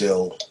broker a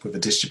deal with a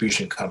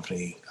distribution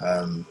company,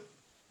 an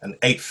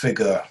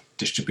 8-figure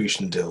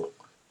distribution deal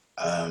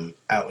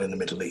out in the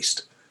Middle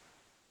East.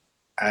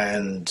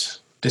 And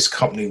this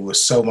company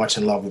was so much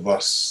in love with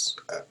us.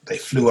 They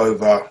flew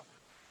over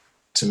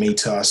to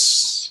meet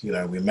us. You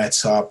know, we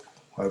met up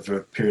over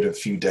a period of a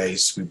few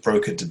days. We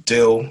brokered the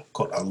deal,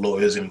 got our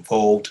lawyers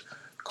involved.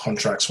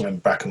 Contracts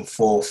went back and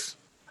forth.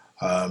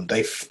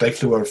 They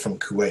flew over from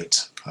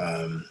Kuwait.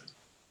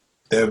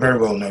 They're a very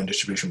well-known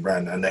distribution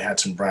brand, and they had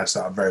some brands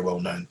that are very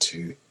well-known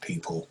to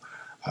people.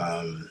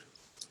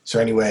 So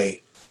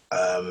anyway,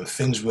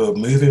 things were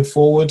moving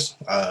forward.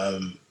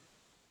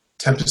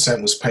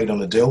 10% was paid on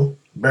the deal.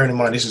 Bearing in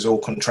mind, this is all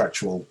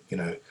contractual, you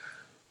know.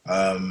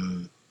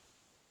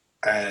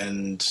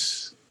 And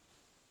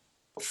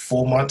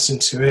 4 months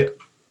into it,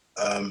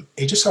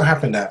 it just so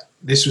happened that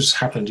this was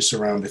happening just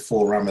around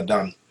before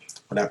Ramadan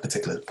at that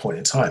particular point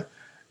in time.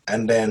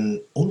 And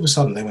then all of a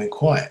sudden they went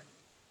quiet.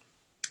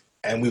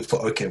 And we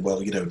thought, okay,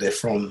 well, you know, they're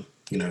from,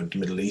 you know, the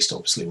Middle East,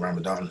 obviously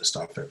Ramadan and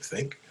stuff,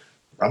 everything.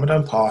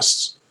 Ramadan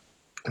passed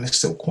and it's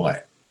still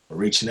quiet. We're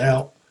reaching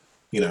out,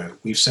 you know,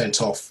 we've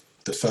sent off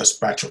the first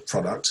batch of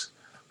product.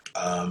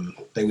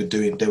 They were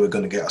going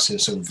to get us in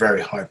some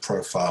very high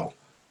profile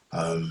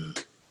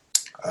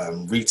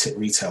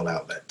retail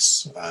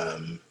outlets.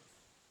 And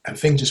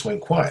things just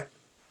went quiet.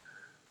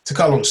 To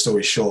cut a long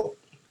story short,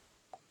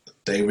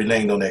 they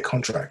reneged on their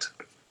contract.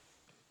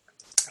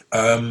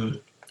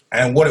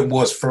 And what it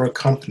was for a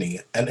company,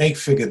 an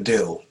 8-figure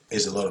deal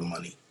is a lot of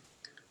money.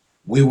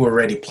 We were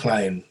already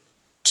planning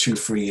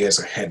 2-3 years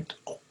ahead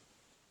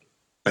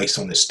based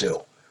on this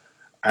deal.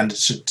 And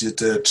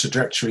the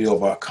trajectory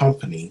of our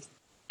company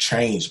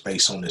changed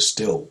based on this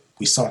deal.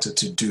 We started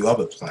to do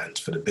other plans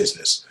for the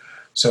business.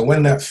 So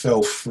when that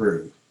fell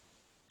through,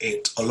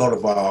 a lot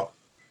of our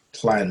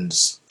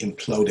plans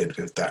imploded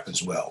with that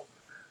as well.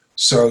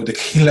 So the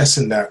key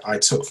lesson that I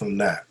took from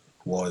that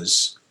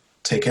was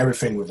take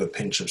everything with a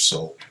pinch of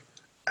salt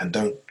and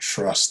don't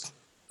trust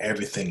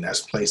everything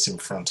that's placed in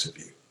front of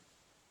you.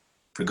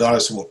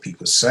 Regardless of what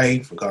people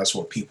say, regardless of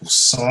what people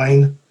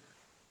sign,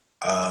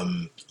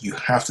 you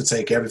have to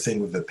take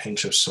everything with a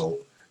pinch of salt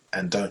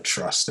and don't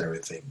trust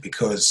everything,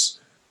 because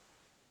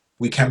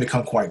we can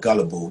become quite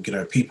gullible. You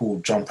know, people will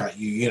jump at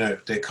you, you know,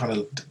 they kind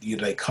of, you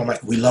know, they come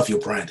at, we love your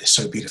brand, it's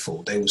so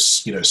beautiful. They will,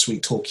 you know,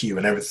 sweet talk you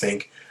and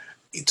everything,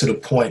 to the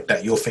point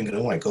that you're thinking,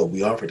 oh my God,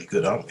 we are really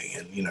good, aren't we?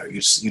 And, you know,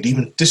 you'd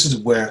even, this is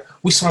where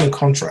we signed a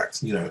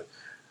contract, you know.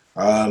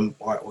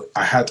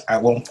 I had,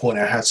 at one point,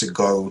 I had to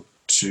go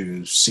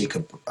to seek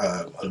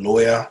a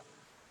lawyer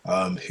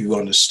who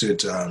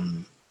understood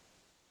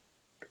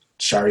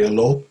Sharia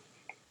law.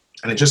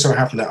 And it just so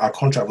happened that our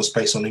contract was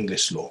based on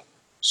English law.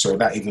 So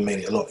that even made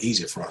it a lot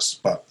easier for us.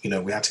 But, you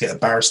know, we had to get a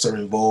barrister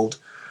involved.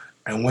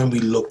 And when we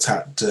looked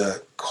at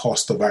the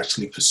cost of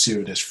actually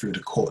pursuing this through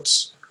the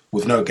courts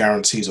with no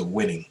guarantees of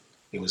winning,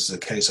 it was a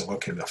case of,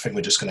 okay, I think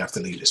we're just going to have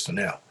to leave this for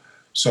now.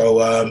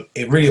 So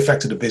it really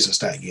affected the business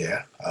that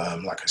year,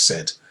 like I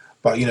said.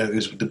 But, you know, it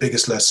was the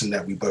biggest lesson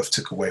that we both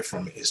took away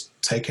from it is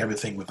take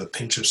everything with a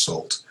pinch of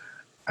salt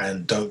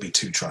and don't be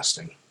too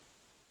trusting.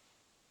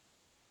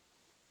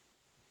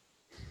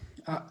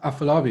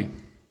 Afolabi,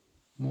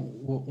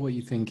 what are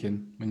you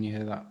thinking when you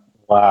hear that?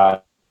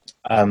 Wow.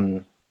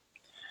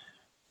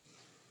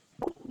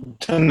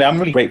 Tony, I'm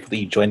really grateful that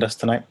you joined us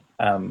tonight.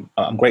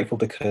 I'm grateful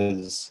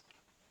because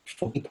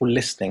for people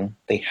listening,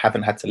 they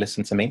haven't had to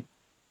listen to me.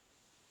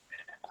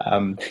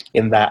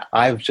 In that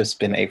I've just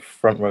been a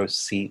front row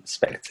seat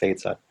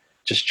spectator,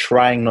 just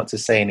trying not to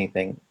say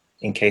anything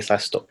in case I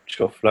stopped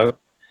your flow.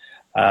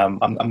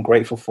 I'm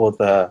grateful for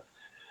the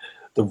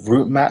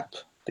route map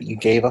that you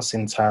gave us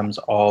in terms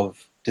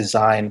of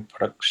design,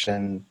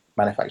 production,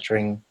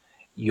 manufacturing,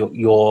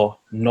 your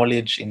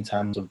knowledge in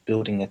terms of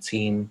building a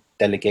team,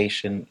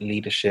 delegation,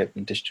 leadership,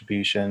 and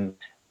distribution,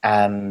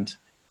 and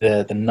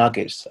the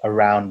nuggets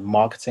around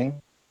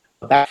marketing.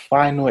 That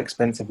final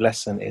expensive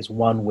lesson is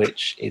one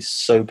which is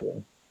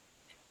sobering.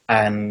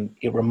 And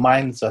it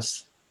reminds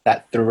us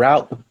that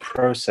throughout the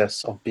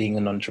process of being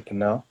an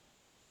entrepreneur,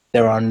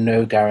 there are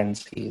no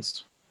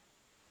guarantees.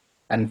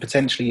 And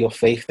potentially your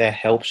faith there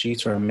helps you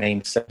to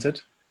remain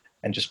centered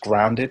and just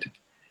grounded.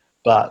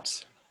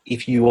 But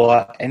if you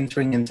are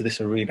entering into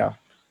this arena,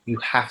 you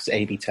have to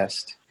A/B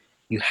test.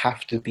 You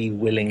have to be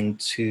willing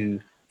to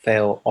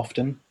fail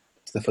often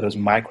for those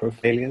micro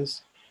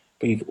failures.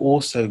 but you've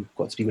also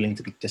got to be willing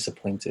to be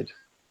disappointed.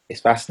 It's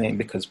fascinating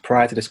because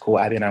prior to this call,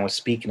 Abby and I were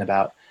speaking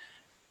about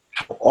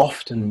how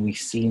often we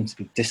seem to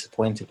be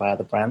disappointed by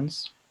other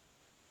brands.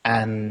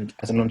 And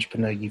as an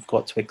entrepreneur, you've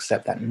got to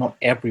accept that not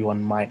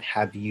everyone might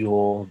have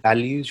your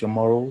values, your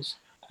morals,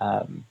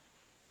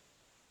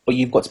 but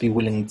you've got to be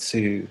willing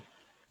to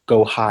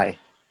go high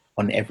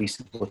on every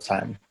single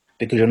time,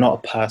 because you're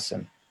not a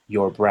person,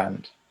 you're a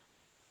brand.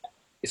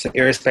 It's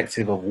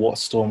irrespective of what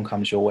storm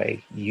comes your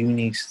way,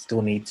 you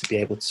still need to be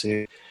able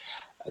to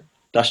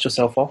dust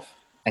yourself off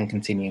and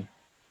continue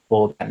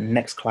for that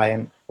next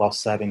client while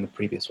serving the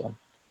previous one.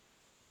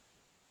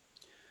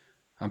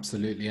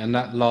 Absolutely. And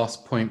that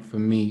last point for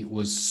me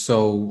was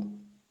so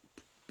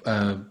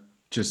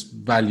just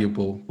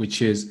valuable,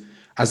 which is,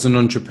 as an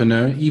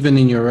entrepreneur, even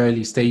in your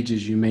early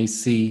stages, you may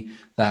see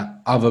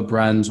that other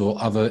brands or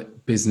other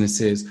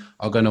businesses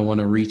are going to want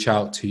to reach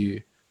out to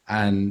you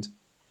and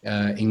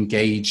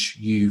engage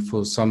you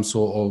for some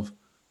sort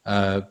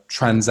of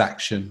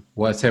transaction,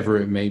 whatever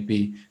it may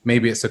be.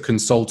 Maybe it's a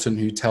consultant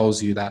who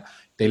tells you that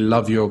they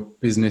love your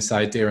business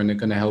idea and they're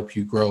going to help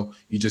you grow.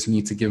 You just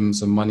need to give them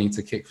some money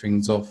to kick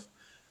things off.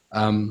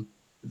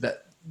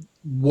 That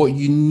what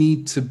you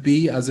need to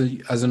be as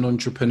an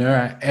entrepreneur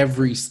at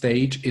every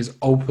stage is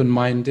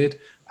open-minded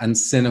and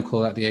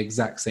cynical at the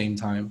exact same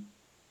time.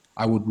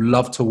 I would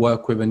love to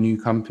work with a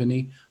new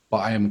company, but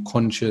I am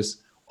conscious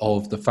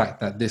of the fact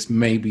that this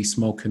may be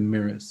smoke and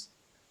mirrors,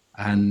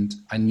 and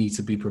I need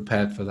to be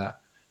prepared for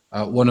that.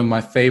 One of my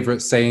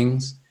favorite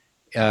sayings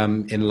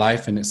in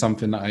life, and it's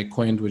something that I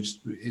coined, which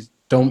is,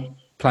 don't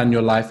plan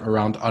your life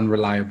around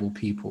unreliable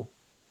people.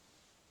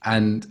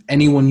 And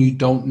anyone you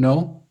don't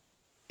know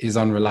is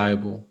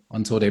unreliable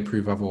until they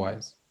prove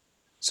otherwise.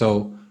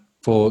 So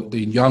for the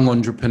young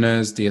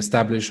entrepreneurs, the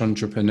established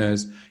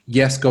entrepreneurs,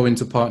 yes, go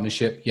into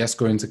partnership, yes,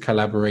 go into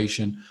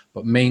collaboration,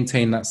 but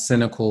maintain that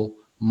cynical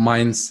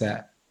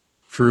mindset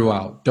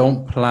throughout.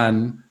 Don't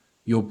plan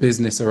your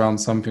business around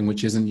something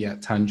which isn't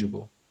yet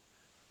tangible.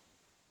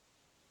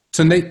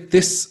 Tunde,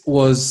 this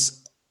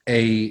was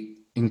a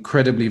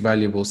incredibly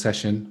valuable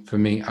session for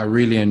me. I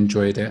really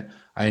enjoyed it.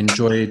 I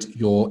enjoyed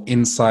your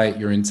insight,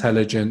 your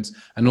intelligence,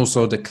 and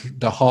also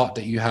the heart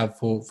that you have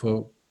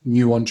for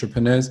new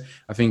entrepreneurs.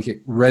 I think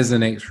it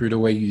resonates through the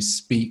way you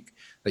speak,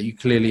 that you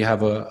clearly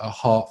have a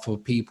heart for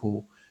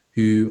people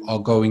who are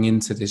going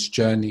into this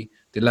journey.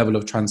 The level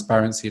of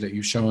transparency that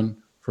you've shown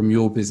from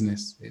your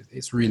business,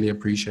 it's really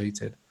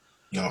appreciated.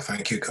 No,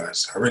 thank you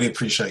guys. I really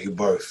appreciate you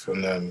both.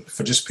 And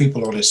for just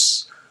people on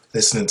this,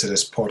 listening to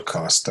this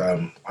podcast,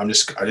 I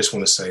just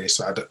want to say this.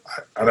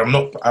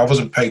 I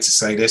wasn't paid to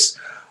say this.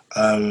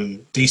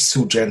 These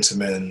two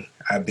gentlemen,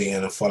 Abby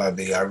and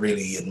Afolabi, I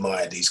really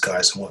admire these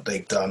guys and what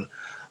they've done,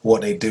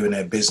 what they do in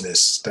their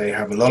business. They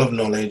have a lot of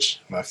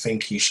knowledge, and I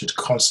think you should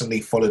constantly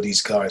follow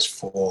these guys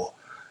for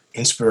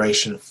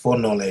inspiration, for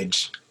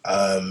knowledge.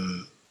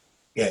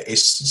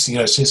 It's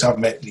since I've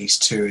met these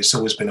two, it's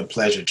always been a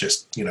pleasure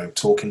just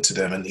talking to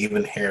them and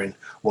even hearing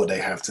what they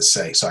have to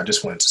say. So I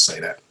just wanted to say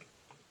that.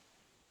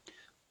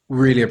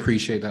 Really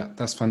appreciate that.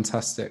 That's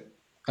fantastic.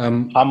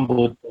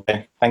 Humbled.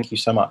 Thank you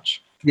so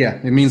much.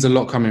 Yeah, it means a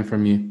lot coming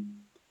from you.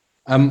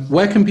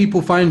 Where can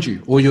people find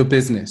you or your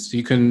business?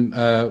 You can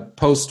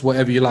post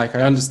whatever you like.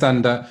 I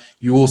understand that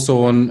you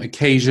also on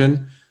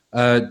occasion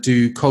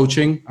do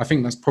coaching. I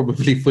think that's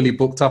probably fully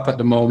booked up at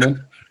the moment,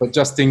 but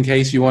just in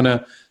case you want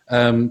to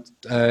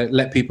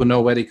let people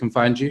know where they can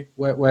find you,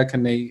 where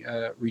can they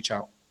reach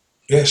out?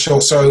 Yeah,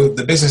 sure. So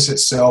the business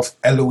itself,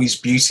 Eloise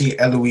Beauty,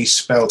 Eloise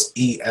spelled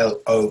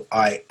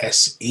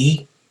ELOISE,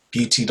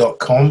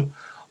 beauty.com.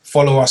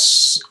 Follow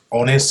us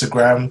on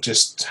Instagram,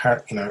 just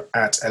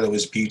at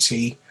Eloise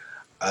Beauty.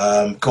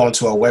 Go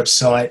onto our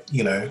website.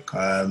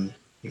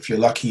 If you're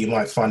lucky, you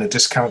might find a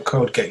discount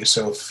code. Get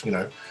yourself,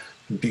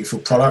 beautiful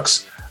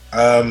products.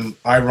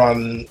 I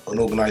run an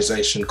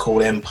organization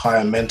called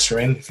Empire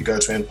Mentoring. If you go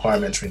to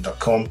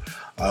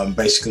empirementoring.com,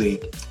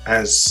 basically,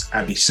 as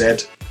Abby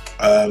said,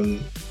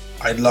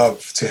 I'd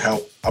love to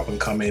help up and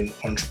coming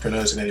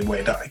entrepreneurs in any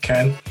way that I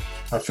can.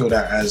 I feel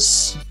that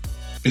as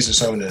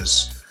business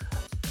owners,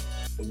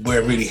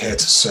 we're really here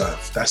to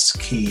serve. That's the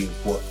key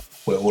of what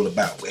we're all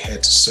about. We're here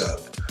to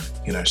serve.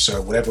 So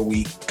whatever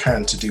we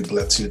can to do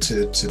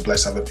to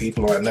bless other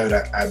people. I know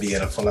that Abby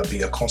and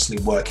Afolabi are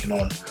constantly working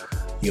on,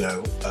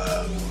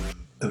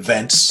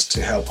 events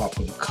to help up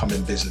and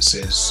coming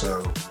businesses.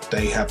 So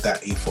they have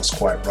that ethos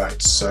quite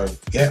right. So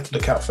yeah,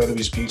 look out for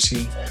Eloise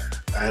Beauty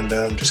and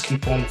just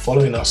keep on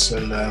following us.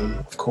 And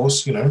of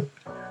course,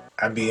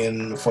 Abby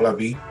and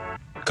Afolabi,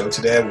 go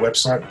to their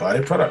website, buy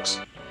their products.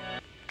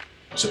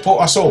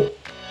 Support us all.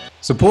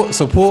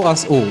 Support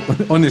us all,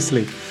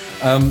 honestly.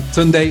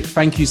 Tunde,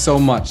 thank you so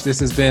much. This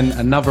has been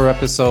another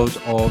episode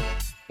of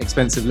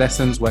Expensive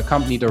Lessons, where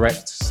company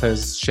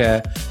directors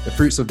share the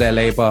fruits of their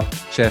labor,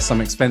 share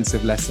some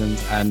expensive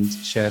lessons, and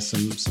share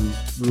some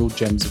real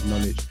gems of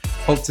knowledge.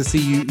 Hope to see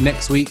you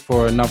next week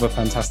for another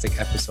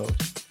fantastic episode.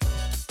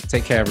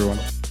 Take care, everyone.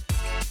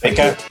 Take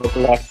care. God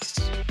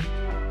bless.